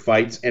amateur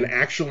fights. And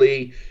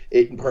actually,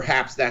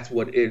 perhaps that's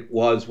what it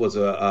was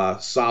a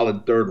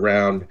solid 3rd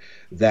round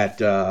that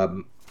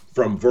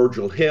from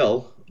Virgil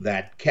Hill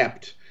that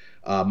kept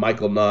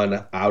Michael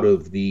Nunn out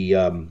of the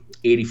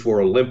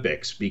 84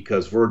 Olympics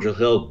because Virgil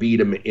Hill beat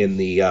him in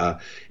the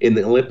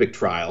Olympic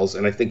trials.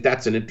 And I think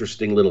that's an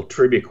interesting little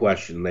trivia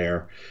question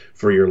there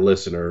for your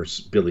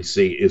listeners, Billy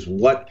C., is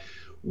what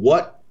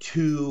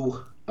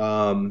 2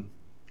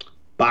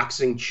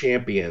 boxing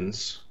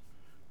champions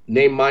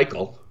named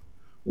Michael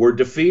were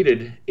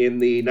defeated in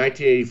the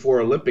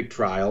 1984 Olympic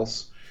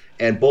trials,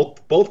 and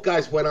both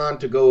guys went on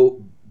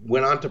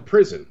to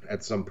prison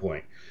at some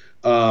point.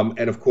 And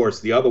of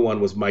course, the other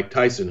one was Mike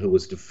Tyson, who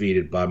was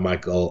defeated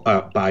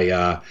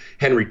by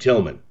Henry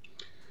Tillman.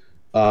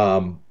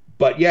 But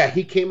But yeah,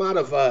 he came out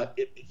of,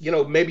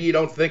 maybe you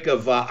don't think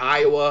of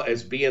Iowa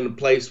as being a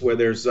place where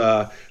there's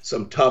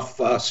some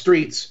tough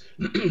streets,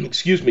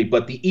 excuse me,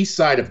 but the east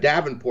side of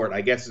Davenport,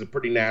 I guess, is a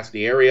pretty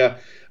nasty area.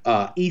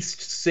 East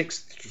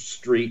 6th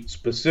Street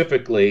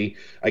specifically,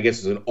 I guess,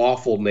 is an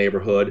awful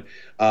neighborhood.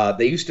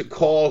 They used to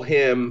call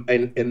him,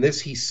 and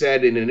this he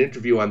said in an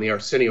interview on the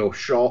Arsenio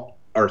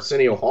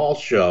Hall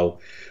show,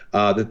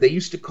 that they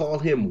used to call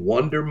him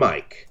Wonder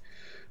Mike,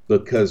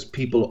 because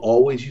people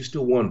always used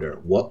to wonder,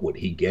 what would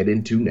he get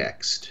into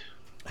next?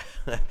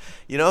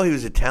 He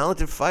was a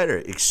talented fighter,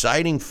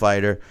 exciting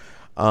fighter.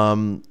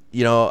 When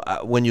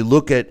you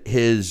look at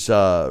his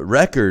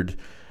record,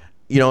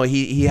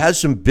 he has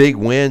some big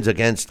wins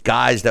against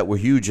guys that were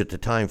huge at the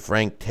time,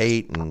 Frank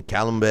Tate and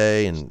Callum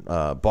Bay and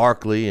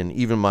Barkley, and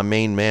even my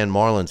main man,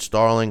 Marlon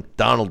Starling,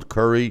 Donald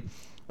Curry,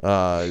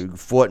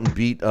 fought and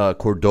beat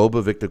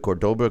Victor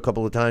Cordoba a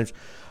couple of times.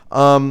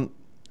 But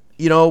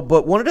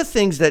one of the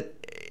things that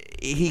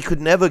he could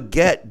never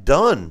get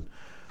done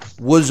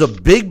was a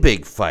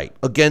big fight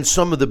against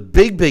some of the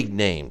big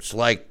names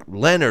like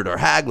Leonard or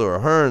Hagler or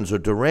Hearns or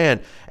Duran,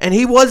 and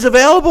he was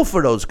available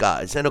for those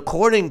guys. And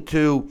according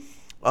to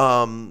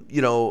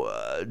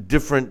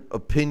different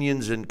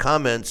opinions and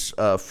comments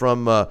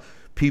from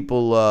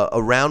people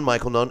around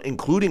Michael Nunn,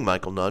 including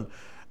Michael Nunn,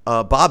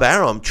 Bob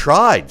Arum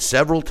tried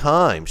several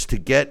times to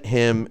get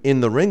him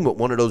in the ring with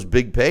one of those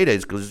big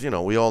paydays because,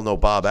 we all know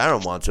Bob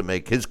Arum wants to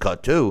make his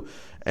cut too,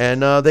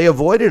 and they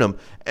avoided him.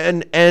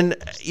 And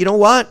you know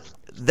what?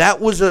 That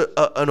was an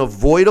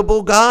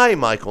avoidable guy,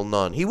 Michael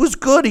Nunn. He was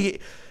good.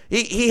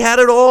 He had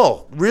it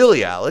all,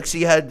 really, Alex.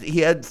 He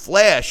had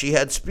flash. He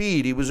had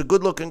speed. He was a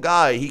good-looking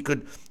guy. He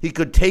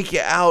could take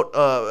you out,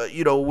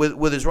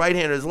 with his right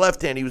hand or his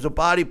left hand. He was a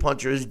body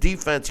puncher. His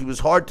defense, he was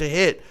hard to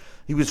hit.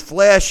 He was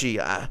flashy.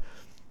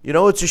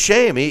 It's a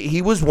shame.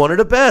 He was one of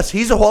the best.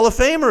 He's a Hall of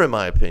Famer, in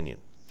my opinion.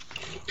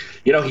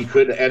 He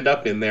could end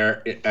up in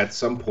there at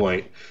some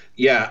point.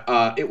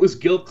 Yeah, it was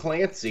Gil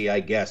Clancy, I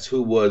guess,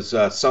 who was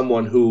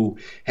someone who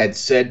had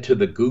said to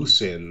the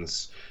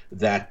Goosins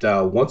that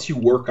once you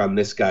work on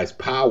this guy's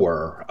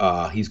power,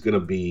 he's going to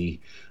be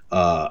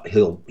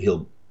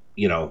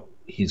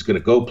he's going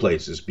to go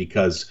places,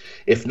 because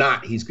if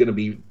not, he's going to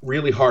be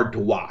really hard to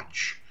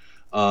watch.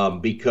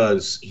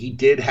 Because he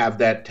did have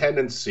that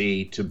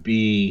tendency to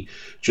be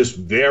just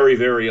very,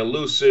 very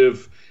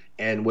elusive,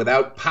 and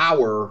without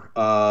power,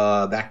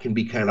 that can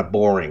be kind of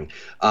boring.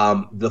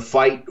 The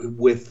fight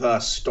with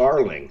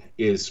Starling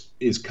is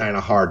kind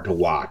of hard to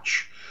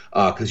watch,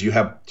 because you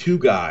have two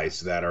guys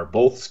that are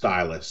both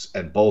stylists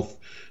and both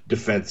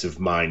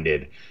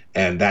defensive-minded,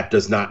 and that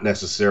does not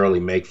necessarily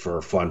make for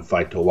a fun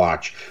fight to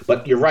watch.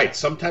 But you're right,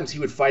 sometimes he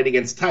would fight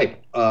against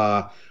type.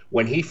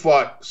 When he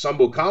fought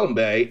Sambo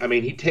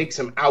Kalambe, he takes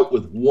him out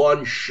with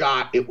one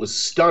shot. It was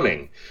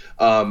stunning.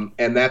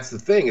 And that's the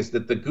thing, is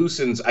that the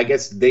Goosins, I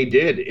guess they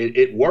did.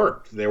 It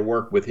worked, their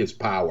work with his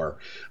power.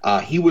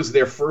 He was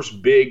their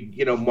first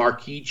big,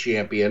 marquee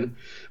champion.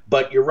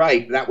 But you're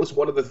right, that was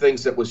one of the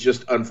things that was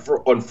just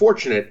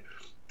unfortunate.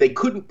 They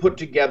couldn't put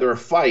together a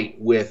fight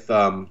with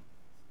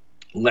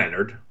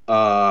Leonard.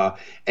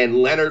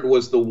 And Leonard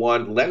was the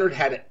one. Leonard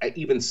had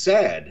even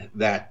said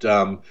that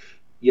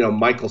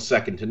Michael's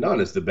second to none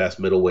is the best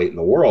middleweight in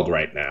the world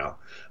right now.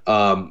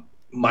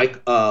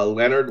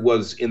 Leonard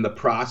was in the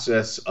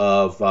process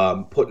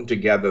of putting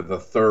together the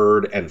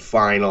third and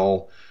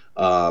final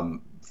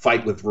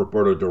fight with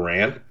Roberto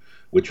Duran,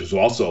 which was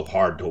also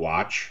hard to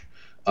watch.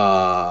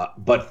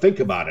 But think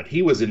about it.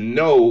 He was in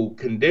no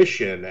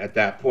condition at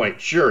that point.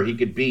 Sure, he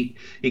could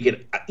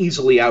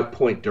easily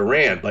outpoint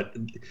Duran, but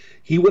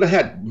he would have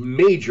had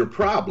major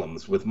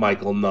problems with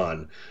Michael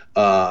Nunn,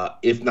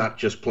 if not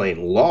just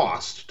plain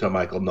lost to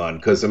Michael Nunn.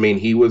 Because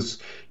he was,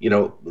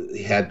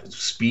 he had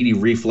speedy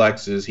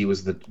reflexes. He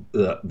was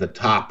the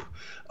top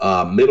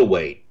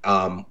middleweight.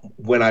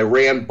 When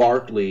Iran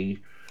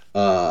Barkley,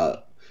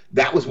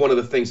 that was one of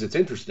the things that's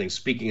interesting.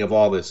 Speaking of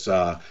all this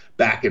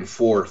back and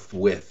forth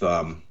with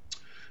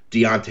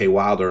Deontay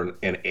Wilder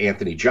and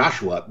Anthony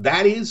Joshua,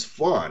 that is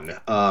fun.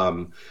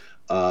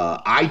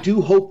 I do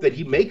hope that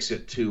he makes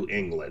it to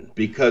England,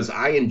 because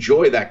I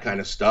enjoy that kind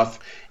of stuff.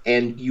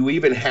 And you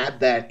even had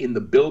that in the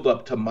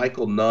build-up to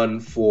Michael Nunn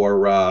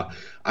for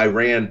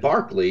Iran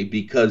Barkley,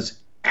 because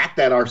at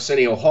that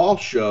Arsenio Hall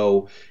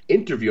show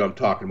interview I'm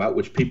talking about,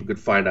 which people could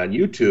find on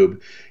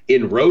YouTube,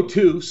 in row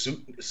 2,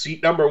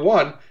 seat number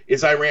 1,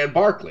 is Iran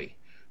Barkley.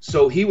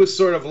 So he was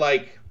sort of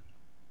like,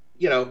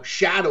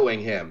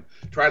 shadowing him,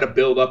 trying to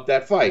build up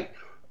that fight.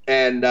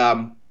 And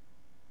that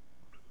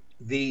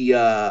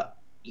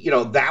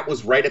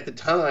was right at the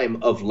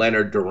time of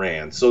Leonard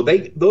Duran. So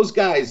those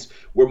guys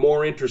were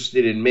more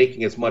interested in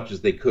making as much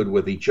as they could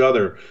with each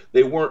other.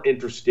 They weren't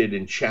interested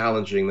in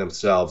challenging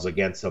themselves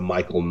against a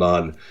Michael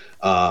Nunn,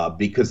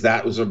 because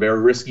that was a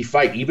very risky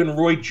fight. Even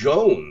Roy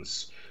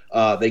Jones,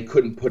 they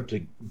couldn't put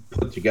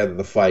together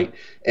the fight.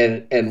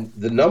 And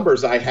the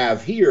numbers I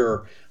have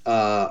here,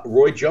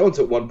 Roy Jones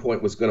at one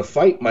point was going to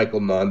fight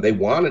Michael Nunn. They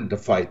wanted the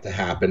fight to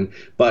happen,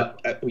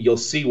 but you'll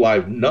see why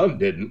Nunn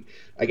didn't.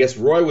 I guess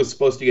Roy was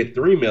supposed to get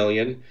 $3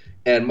 million,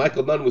 and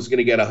Michael Nunn was going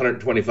to get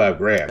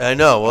 $125,000. I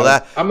know.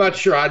 Well, I'm not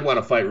sure I'd want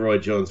to fight Roy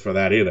Jones for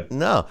that either.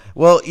 No.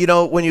 Well,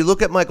 when you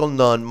look at Michael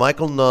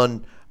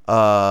Nunn,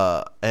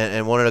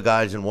 and one of the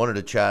guys in one of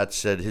the chats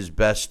said his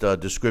best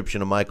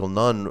description of Michael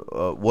Nunn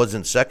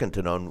wasn't second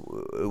to none.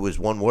 It was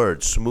one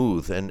word: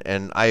 smooth.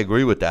 And I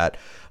agree with that.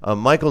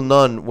 Michael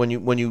Nunn, when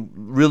you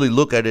really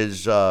look at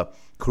his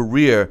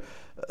career,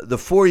 the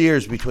 4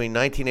 years between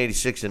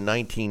 1986 and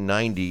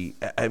 1990,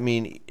 I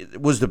mean,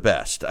 it was the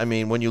best. I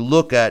mean, when you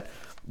look at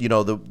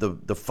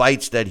the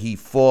fights that he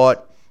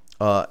fought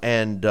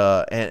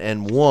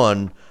and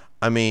won.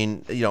 I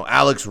mean,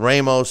 Alex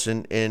Ramos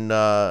in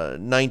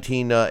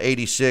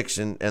 1986,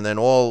 and then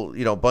all,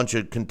 a bunch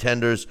of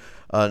contenders.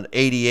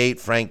 88,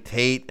 Frank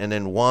Tate, and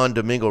then Juan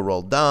Domingo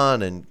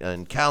Roldan,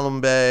 and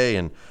Calambay,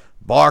 and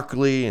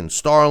Barkley, and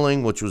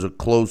Starling, which was a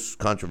close,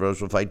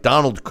 controversial fight.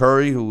 Donald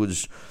Curry, who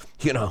was,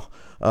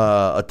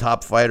 a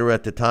top fighter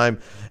at the time.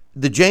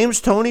 The James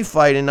Toney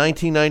fight in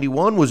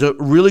 1991 was a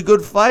really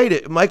good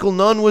fight. Michael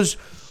Nunn was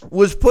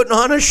putting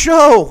on a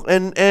show,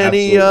 and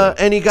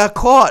he got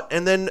caught,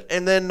 and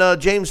then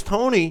James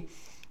Toney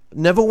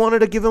never wanted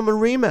to give him a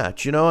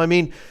rematch. I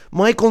mean,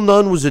 Michael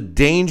Nunn was a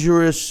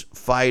dangerous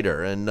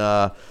fighter, and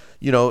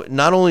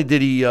not only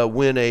did he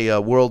win a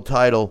world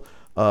title.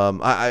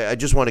 I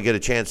just want to get a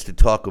chance to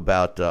talk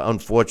about.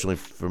 Unfortunately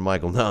for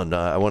Michael Nunn,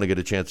 I want to get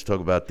a chance to talk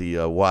about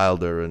the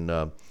Wilder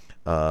and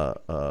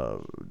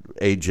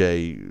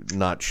AJ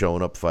not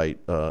showing up fight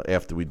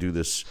after we do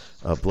this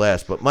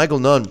blast. But Michael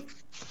Nunn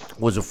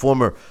was a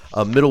former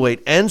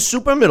middleweight and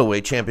super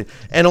middleweight champion.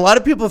 And a lot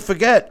of people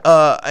forget,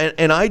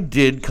 and I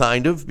did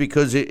kind of,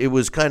 because it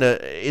was kind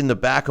of in the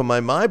back of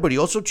my mind, but he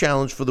also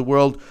challenged for the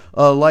world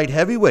light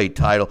heavyweight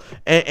title.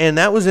 And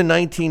that was in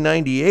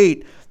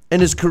 1998,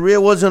 and his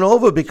career wasn't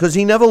over because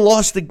he never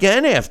lost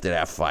again after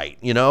that fight.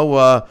 His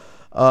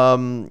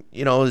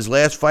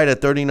last fight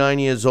at 39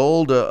 years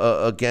old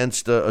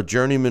against a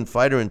journeyman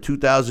fighter in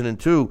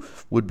 2002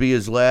 would be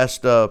his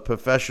last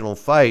professional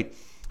fight.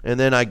 And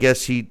then I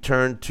guess he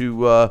turned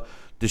to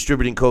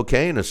distributing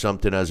cocaine or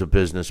something as a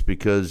business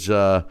because,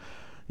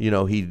 he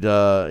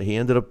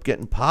ended up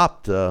getting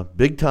popped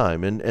big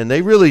time. And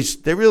they really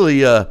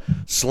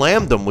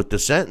slammed him with the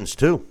sentence,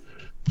 too.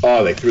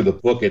 Oh, they threw the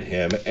book at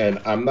him. And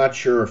I'm not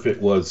sure if it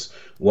was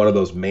one of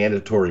those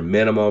mandatory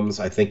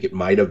minimums. I think it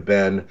might have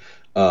been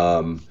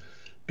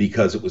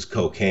because it was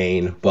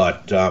cocaine.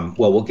 But,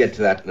 we'll get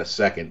to that in a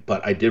second.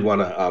 But I did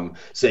want to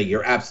say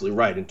you're absolutely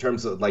right in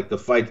terms of like the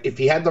fight. If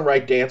he had the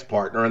right dance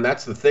partner, and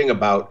that's the thing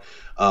about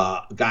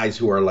guys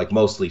who are like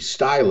mostly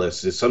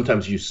stylists, is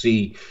sometimes you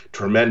see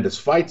tremendous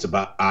fights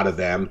out of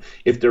them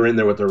if they're in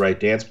there with the right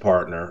dance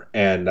partner.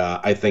 And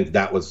I think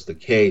that was the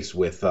case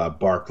with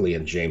Barkley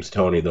and James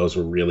Toney. Those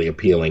were really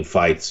appealing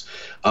fights.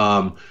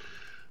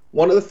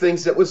 One of the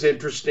things that was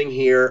interesting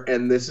here,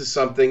 and this is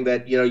something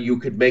that, you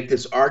could make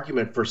this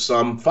argument for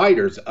some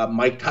fighters.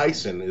 Mike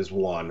Tyson is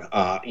one.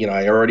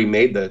 I already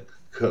made the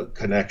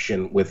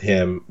connection with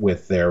him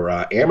with their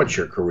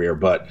amateur career.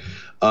 But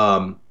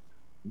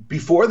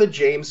before the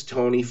James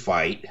Toney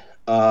fight,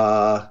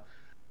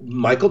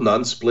 Michael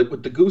Nunn split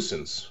with the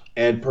Goosens.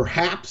 And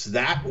perhaps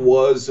that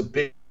was a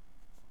big...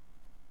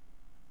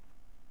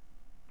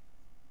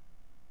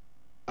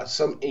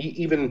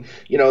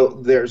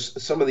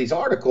 there's some of these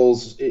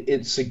articles,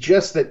 it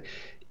suggests that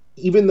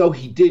even though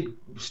he did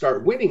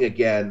start winning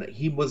again,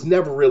 he was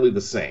never really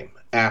the same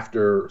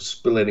after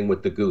splitting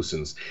with the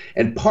Goosens.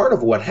 And part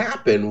of what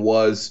happened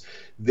was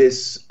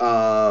this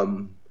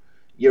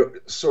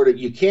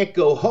you can't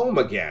go home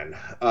again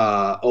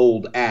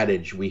old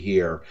adage we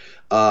hear.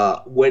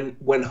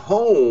 When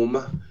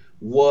home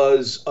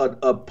was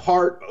a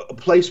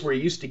place where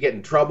you used to get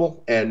in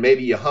trouble, and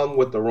maybe you hung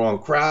with the wrong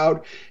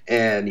crowd,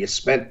 and you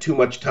spent too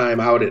much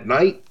time out at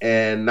night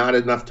and not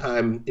enough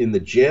time in the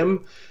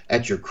gym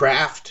at your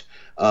craft.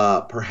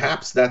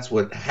 Perhaps that's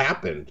what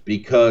happened,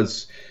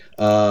 because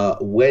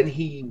when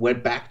he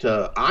went back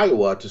to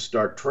Iowa to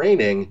start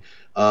training,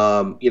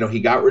 he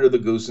got rid of the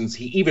Goosens.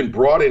 He even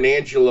brought in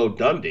Angelo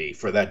Dundee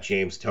for that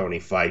James Toney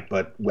fight.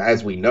 But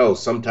as we know,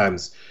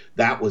 sometimes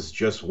that was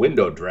just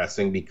window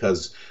dressing,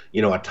 because,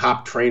 a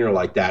top trainer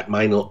like that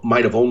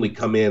might have only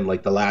come in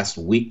like the last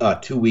week,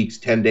 2 weeks,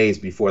 10 days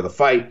before the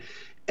fight,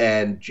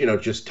 and,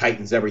 just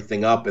tightens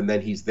everything up. And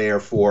then he's there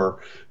for,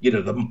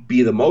 to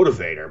be the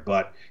motivator.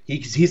 But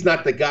he's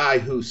not the guy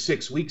who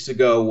 6 weeks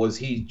ago was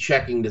he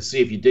checking to see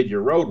if you did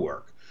your road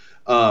work.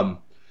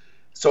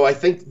 So I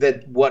think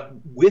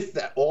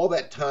that all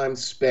that time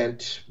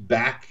spent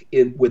back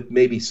in with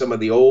maybe some of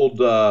the old,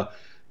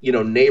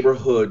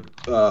 neighborhood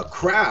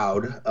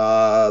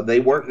crowd, they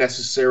weren't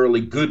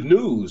necessarily good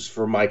news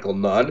for Michael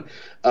Nunn.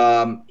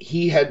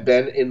 He had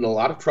been in a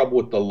lot of trouble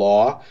with the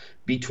law.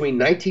 Between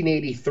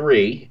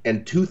 1983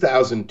 and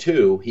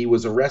 2002, he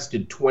was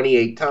arrested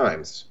 28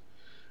 times.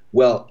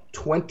 Well,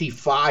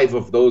 25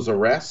 of those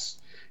arrests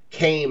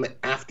came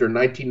after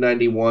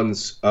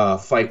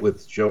 1991's fight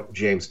with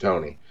James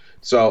Toney.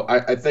 So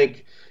I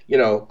think,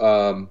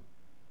 you're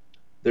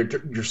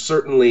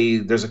certainly,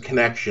 there's a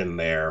connection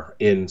there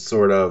in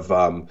sort of,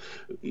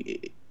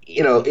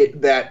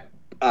 that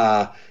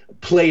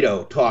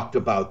Plato talked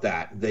about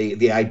that,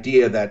 the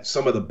idea that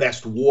some of the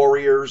best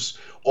warriors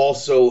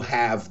also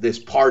have this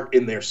part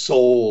in their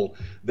soul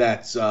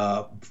that's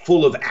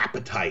full of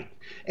appetite.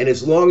 And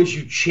as long as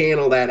you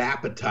channel that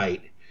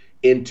appetite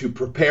into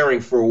preparing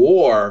for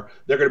war,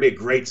 they're going to be a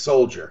great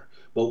soldier.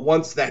 But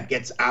once that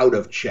gets out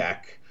of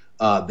check,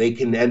 they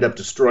can end up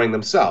destroying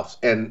themselves.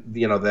 And,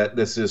 that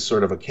this is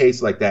sort of a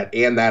case like that,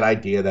 and that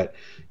idea that,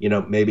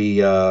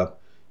 maybe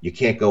you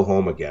can't go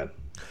home again.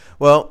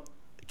 Well,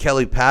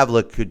 Kelly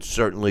Pavlik could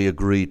certainly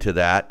agree to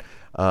that.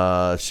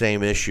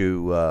 Same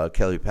issue.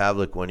 Kelly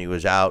Pavlik, when he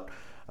was out,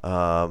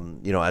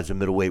 as a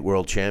middleweight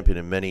world champion,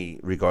 and many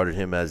regarded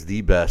him as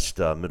the best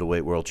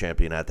middleweight world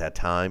champion at that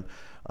time.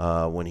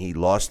 When he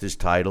lost his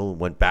title,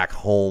 went back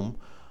home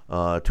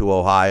to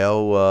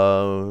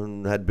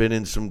Ohio, had been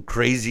in some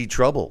crazy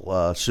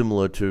trouble,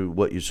 similar to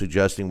what you're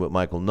suggesting with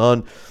Michael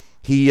Nunn.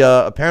 He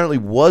apparently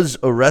was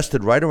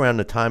arrested right around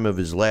the time of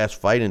his last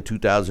fight in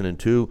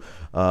 2002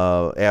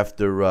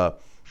 after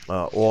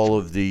all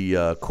of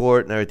the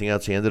court and everything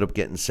else. He ended up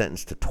getting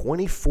sentenced to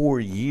 24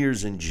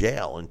 years in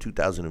jail in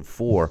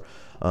 2004.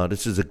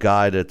 This is a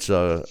guy that's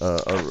a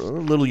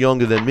little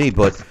younger than me,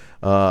 but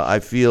I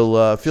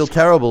feel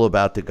terrible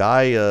about the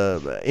guy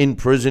in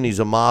prison. He's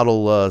a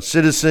model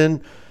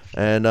citizen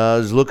and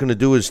is looking to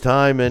do his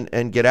time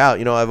and get out.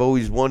 I've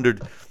always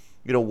wondered,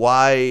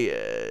 why,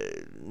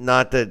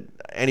 not that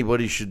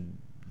anybody should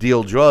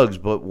deal drugs,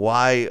 but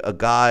why a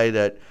guy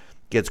that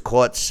gets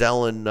caught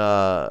selling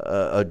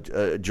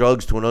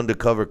drugs to an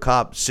undercover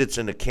cop sits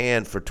in a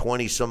can for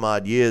 20 some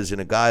odd years,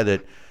 and a guy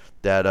that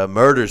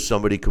murders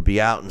somebody could be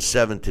out in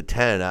 7 to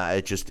 10.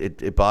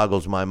 It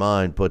boggles my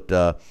mind. But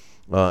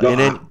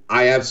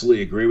I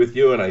absolutely agree with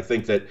you, and I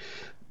think that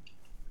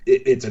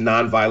it's a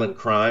nonviolent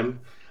crime.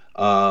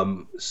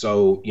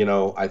 So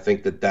I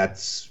think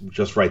that's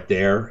just right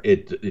there.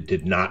 It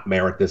did not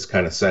merit this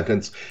kind of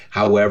sentence.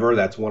 However,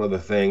 that's one of the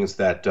things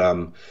that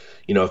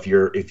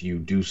if you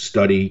do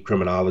study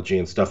criminology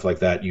and stuff like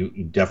that, you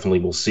definitely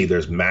will see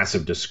there's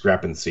massive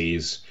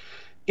discrepancies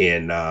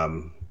in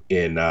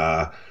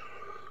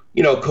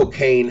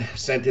cocaine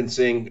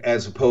sentencing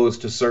as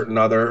opposed to certain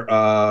other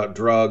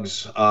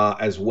drugs,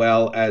 as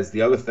well as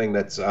the other thing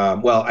that's,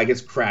 I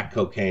guess crack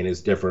cocaine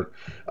is different.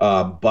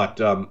 But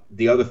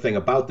the other thing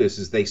about this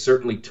is they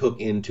certainly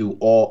took into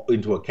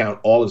account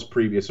all his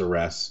previous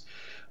arrests.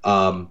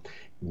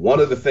 One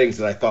of the things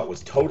that I thought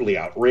was totally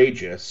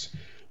outrageous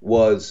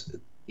was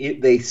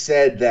they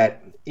said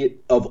that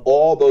of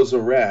all those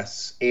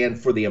arrests, and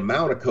for the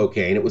amount of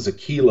cocaine, it was a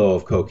kilo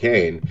of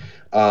cocaine,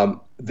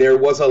 there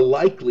was a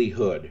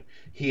likelihood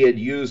he had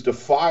used a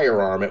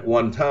firearm at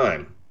one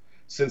time.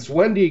 Since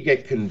when do you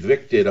get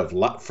convicted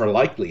for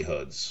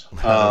likelihoods?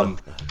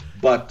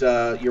 But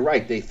you're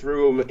right. They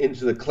threw him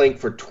into the clink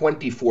for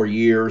 24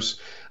 years.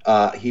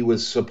 He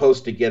was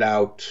supposed to get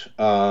out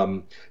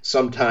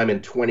sometime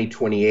in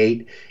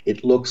 2028.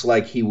 It looks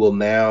like he will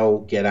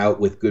now get out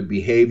with good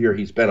behavior.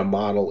 He's been a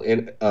model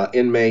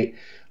inmate.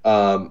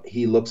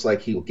 He looks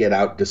like he'll get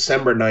out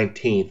December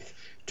 19th.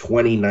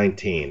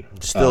 2019.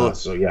 Still,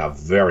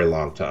 very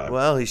long time.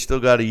 Well, he's still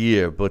got a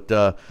year, but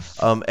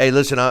hey,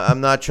 listen,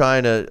 I'm not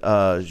trying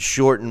to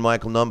shorten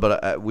Michael Nunn,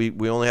 but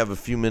we only have a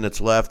few minutes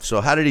left.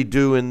 So, how did he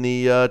do in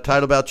the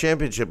title bout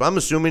championship? I'm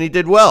assuming he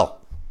did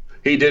well.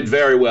 He did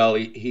very well.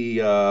 He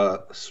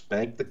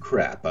spanked the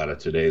crap out of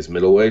today's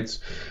middleweights.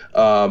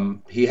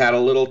 He had a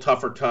little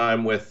tougher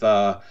time with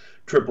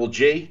Triple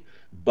G,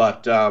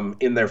 but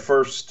in their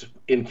first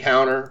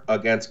encounter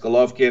against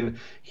Golovkin,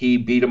 he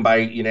beat him by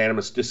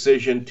unanimous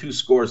decision, 2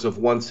 scores of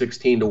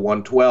 116 to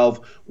 112,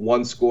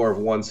 1 score of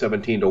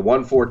 117 to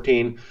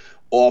 114,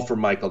 all for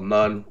Michael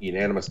Nunn,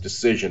 unanimous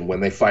decision.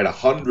 When they fight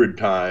 100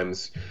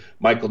 times,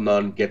 Michael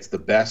Nunn gets the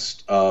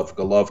best of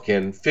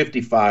Golovkin,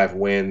 55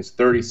 wins,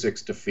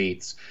 36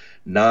 defeats,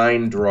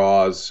 9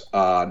 draws.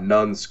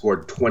 Nunn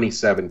scored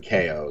 27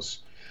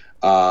 KOs.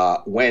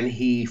 When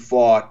he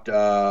fought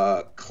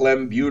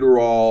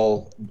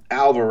Clenbuterol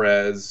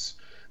Alvarez,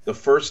 the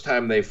first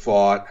time they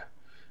fought,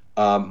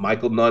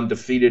 Michael Nunn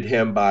defeated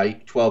him by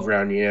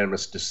 12-round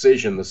unanimous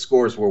decision. The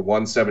scores were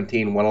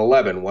 117-111,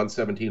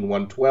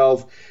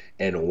 117-112,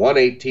 and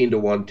 118 to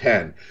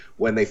 110.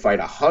 When they fight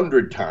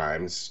 100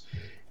 times,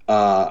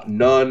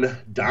 Nunn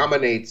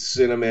dominates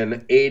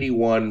Cinnamon,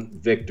 81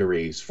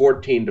 victories,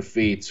 14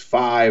 defeats,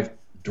 5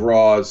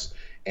 draws,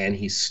 and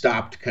he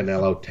stopped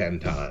Canelo 10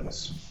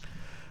 times.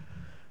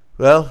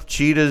 Well,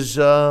 cheaters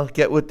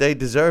get what they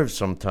deserve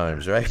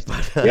sometimes, right?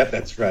 Yep,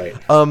 that's right.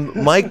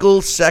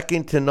 Michael,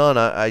 second to none.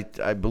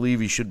 I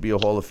believe he should be a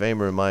Hall of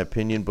Famer in my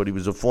opinion, but he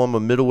was a former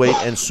middleweight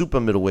and super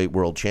middleweight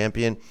world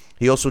champion.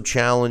 He also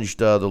challenged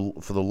for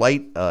the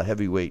light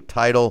heavyweight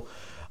title.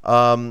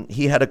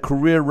 He had a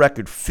career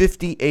record,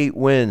 58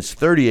 wins,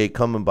 38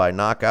 coming by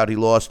knockout. He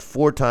lost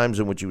 4 times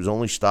in which he was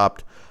only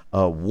stopped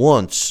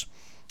once.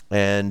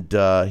 and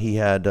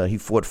he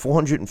fought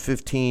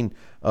 415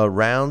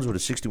 rounds with a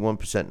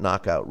 61%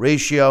 knockout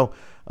ratio.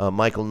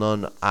 Michael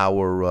Nunn,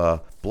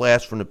 our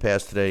blast from the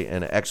past today,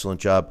 and an excellent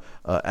job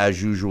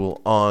as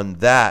usual on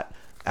that,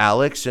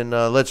 Alex. And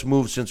let's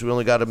move, since we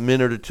only got a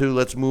minute or two,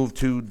 let's move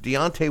to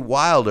Deontay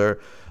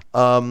Wilder.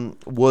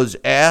 Was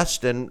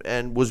asked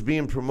and was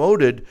being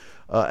promoted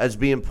as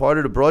being part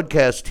of the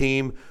broadcast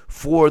team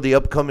for the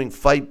upcoming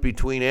fight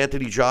between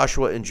Anthony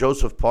Joshua and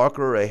Joseph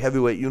Parker, a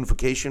heavyweight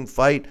unification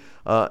fight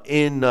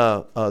in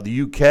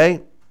the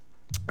UK.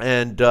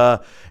 And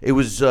it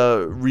was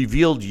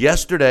revealed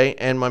yesterday,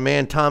 and my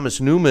man Thomas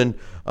Newman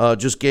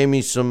just gave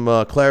me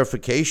some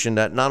clarification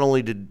that not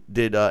only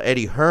did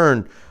Eddie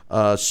Hearn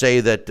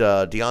say that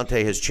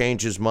Deontay has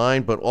changed his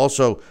mind, but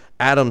also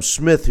Adam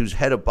Smith, who's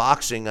head of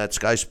boxing at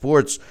Sky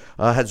Sports,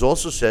 has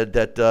also said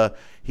that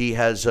he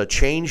has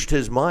changed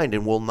his mind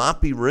and will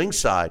not be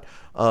ringside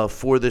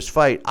for this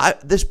fight.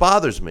 This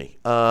bothers me.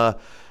 I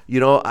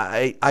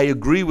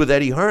agree with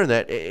Eddie Hearn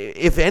that,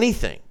 if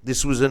anything,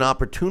 this was an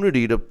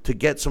opportunity to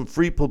get some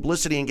free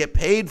publicity and get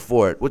paid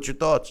for it. What's your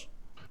thoughts?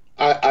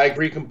 I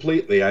agree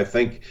completely. I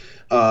think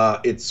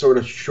it's sort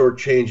of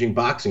shortchanging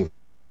boxing.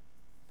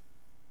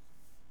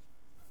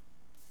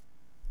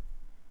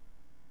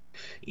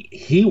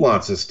 He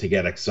wants us to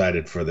get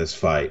excited for this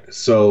fight.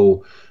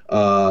 So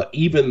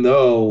even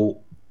though,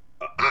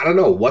 I don't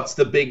know, what's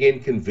the big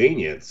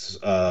inconvenience?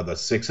 The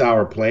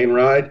 6-hour plane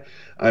ride?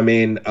 I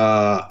mean,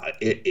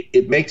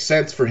 it makes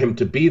sense for him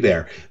to be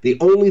there. The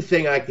only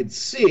thing I could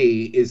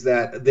see is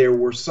that there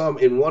were some,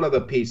 in one of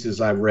the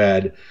pieces I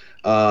read,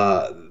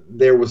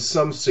 there was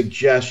some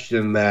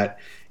suggestion that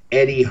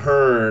Eddie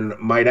Hearn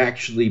might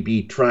actually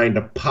be trying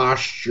to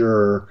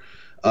posture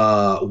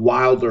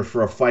Wilder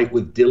for a fight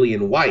with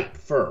Dillian Whyte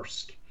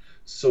first.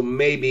 So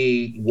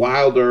maybe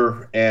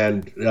Wilder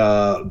and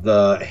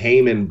the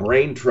Heyman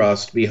Brain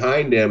Trust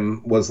behind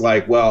him was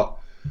like, well,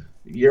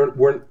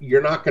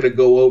 you're not going to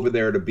go over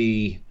there to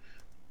be,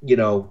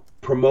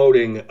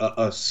 promoting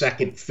a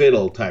second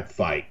fiddle type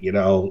fight.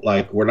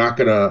 Like, we're not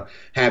going to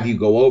have you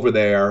go over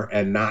there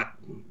and not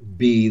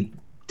be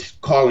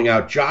calling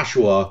out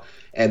Joshua,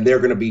 and they're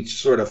going to be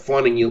sort of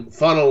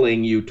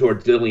funneling you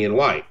towards Dillian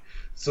Whyte.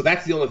 So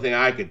that's the only thing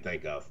I could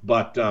think of.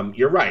 But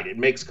you're right. It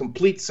makes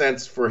complete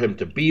sense for him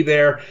to be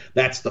there.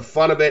 That's the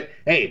fun of it.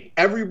 Hey,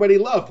 everybody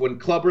loved when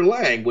Clubber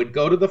Lang would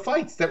go to the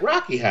fights that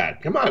Rocky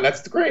had. Come on,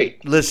 that's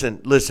great.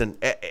 Listen.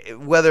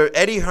 Whether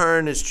Eddie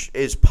Hearn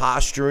is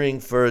posturing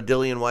for a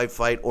Dillian Whyte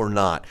fight or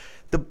not,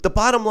 the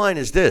bottom line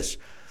is this.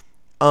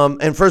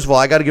 And first of all,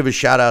 I got to give a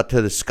shout out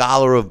to the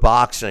Scholar of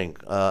Boxing,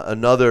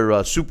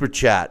 another super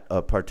chat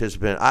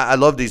participant. I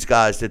love these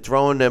guys. They're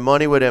throwing their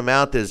money where their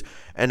mouth is,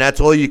 and that's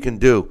all you can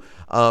do.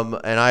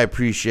 And I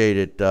appreciate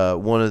it.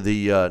 One of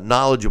the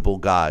knowledgeable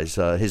guys.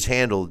 His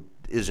handle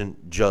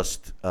isn't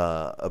just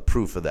a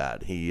proof of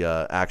that. He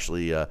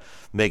actually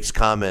makes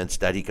comments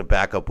that he can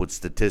back up with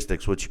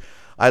statistics, which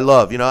I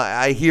love.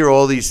 I hear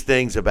all these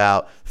things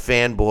about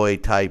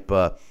fanboy type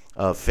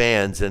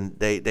fans, and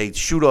they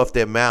shoot off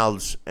their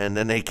mouths, and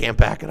then they can't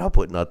back it up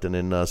with nothing.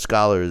 And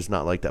Scholar is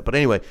not like that. But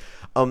anyway,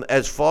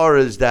 as far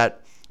as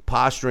that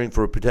posturing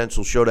for a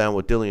potential showdown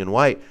with Dillian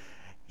Whyte,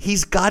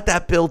 he's got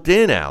that built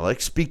in,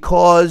 Alex,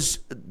 because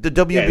the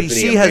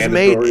WBC has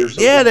made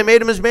they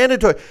made him as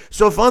mandatory.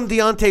 So if I'm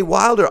Deontay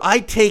Wilder, I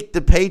take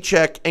the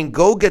paycheck and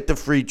go get the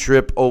free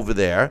trip over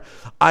there.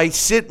 I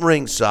sit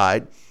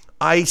ringside.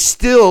 I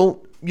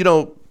still,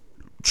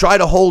 try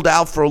to hold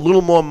out for a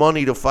little more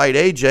money to fight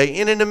AJ.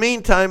 And in the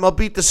meantime, I'll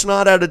beat the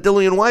snot out of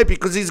Dillian Whyte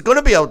because he's going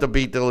to be able to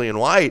beat Dillian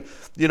Whyte.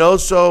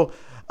 So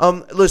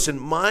listen,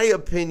 my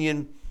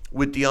opinion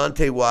with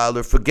Deontay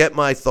Wilder, forget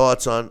my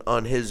thoughts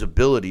on his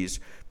abilities,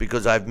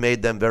 because I've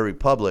made them very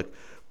public.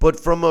 But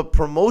from a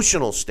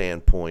promotional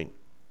standpoint,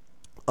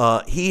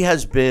 he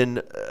has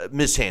been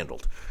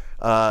mishandled.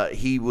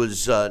 He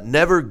was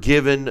never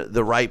given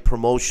the right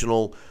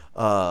promotional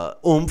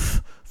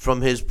oomph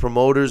from his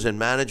promoters and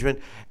management.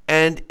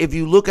 And if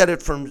you look at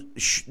it from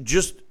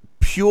just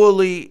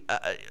purely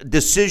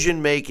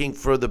decision-making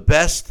for the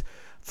best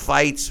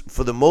fights,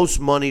 for the most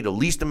money, the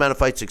least amount of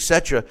fights,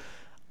 etc.,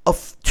 a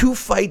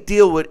 2-fight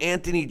deal with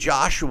Anthony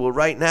Joshua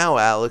right now,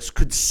 Alex,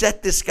 could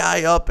set this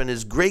guy up and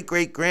his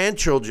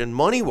great-great-grandchildren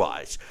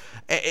money-wise.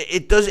 He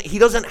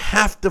doesn't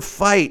have to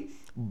fight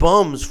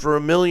bums for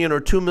 $1 million or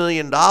 $2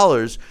 million.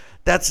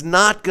 That's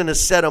not going to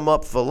set him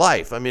up for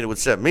life. I mean, it would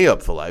set me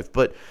up for life,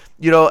 but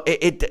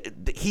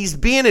he's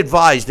being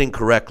advised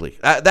incorrectly.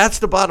 That's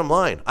the bottom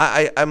line.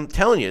 I'm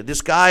telling you,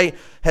 this guy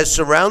has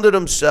surrounded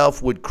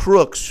himself with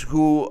crooks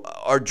who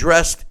are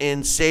dressed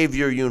in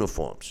savior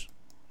uniforms.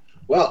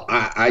 Well,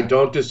 I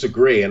don't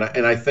disagree, and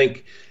I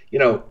think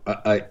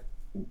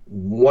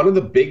one of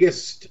the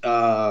biggest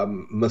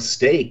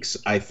mistakes,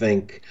 I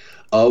think,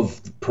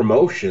 of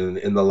promotion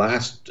in the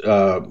last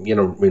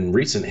in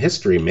recent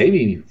history,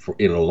 maybe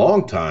in a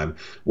long time,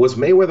 was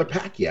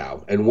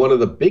Mayweather-Pacquiao, and one of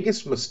the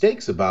biggest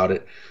mistakes about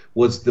it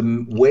was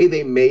the way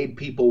they made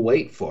people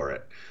wait for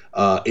it.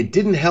 it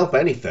didn't help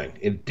anything.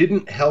 It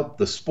didn't help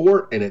the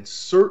sport, and it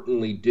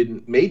certainly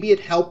didn't. Maybe it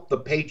helped the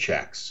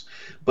paychecks,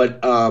 but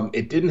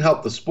it didn't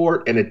help the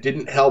sport, and it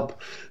didn't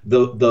help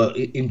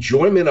the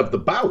enjoyment of the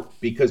bout,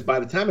 because by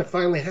the time it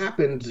finally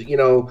happened,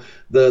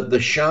 the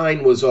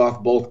shine was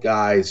off both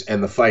guys,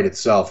 and the fight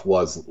itself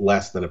was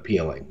less than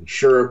appealing.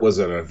 Sure, it was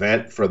an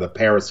event for the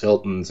Paris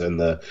Hiltons and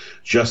the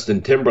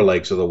Justin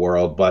Timberlakes of the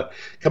world, but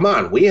come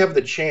on, we have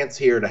the chance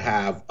here to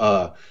have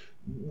a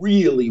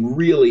really,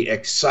 really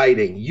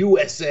exciting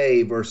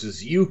USA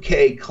versus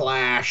UK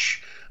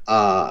clash.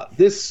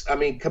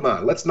 Come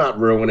on, let's not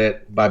ruin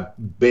it by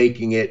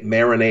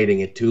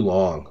marinating it too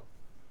long.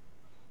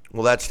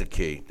 Well, that's the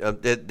key.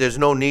 There's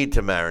no need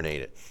to marinate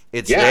it.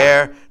 It's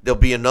there. There'll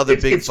be another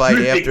big fight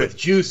after. With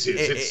juices.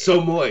 It's so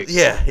moist.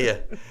 Yeah.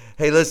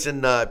 Hey,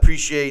 listen,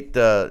 appreciate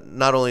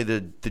not only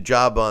the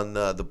job on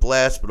the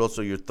blast, but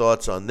also your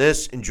thoughts on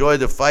this. Enjoy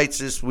the fights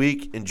this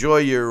week. Enjoy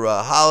your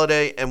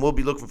holiday, and we'll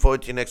be looking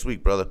forward to you next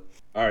week, brother.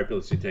 All right,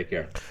 Billy C, take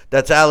care.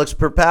 That's Alex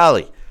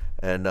Perpali,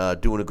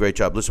 and doing a great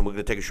job. Listen, we're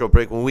going to take a short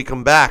break. When we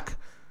come back,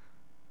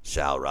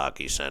 Sal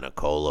Rocky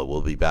Sanacola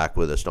will be back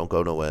with us. Don't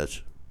go nowhere.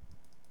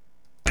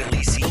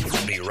 Billy C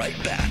will be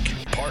right back.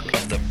 Part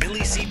of the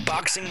Billy C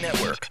Boxing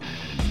Network.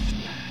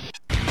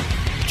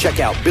 Check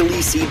out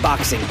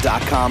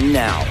BillyCBoxing.com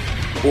now,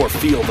 or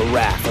feel the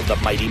wrath of the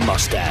mighty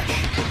mustache.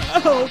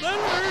 Oh, that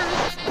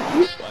hurts.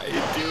 Why are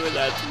you doing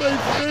that to my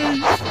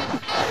face?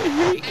 I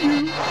hate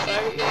you.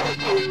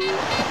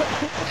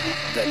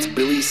 That's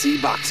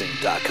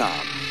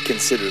BillyCBoxing.com.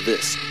 Consider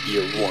this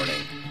your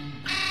warning.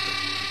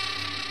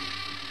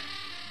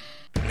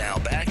 Now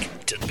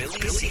back to Billy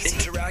C.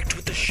 Interact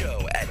with the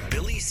show at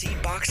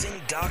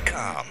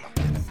BillyCBoxing.com.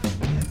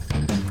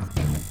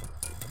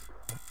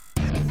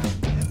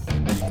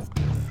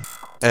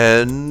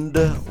 And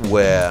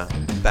we're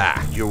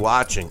back. You're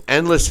watching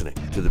and listening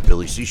to the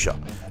Billy C Show.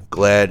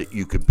 Glad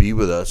you could be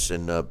with us.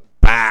 And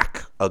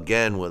back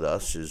again with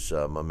us is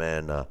my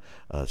man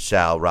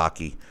Sal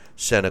Rocky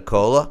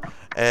Sanacola.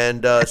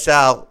 And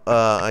Sal,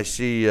 I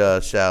see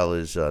Sal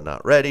is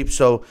not ready.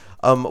 So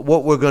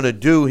what we're going to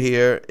do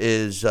here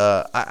is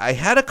I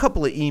had a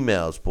couple of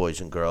emails, boys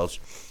and girls,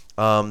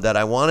 that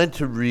I wanted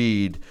to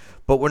read,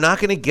 but we're not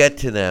going to get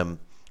to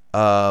them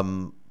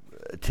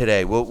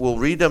today. We'll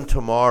read them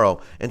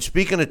tomorrow. And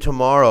speaking of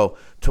tomorrow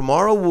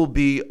will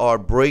be our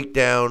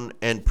breakdown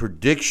and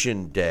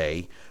prediction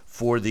day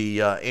for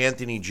the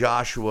Anthony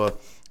Joshua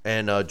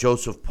and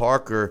Joseph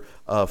Parker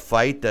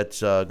fight that's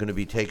going to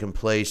be taking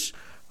place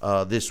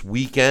this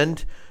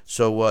weekend.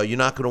 So you're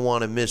not going to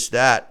want to miss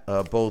that.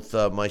 Both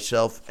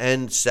myself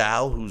and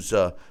Sal, who's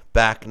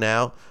back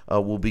now,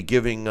 will be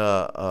giving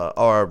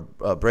our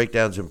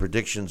breakdowns and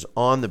predictions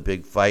on the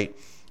big fight.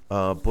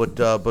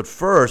 But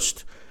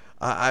first,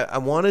 I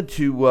wanted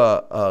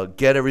to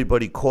get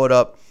everybody caught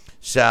up,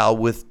 Sal,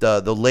 with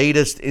the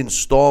latest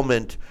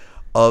installment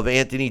of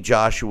Anthony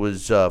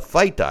Joshua's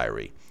fight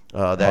diary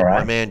that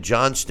my man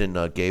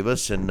Johnston gave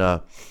us, and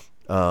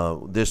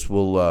this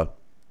will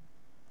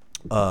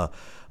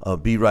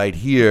be right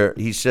here.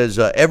 He says,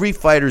 every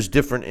fighter's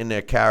different in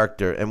their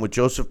character, and with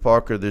Joseph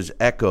Parker, there's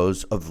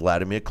echoes of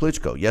Vladimir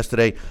Klitschko.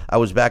 Yesterday, I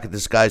was back at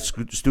this guy's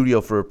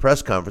studio for a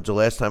press conference. The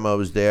last time I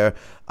was there,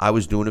 I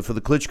was doing it for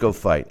the Klitschko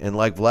fight. And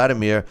like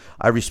Vladimir,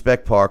 I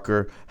respect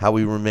Parker, how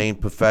he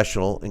remained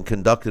professional and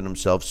conducted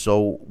himself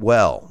so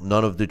well.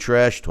 None of the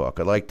trash talk.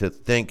 I like to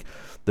think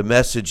the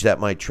message that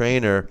my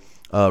trainer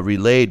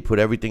relayed put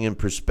everything in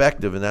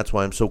perspective, and that's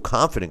why I'm so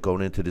confident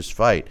going into this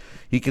fight.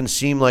 He can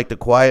seem like the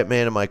quiet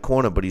man in my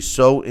corner, but he's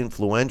so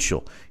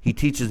influential. He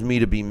teaches me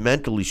to be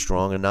mentally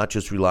strong and not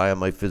just rely on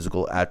my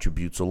physical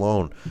attributes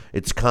alone.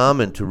 It's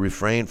common to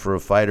refrain for a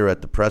fighter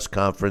at the press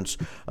conference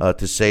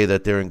to say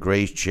that they're in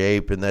great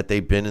shape and that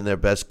they've been in their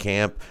best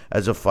camp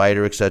as a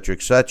fighter, etc.,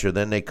 etc.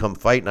 Then they come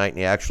fight night and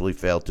they actually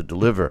fail to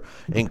deliver.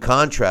 In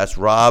contrast,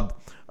 Rob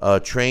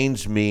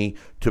trains me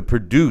to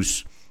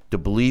produce. The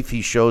belief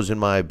he shows in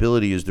my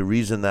ability is the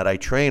reason that I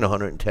train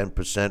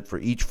 110% for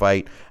each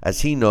fight,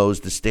 as he knows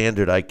the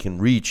standard I can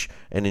reach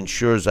and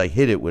ensures I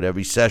hit it with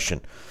every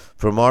session.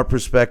 From our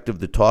perspective,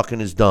 the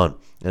talking is done,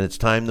 and it's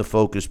time to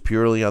focus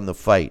purely on the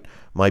fight.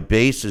 My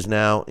base is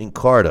now in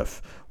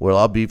Cardiff, where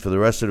I'll be for the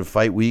rest of the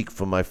fight week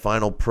for my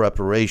final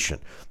preparation.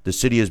 The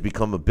city has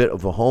become a bit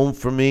of a home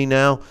for me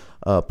now.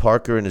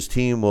 Parker and his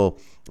team will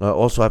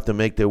also have to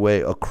make their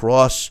way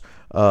across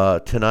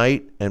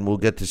tonight, and we'll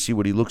get to see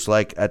what he looks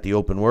like at the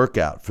open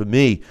workout. For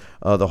me,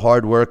 the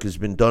hard work has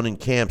been done in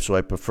camp, so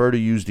I prefer to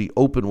use the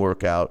open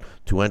workout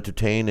to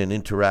entertain and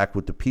interact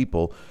with the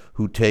people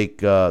who take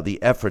the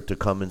effort to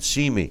come and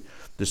see me.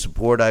 The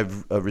support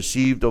I've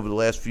received over the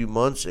last few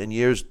months and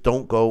years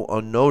don't go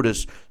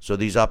unnoticed, so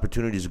these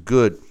opportunities are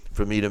good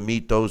for me to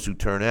meet those who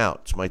turn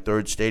out. It's my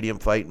third stadium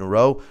fight in a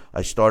row.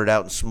 I started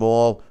out in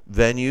small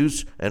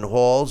venues and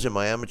halls in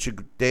my amateur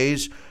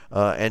days,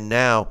 and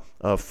now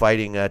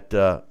fighting at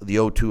the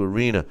O2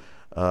 Arena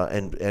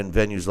and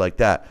venues like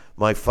that.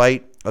 My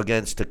fight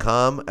against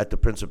Takam at the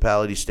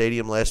Principality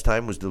Stadium last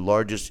time was the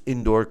largest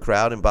indoor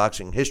crowd in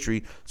boxing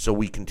history, so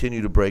we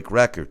continue to break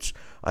records.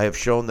 I have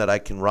shown that I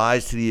can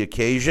rise to the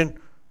occasion.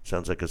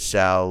 Sounds like a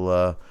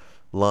Sal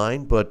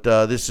line, but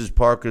this is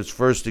Parker's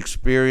first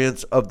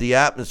experience of the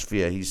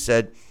atmosphere. He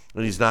said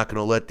that he's not going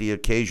to let the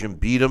occasion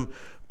beat him,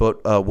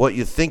 but what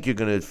you think you're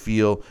going to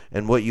feel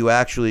and what you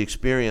actually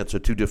experience are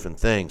two different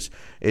things.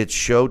 It's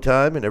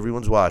showtime and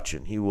everyone's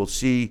watching. He will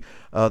see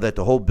that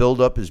the whole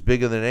buildup is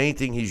bigger than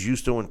anything he's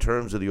used to in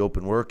terms of the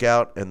open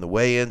workout and the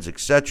weigh-ins,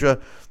 etc.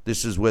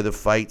 This is where the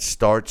fight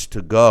starts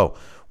to go.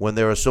 When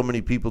there are so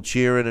many people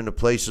cheering and the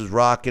place is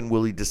rocking,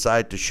 will he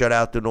decide to shut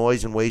out the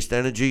noise and waste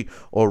energy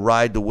or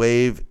ride the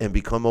wave and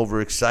become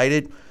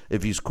overexcited?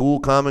 If he's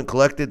cool, calm, and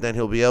collected, then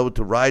he'll be able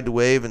to ride the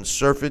wave and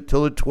surf it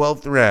till the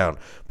 12th round.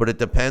 But it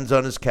depends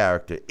on his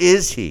character.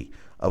 Is he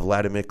a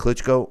Vladimir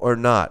Klitschko or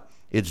not?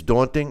 It's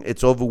daunting.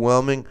 It's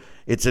overwhelming.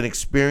 It's an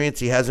experience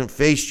he hasn't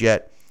faced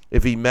yet.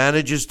 If he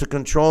manages to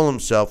control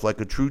himself like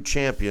a true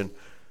champion,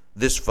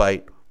 this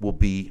fight will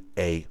be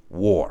a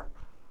war.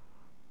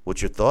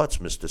 What's your thoughts,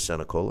 Mr.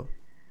 Senecola?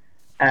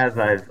 As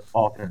I've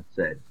often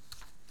said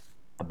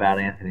about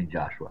Anthony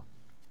Joshua,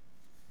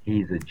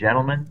 he's a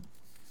gentleman.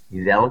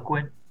 He's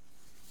eloquent.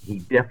 He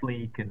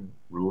definitely can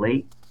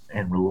relate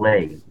and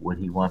relay what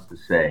he wants to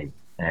say,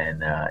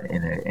 and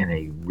in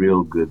a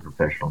real good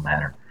professional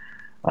manner.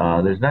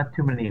 There's not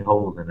too many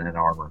holes in that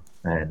armor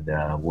and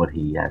what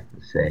he has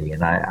to say,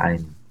 and I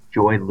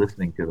enjoyed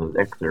listening to those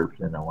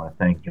excerpts, and I want to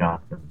thank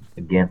Jonathan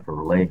again for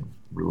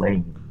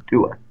relaying them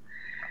to us.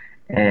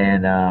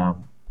 And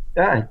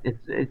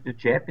it's a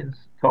champion's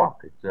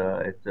talk.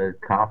 It's a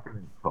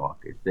confident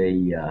talk.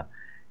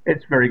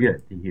 It's very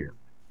good to hear.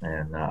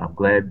 And I'm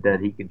glad that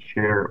he can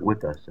share it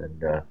with us.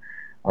 And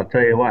I'll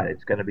tell you what,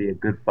 it's going to be a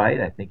good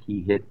fight. I think he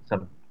hit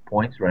some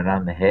points right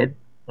on the head.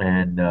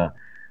 And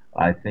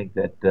I think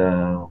that,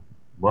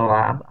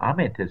 I'm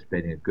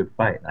anticipating a good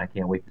fight. And I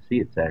can't wait to see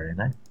it Saturday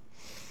night.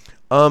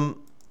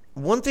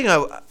 One thing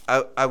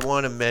I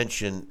want to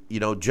mention,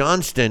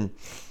 Johnston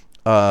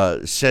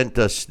sent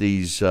us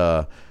these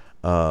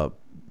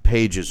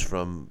pages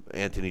from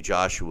Anthony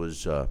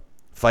Joshua's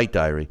fight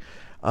diary.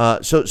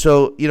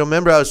 So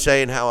remember I was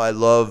saying how I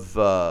love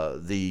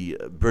the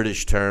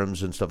British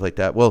terms and stuff like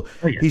that? Well,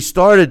 He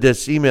started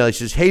this email. He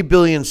says, "Hey,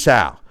 Billy and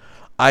Sal,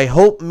 I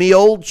hope me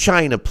old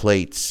China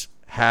plates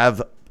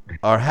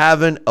are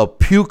having a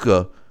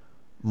puka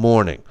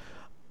morning.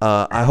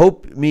 I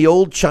hope me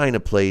old China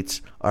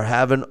plates are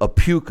having a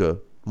puka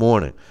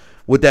morning."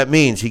 What that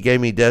means, he gave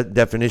me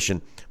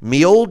definition.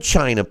 Me old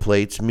China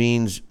plates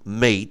means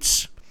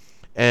mates,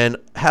 and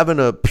having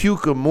a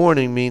puka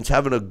morning means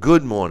having a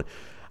good morning.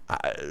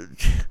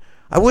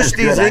 I wish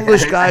these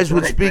English guys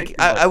would speak.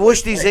 I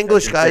wish these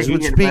English guys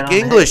would speak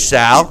English,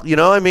 Sal.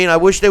 I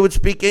wish they would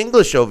speak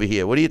English over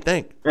here. What do you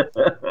think?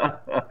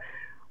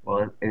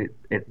 Well,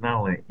 it's not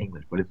only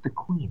English, but it's the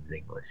Queen's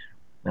English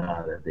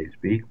that they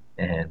speak,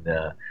 and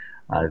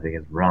I think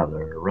it's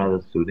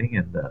rather suiting.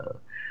 And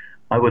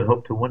I would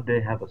hope to one day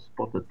have a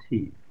spot of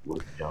tea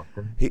with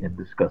Johnson and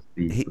discuss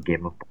the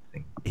game of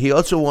boxing. He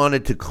also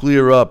wanted to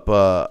clear up,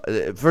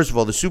 first of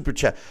all, the Super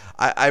Chat.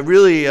 I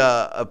really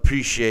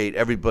appreciate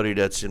everybody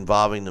that's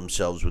involving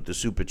themselves with the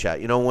Super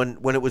Chat.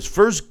 When it was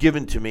first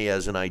given to me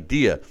as an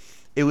idea,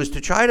 it was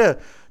to try to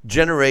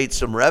generate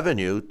some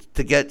revenue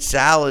to get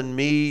Sal and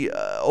me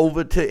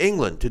over to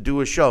England to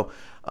do a show.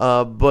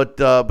 But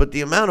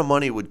the amount of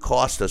money it would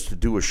cost us to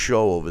do a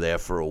show over there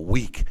for a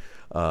week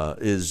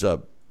is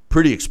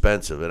pretty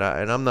expensive,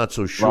 and I'm not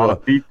so sure.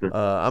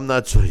 I'm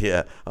not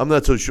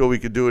so sure we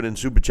could do it in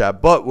Super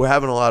Chat, but we're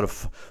having a lot of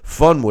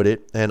fun with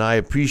it, and I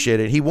appreciate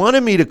it. He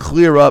wanted me to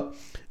clear up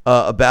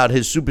about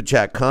his Super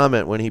Chat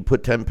comment when he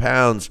put 10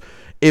 pounds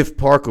if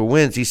Parker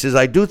wins. He says,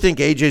 "I do think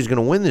AJ is going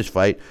to win this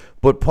fight,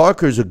 but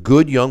Parker's a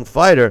good young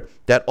fighter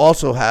that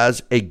also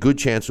has a good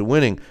chance of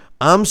winning.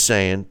 I'm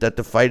saying that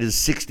the fight is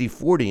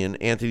 60-40 in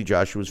Anthony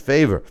Joshua's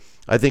favor.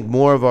 I think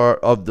more of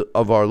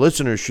our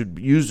listeners should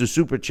use the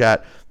Super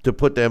Chat to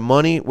put their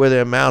money where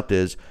their mouth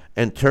is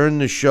and turn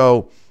the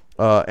show,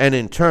 and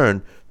in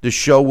turn, the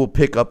show will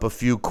pick up a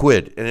few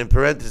quid." And in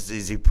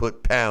parentheses, he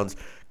put pounds.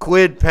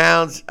 Quid,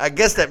 pounds, I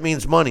guess that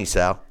means money,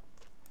 Sal.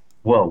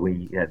 Well,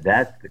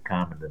 that's the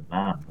common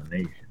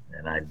denomination,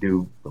 and I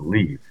do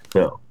believe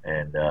so.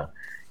 And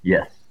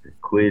yes,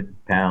 quid,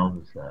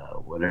 pounds,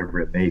 whatever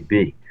it may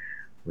be,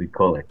 we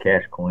call it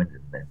cash coins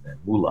and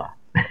moolah.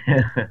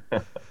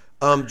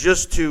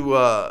 Just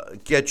to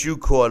get you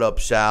caught up,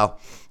 Sal,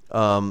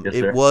 yes,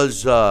 it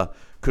was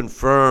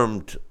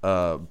confirmed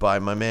by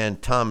my man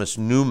Thomas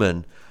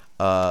Newman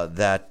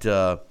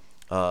that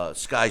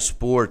Sky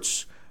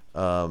Sports,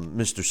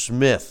 Mr.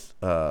 Smith,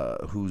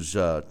 who's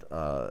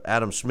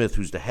Adam Smith,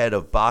 who's the head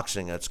of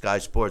boxing at Sky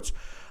Sports,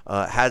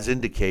 has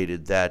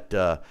indicated that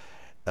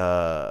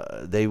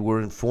they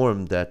were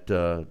informed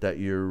that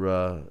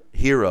your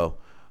hero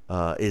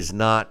is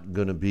not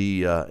going to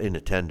be in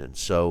attendance.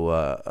 So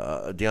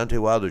Deontay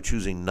Wilder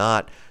choosing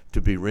not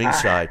to be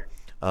ringside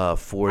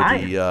for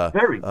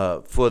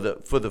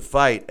the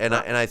fight, and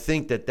I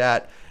think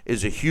that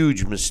is a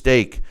huge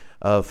mistake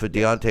for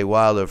Deontay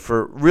Wilder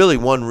for really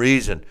one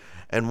reason.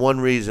 And one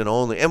reason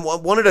only. And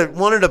one of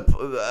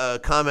the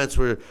comments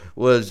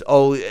was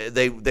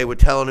they were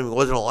telling him he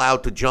wasn't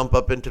allowed to jump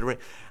up into the ring.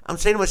 I'm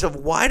saying to myself,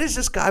 why does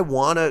this guy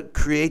want to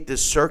create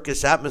this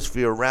circus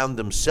atmosphere around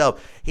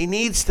himself? He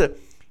needs to.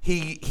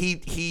 He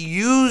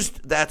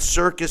used that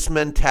circus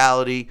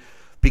mentality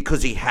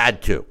because he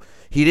had to.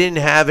 He didn't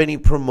have any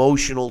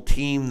promotional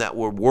team that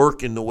were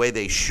working the way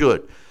they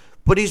should.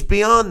 But he's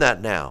beyond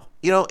that now.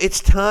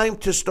 It's time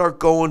to start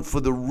going for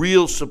the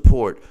real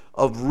support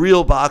of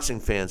real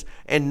boxing fans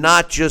and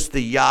not just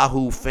the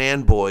Yahoo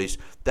fanboys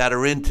that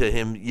are into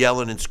him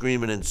yelling and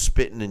screaming and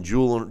spitting and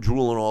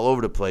drooling all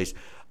over the place.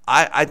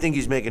 I think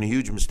he's making a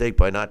huge mistake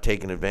by not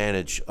taking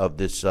advantage of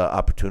this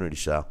opportunity,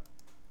 Sal.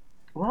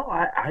 Well,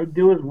 I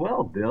do as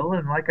well, Bill.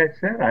 And like I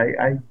said,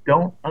 I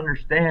don't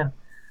understand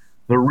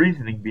the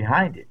reasoning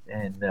behind it.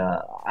 And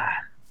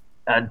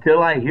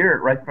until I hear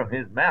it right from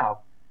his mouth,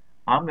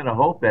 I'm going to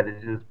hope that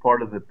it's just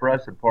part of the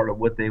press and part of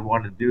what they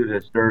want to do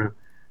to stir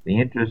the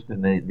interest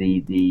and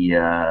the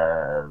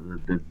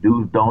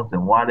do's, don'ts,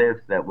 and what ifs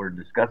that we're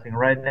discussing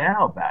right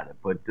now about it.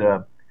 But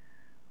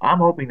I'm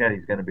hoping that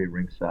he's going to be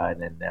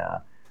ringside,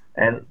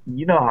 and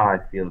you know how I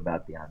feel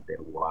about Deontay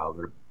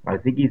Wilder. I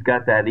think he's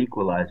got that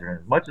equalizer, and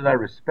as much as I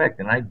respect,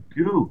 and I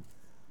do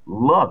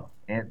love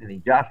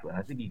Anthony Joshua, and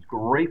I think he's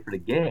great for the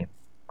game.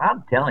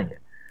 I'm telling you,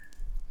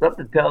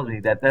 something tells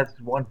me that that's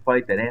one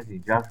fight that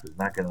Anthony Joshua is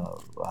not going to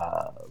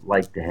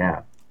like to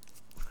have.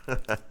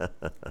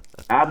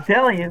 I'm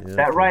telling you,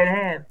 that right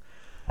hand.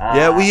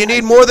 You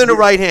need more than a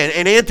right hand,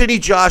 and Anthony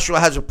Joshua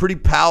has a pretty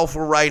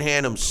powerful right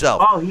hand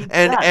himself. Oh, he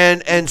does.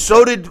 And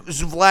so did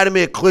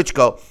Vladimir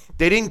Klitschko.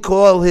 They didn't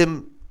call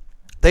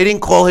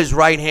his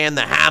right hand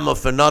the hammer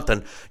for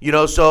nothing.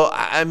 So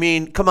I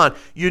mean, come on,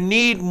 you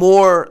need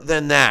more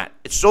than that.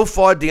 So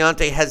far,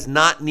 Deontay has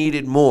not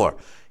needed more.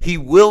 He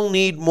will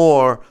need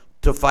more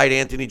to fight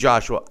Anthony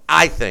Joshua,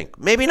 I think.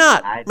 Maybe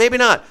not. Maybe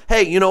not.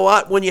 Hey, you know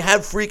what? When you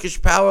have freakish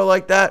power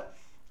like that,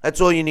 that's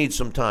all you need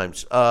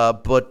sometimes.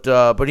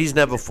 But he's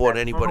never fought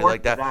anybody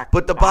like that.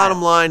 But the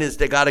bottom line is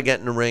they got to get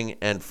in the ring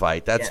and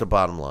fight. That's the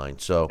bottom line.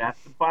 So that's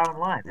the bottom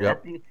line.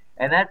 Yep.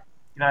 And that's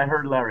I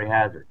heard Larry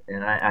Hazard,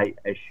 and I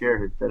share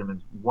his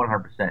sentiments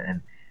 100%.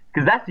 And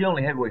because that's the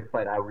only heavyweight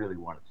fight I really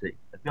want to see.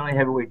 That's the only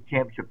heavyweight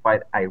championship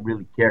fight I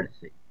really care to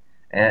see,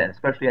 and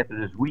especially after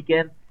this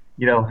weekend.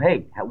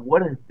 Hey,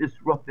 what a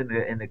disruption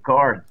in the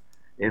cards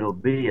it'll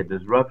be, a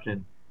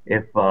disruption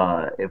if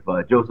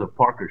Joseph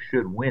Parker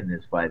should win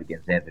this fight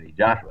against Anthony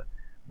Joshua.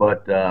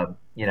 But,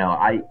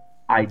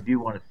 I do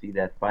want to see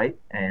that fight,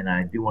 and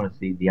I do want to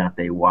see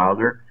Deontay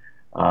Wilder,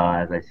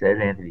 as I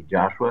said, Anthony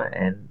Joshua,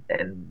 and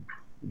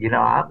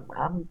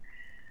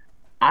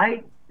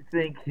I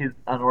think his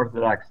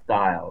unorthodox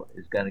style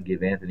is going to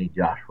give Anthony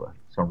Joshua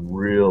some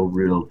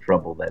real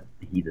trouble that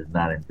he does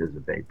not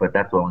anticipate. But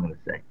that's all I'm going to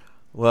say.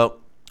 Well,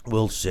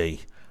 we'll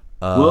see.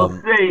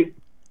 We'll see.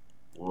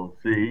 We'll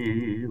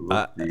see.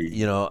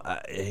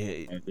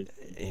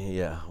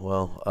 Yeah.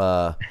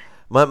 Well,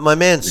 my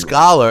man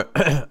Scholar,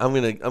 I'm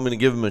gonna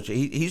give him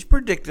he's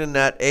predicting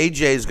that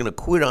AJ is gonna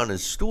quit on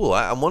his stool.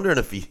 I'm wondering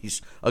if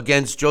he's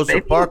against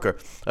Joseph Parker.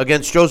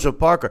 Against Joseph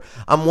Parker.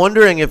 I'm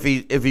wondering if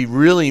he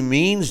really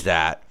means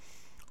that,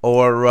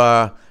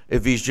 or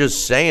if he's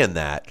just saying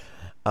that.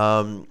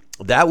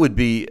 That would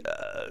be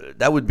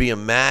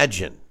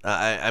imagine.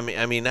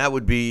 I mean that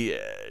would be.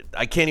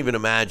 I can't even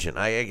imagine.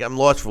 I'm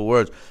lost for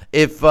words.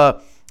 If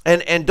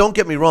and don't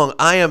get me wrong,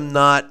 I am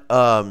not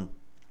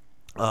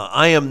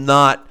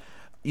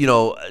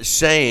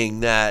saying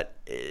that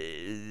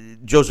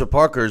Joseph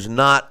Parker is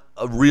not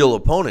a real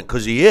opponent,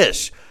 because he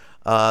is.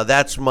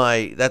 That's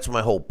my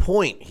whole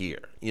point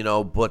here.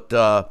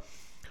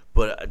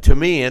 But to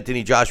me,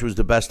 Anthony Joshua is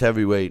the best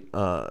heavyweight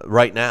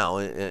right now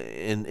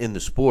in the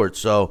sport.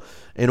 So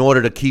in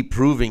order to keep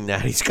proving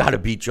that, he's got to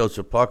beat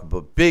Joseph Parker.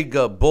 But big,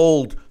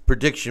 bold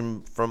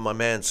prediction from my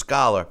man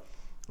Scholar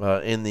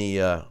in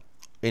the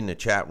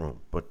chat room.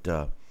 But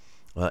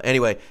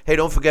anyway, hey,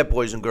 don't forget,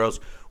 boys and girls,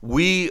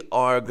 we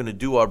are going to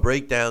do our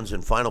breakdowns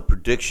and final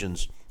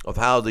predictions of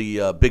how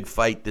the big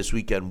fight this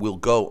weekend will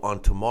go on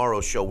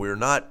tomorrow's show. We're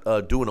not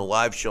doing a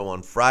live show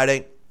on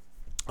Friday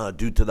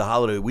due to the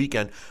holiday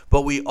weekend,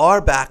 but we are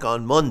back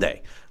on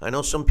Monday. I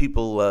know some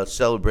people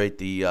celebrate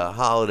the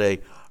holiday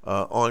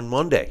on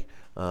Monday.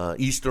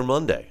 Easter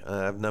Monday.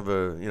 I've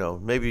never,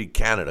 maybe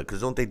Canada, because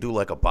don't they do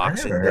like a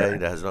boxing day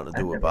that has nothing to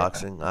do with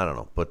boxing? I don't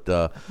know. But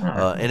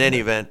in any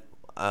event,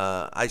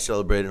 I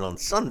celebrated on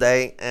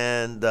Sunday,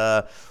 and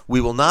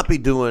we will not be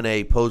doing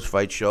a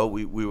post-fight show.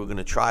 We were going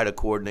to try to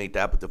coordinate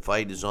that, but the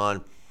fight is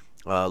on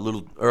a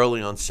little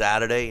early on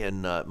Saturday,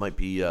 and it might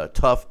be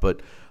tough.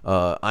 But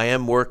I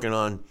am working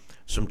on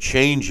some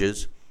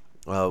changes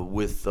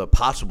with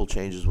possible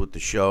changes with the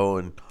show,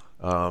 and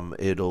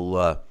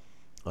it'll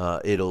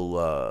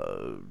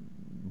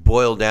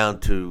boil down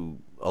to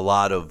a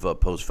lot of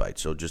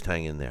post-fights, so just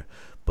hang in there.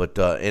 But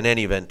in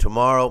any event,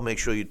 tomorrow, make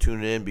sure you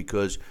tune in,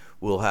 because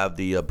we'll have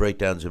the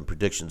breakdowns and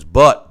predictions.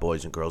 But,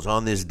 boys and girls,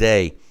 on this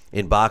day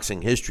in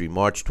boxing history,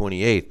 March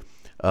 28th,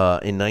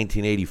 in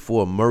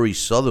 1984, Murray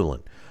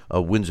Sutherland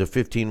wins a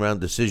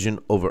 15-round decision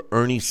over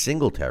Ernie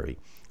Singletary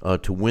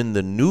to win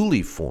the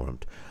newly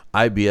formed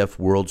IBF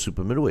World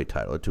Super Middleweight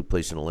title. It took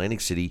place in Atlantic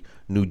City,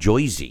 New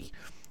Jersey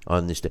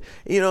on this day.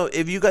 You know,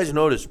 if you guys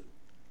notice,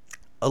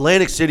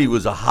 Atlantic City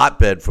was a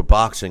hotbed for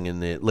boxing in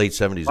the late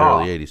 70s,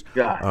 early 80s.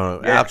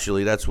 God,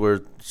 Actually, that's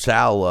where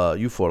Sal,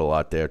 you fought a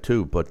lot there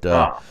too. But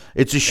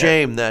it's a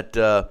shame that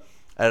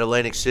at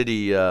Atlantic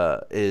City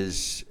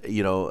is,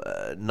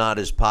 not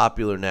as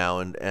popular now.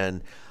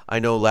 And I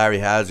know Larry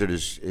Hazard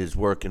is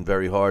working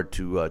very hard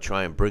to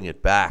try and bring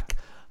it back.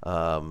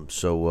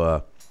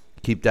 So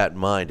keep that in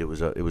mind. It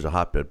was a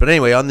hotbed. But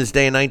anyway, on this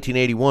day in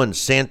 1981,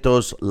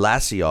 Santos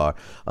Laciar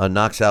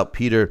knocks out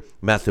Peter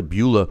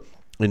Mathabula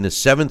in the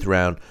 7th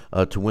round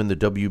to win the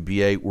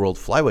WBA World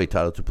Flyweight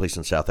title, took place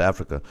in South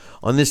Africa.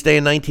 On this day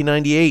in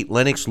 1998,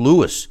 Lennox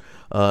Lewis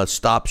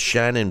stopped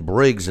Shannon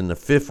Briggs in the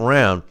 5th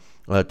round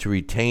to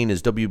retain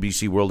his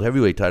WBC World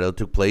Heavyweight title. It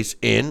took place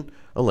in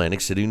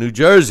Atlantic City, New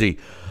Jersey.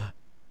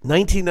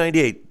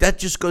 1998, that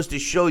just goes to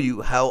show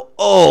you how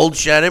old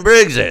Shannon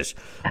Briggs is.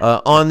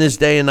 On this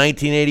day in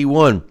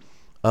 1981,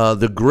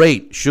 the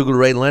great Sugar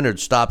Ray Leonard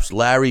stops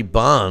Larry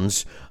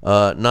Bonds,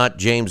 not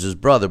James's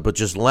brother, but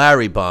just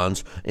Larry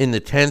Bonds, in the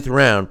 10th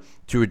round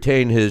to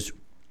retain his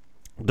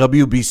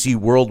WBC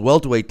World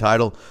Welterweight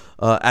title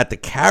at the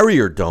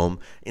Carrier Dome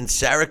in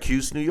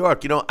Syracuse, New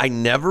York. You know, I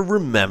never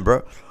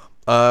remember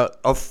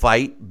a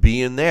fight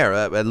being there,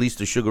 at least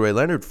the Sugar Ray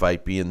Leonard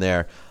fight being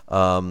there.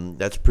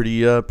 That's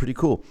pretty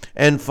cool.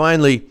 And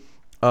finally,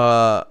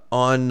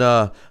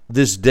 on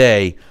this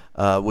day,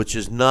 which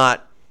is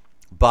not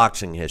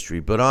boxing history,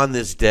 but on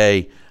this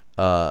day,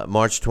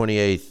 March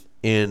 28th,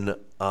 in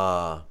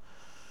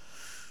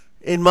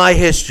my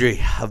history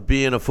of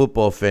being a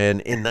football fan,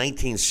 in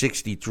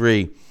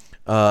 1963,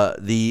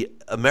 the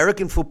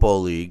American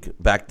Football League,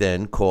 back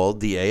then called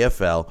the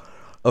AFL,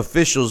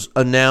 officials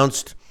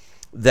announced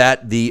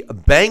that the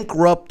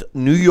bankrupt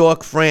New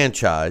York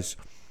franchise,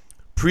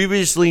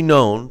 previously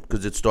known,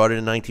 because it started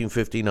in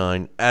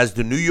 1959, as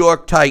the New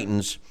York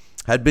Titans,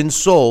 had been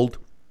sold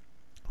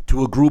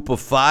to a group of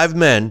 5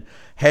 men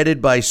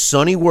headed by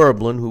Sonny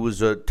Werblin, who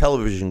was a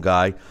television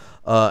guy,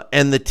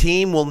 and the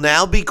team will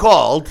now be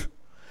called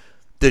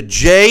the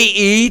Jets.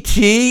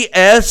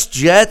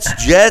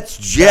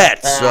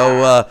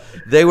 So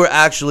they were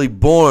actually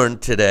born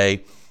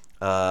today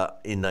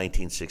in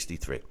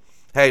 1963.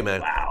 Hey,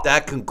 man,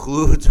 That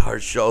concludes our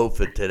show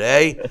for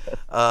today.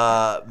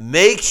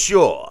 Make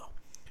sure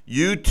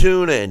you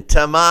tune in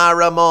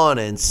tomorrow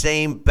morning,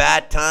 same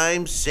bat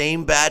time,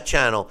 same bat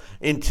channel.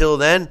 Until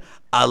then,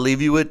 I'll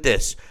leave you with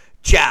this.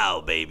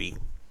 Ciao, baby.